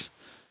portraits,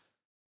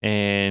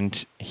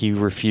 and he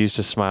refused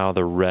to smile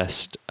the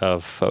rest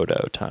of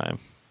photo time.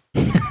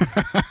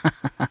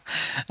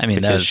 I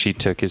mean, because she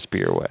took his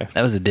beer away.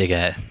 That was a dig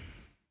at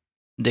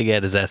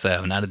his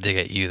SO, not a dig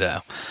at you,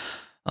 though.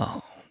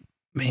 Oh,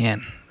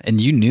 man. And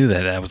you knew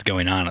that was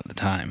going on at the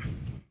time.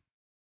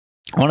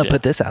 I want to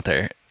put this out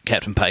there,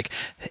 Captain Pike.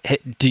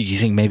 Do you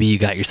think maybe you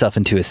got yourself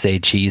into a say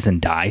cheese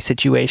and die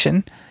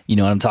situation? You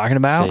know what I'm talking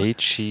about? Say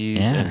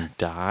cheese and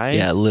die?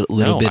 Yeah, a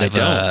little bit of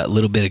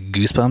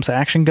Goosebumps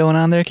action going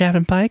on there,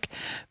 Captain Pike.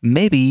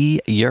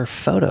 Maybe your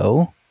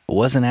photo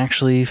wasn't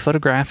actually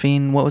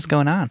photographing what was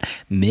going on.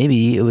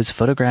 Maybe it was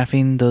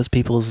photographing those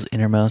people's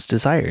innermost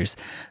desires,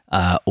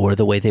 or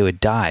the way they would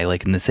die,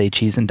 like in the Say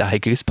Cheese and Die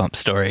Goosebumps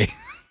story.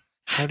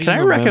 Can I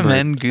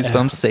recommend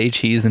Goosebumps Say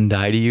Cheese and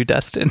Die to you,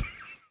 Dustin?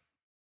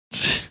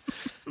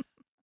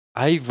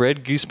 I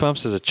read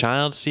Goosebumps as a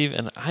child, Steve,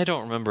 and I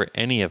don't remember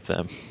any of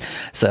them.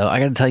 So I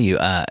got to tell you,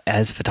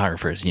 as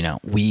photographers,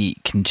 we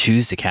can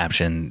choose to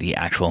caption the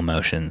actual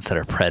emotions that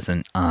are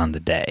present on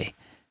the day.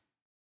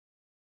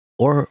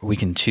 Or we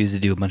can choose to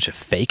do a bunch of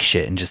fake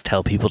shit and just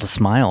tell people to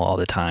smile all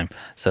the time.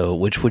 So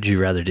which would you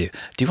rather do?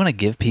 Do you want to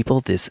give people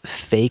this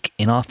fake,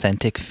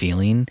 inauthentic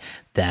feeling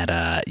that,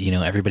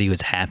 everybody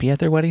was happy at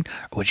their wedding?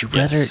 Or would you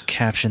rather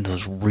caption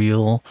those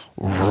real,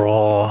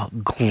 raw,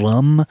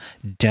 glum,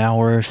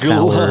 dour,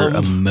 sour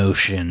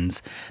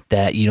emotions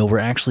that, were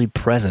actually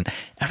present?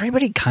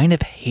 Everybody kind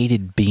of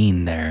hated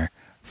being there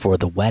for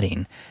the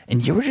wedding,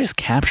 and you were just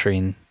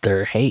capturing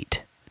their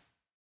hate.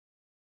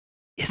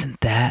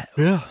 Isn't that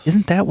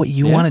what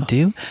you want to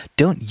do?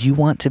 Don't you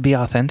want to be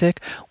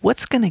authentic?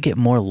 What's going to get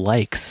more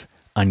likes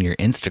on your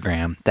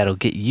Instagram that'll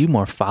get you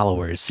more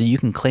followers so you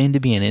can claim to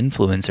be an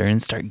influencer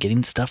and start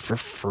getting stuff for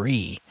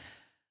free?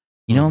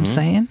 You know what I'm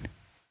saying?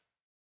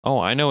 Oh,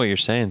 I know what you're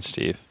saying,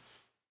 Steve.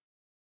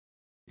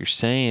 You're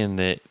saying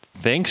that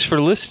thanks for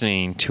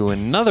listening to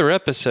another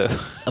episode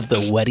of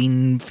the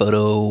Wedding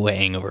Photo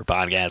Hangover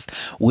podcast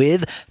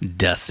with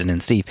Dustin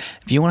and Steve.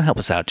 If you want to help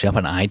us out, jump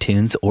on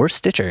iTunes or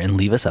Stitcher and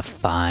leave us a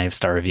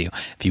 5-star review.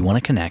 If you want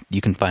to connect, you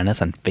can find us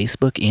on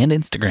Facebook and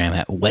Instagram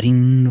at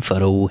Wedding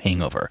Photo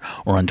Hangover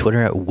or on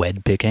Twitter at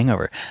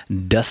WedPicHangover.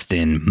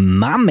 Dustin,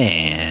 my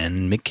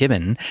man,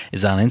 McKibben,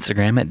 is on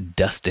Instagram at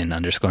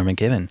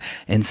Dustin_McKibben,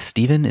 and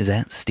Steven is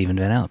at Steven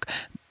Van Elk.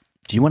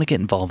 If you want to get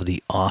involved with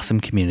the awesome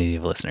community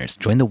of listeners,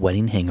 join the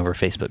Wedding Hangover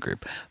Facebook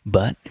group.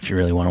 But if you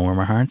really want to warm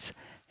our hearts,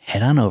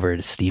 head on over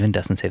to Steve and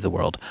Dustin Save the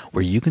World,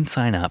 where you can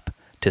sign up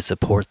to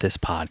support this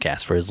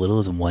podcast for as little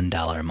as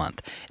 $1 a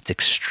month. It's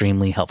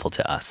extremely helpful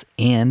to us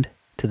and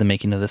to the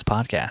making of this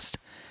podcast.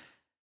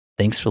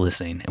 Thanks for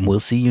listening, and we'll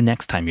see you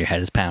next time your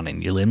head is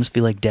pounding, your limbs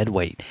feel like dead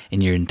weight,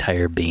 and your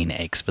entire being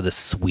aches for the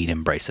sweet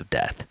embrace of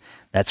death.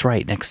 That's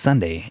right, next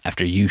Sunday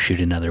after you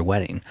shoot another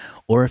wedding.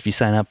 Or if you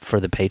sign up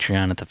for the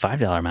Patreon at the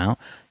 $5 amount,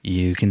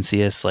 you can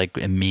see us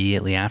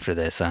immediately after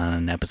this on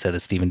an episode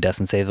of Steve and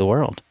Dustin Save the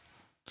World.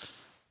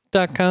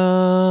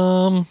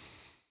 .com.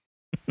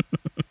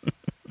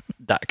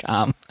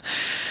 .com.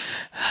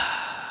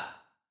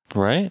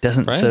 Right?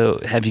 Right? So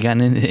have you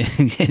gotten into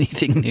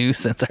anything new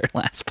since our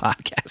last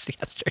podcast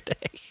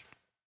yesterday?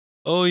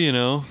 Oh,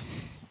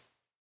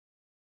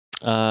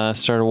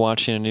 started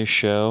watching a new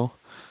show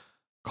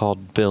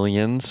called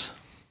Billions.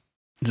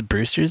 Is it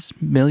Brewster's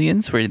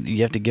Millions, where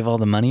you have to give all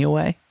the money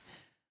away?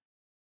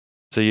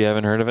 So you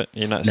haven't heard of it?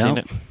 You're not seen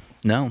it?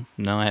 No,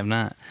 I have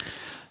not.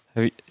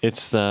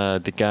 It's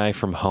the guy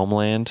from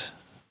Homeland,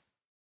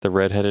 the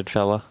redheaded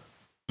fella.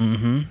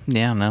 Mm-hmm.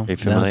 Yeah, no.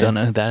 No, don't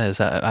know who that is.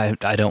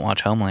 I don't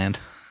watch Homeland.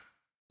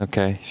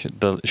 Okay.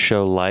 The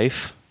show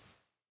Life?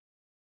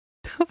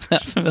 I'm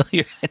not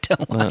familiar. I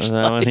don't watch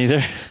That one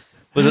either.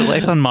 Was it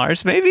Life on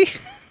Mars, maybe?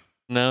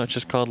 No, it's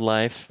just called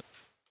Life.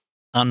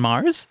 On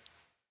Mars?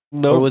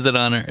 No. Or was it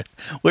on Earth?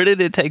 Where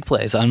did it take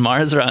place? On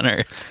Mars or on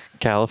Earth?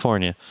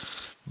 California.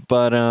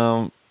 But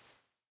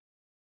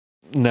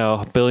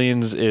no,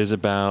 Billions is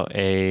about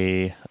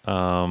a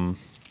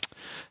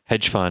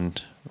hedge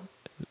fund,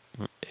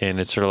 and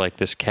it's sort of like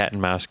this cat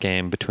and mouse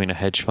game between a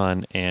hedge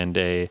fund and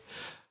a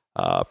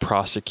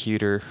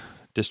prosecutor,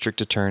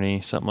 district attorney,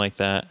 something like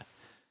that.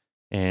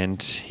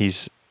 And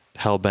he's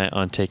hell-bent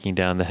on taking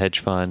down the hedge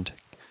fund,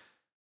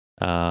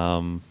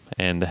 and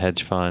the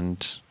hedge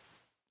fund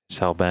is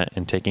hell-bent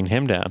in taking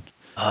him down.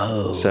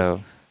 Oh,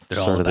 so they're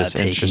all about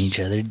taking each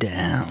other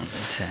down in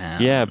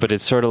town. Yeah, but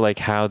it's sort of like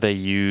how they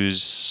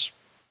use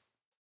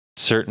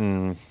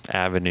certain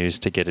avenues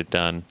to get it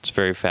done. It's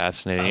very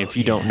fascinating. If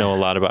you don't know a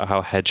lot about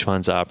how hedge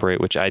funds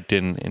operate, which I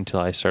didn't until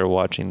I started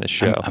watching the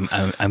show.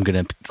 I'm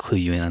going to clue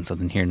you in on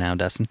something here now,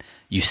 Dustin.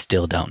 You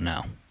still don't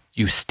know.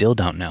 You still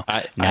don't know.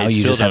 Now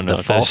you just have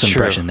the false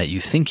impression that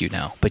you think you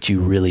know, but you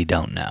really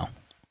don't know.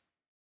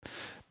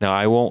 No,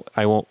 I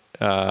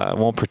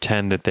won't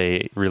pretend that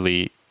they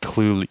really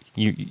clue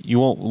you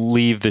won't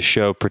leave the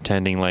show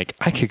pretending like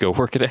I could go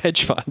work at a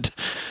hedge fund,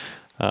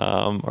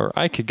 or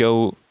I could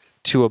go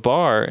to a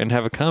bar and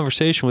have a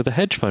conversation with a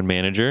hedge fund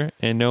manager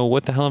and know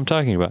what the hell I'm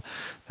talking about.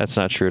 That's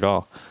not true at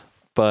all.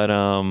 But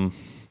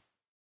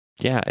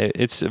yeah,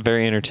 it's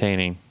very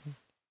entertaining.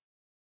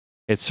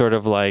 It's sort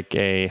of like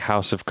a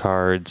House of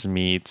Cards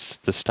meets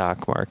the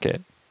stock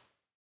market.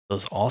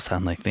 Those all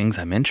sound like things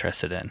I'm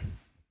interested in.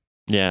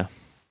 Yeah,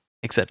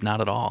 except not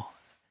at all.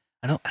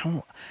 I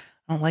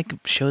don't like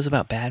shows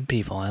about bad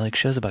people. I like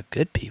shows about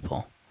good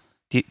people.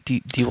 Do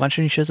you watch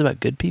any shows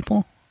about good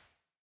people?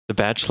 The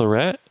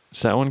Bachelorette?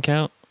 Does that one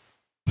count?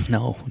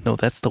 No,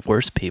 that's the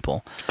worst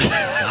people.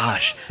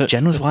 Gosh,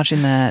 Jen was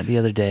watching that the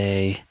other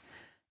day.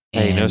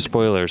 Hey, no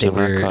spoilers. They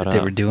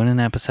were doing an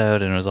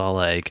episode, and it was all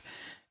like,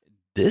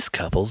 this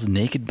couple's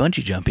naked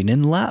bungee jumping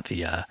in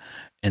Latvia.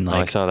 And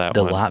like I saw that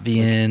the one.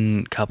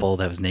 Latvian couple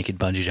that was naked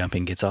bungee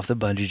jumping gets off the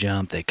bungee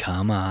jump. They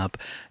come up,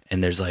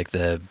 and there's like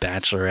the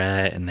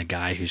bachelorette and the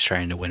guy who's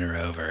trying to win her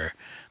over.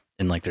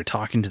 And like they're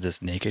talking to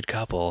this naked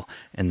couple,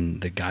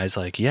 and the guy's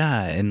like,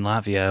 yeah, in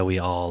Latvia, we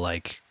all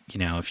like, you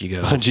know, if you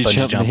go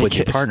bungee jump with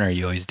your partner,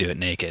 you always do it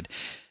naked.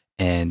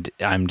 And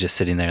I'm just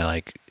sitting there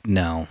like,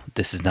 no,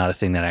 this is not a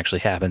thing that actually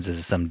happens. This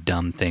is some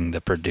dumb thing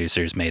the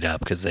producers made up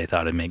because they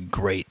thought it'd make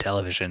great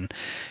television.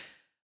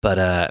 But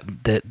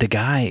the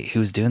guy who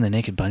was doing the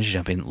naked bungee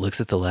jumping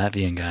looks at the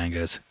Latvian guy and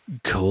goes,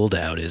 cold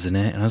out, isn't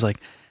it? And I was like,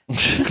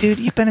 dude,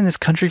 you've been in this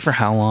country for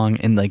how long?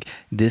 And like,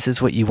 this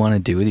is what you want to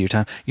do with your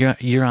time?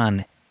 You're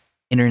on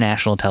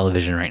international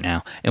television right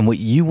now. And what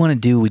you want to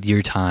do with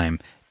your time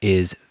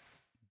is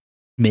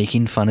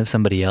making fun of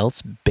somebody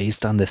else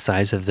based on the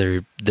size of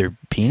their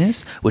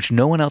penis, which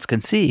no one else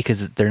can see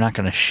because they're not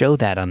going to show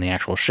that on the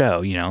actual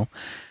show, you know?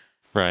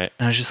 Right.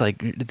 And I was just like,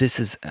 this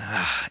is,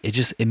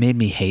 it made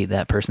me hate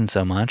that person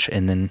so much.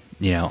 And then,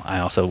 you know, I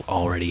also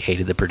already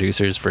hated the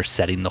producers for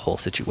setting the whole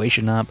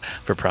situation up,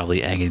 for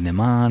probably egging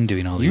them on,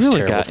 doing all these terrible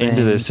things. You really got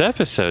into this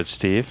episode,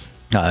 Steve.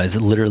 No, it was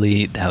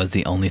literally, that was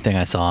the only thing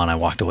I saw, and I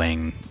walked away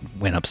and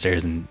went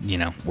upstairs and, you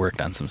know,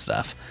 worked on some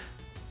stuff.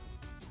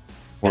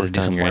 Worked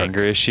on your anger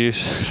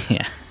issues?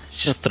 Yeah.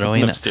 Just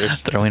throwing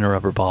a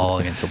rubber ball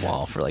against the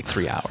wall for like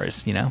 3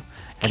 hours, you know?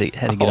 Had to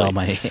get all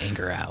my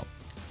anger out.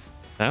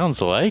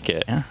 Sounds like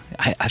it. Yeah.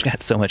 I've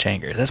got so much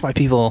anger. That's why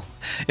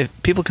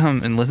if people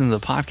come and listen to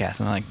the podcast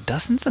and they're like,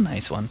 Dustin's a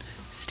nice one.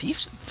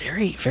 Steve's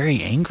very,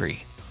 very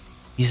angry.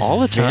 He's all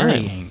the time.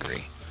 Very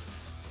angry.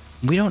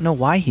 We don't know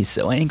why he's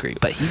so angry,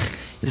 but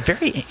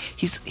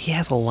he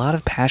has a lot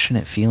of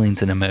passionate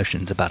feelings and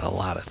emotions about a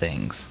lot of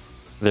things.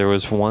 There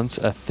was once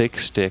a thick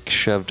stick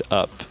shoved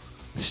up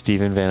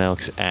Steven Van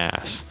Elk's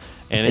ass,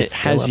 and it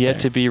has yet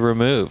to be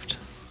removed.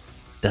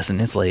 Dustin,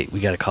 it's late.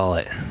 We got to call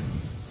it.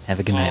 Have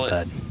a good night,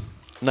 bud.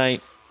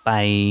 Night.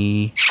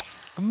 Bye.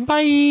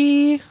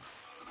 Bye.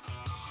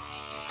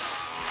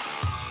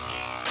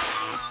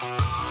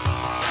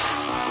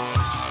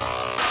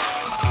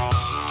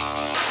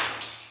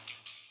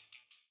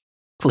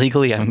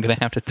 Legally, I'm going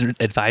to have to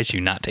advise you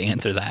not to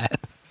answer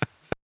that.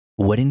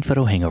 Wedding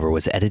Photo Hangover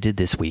was edited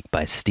this week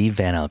by Steve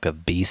Van Elk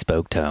of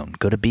Bespoke Tone.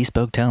 Go to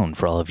Bespoke Tone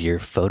for all of your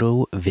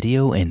photo,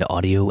 video, and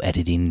audio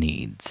editing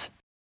needs.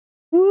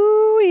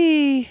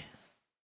 Woo-wee!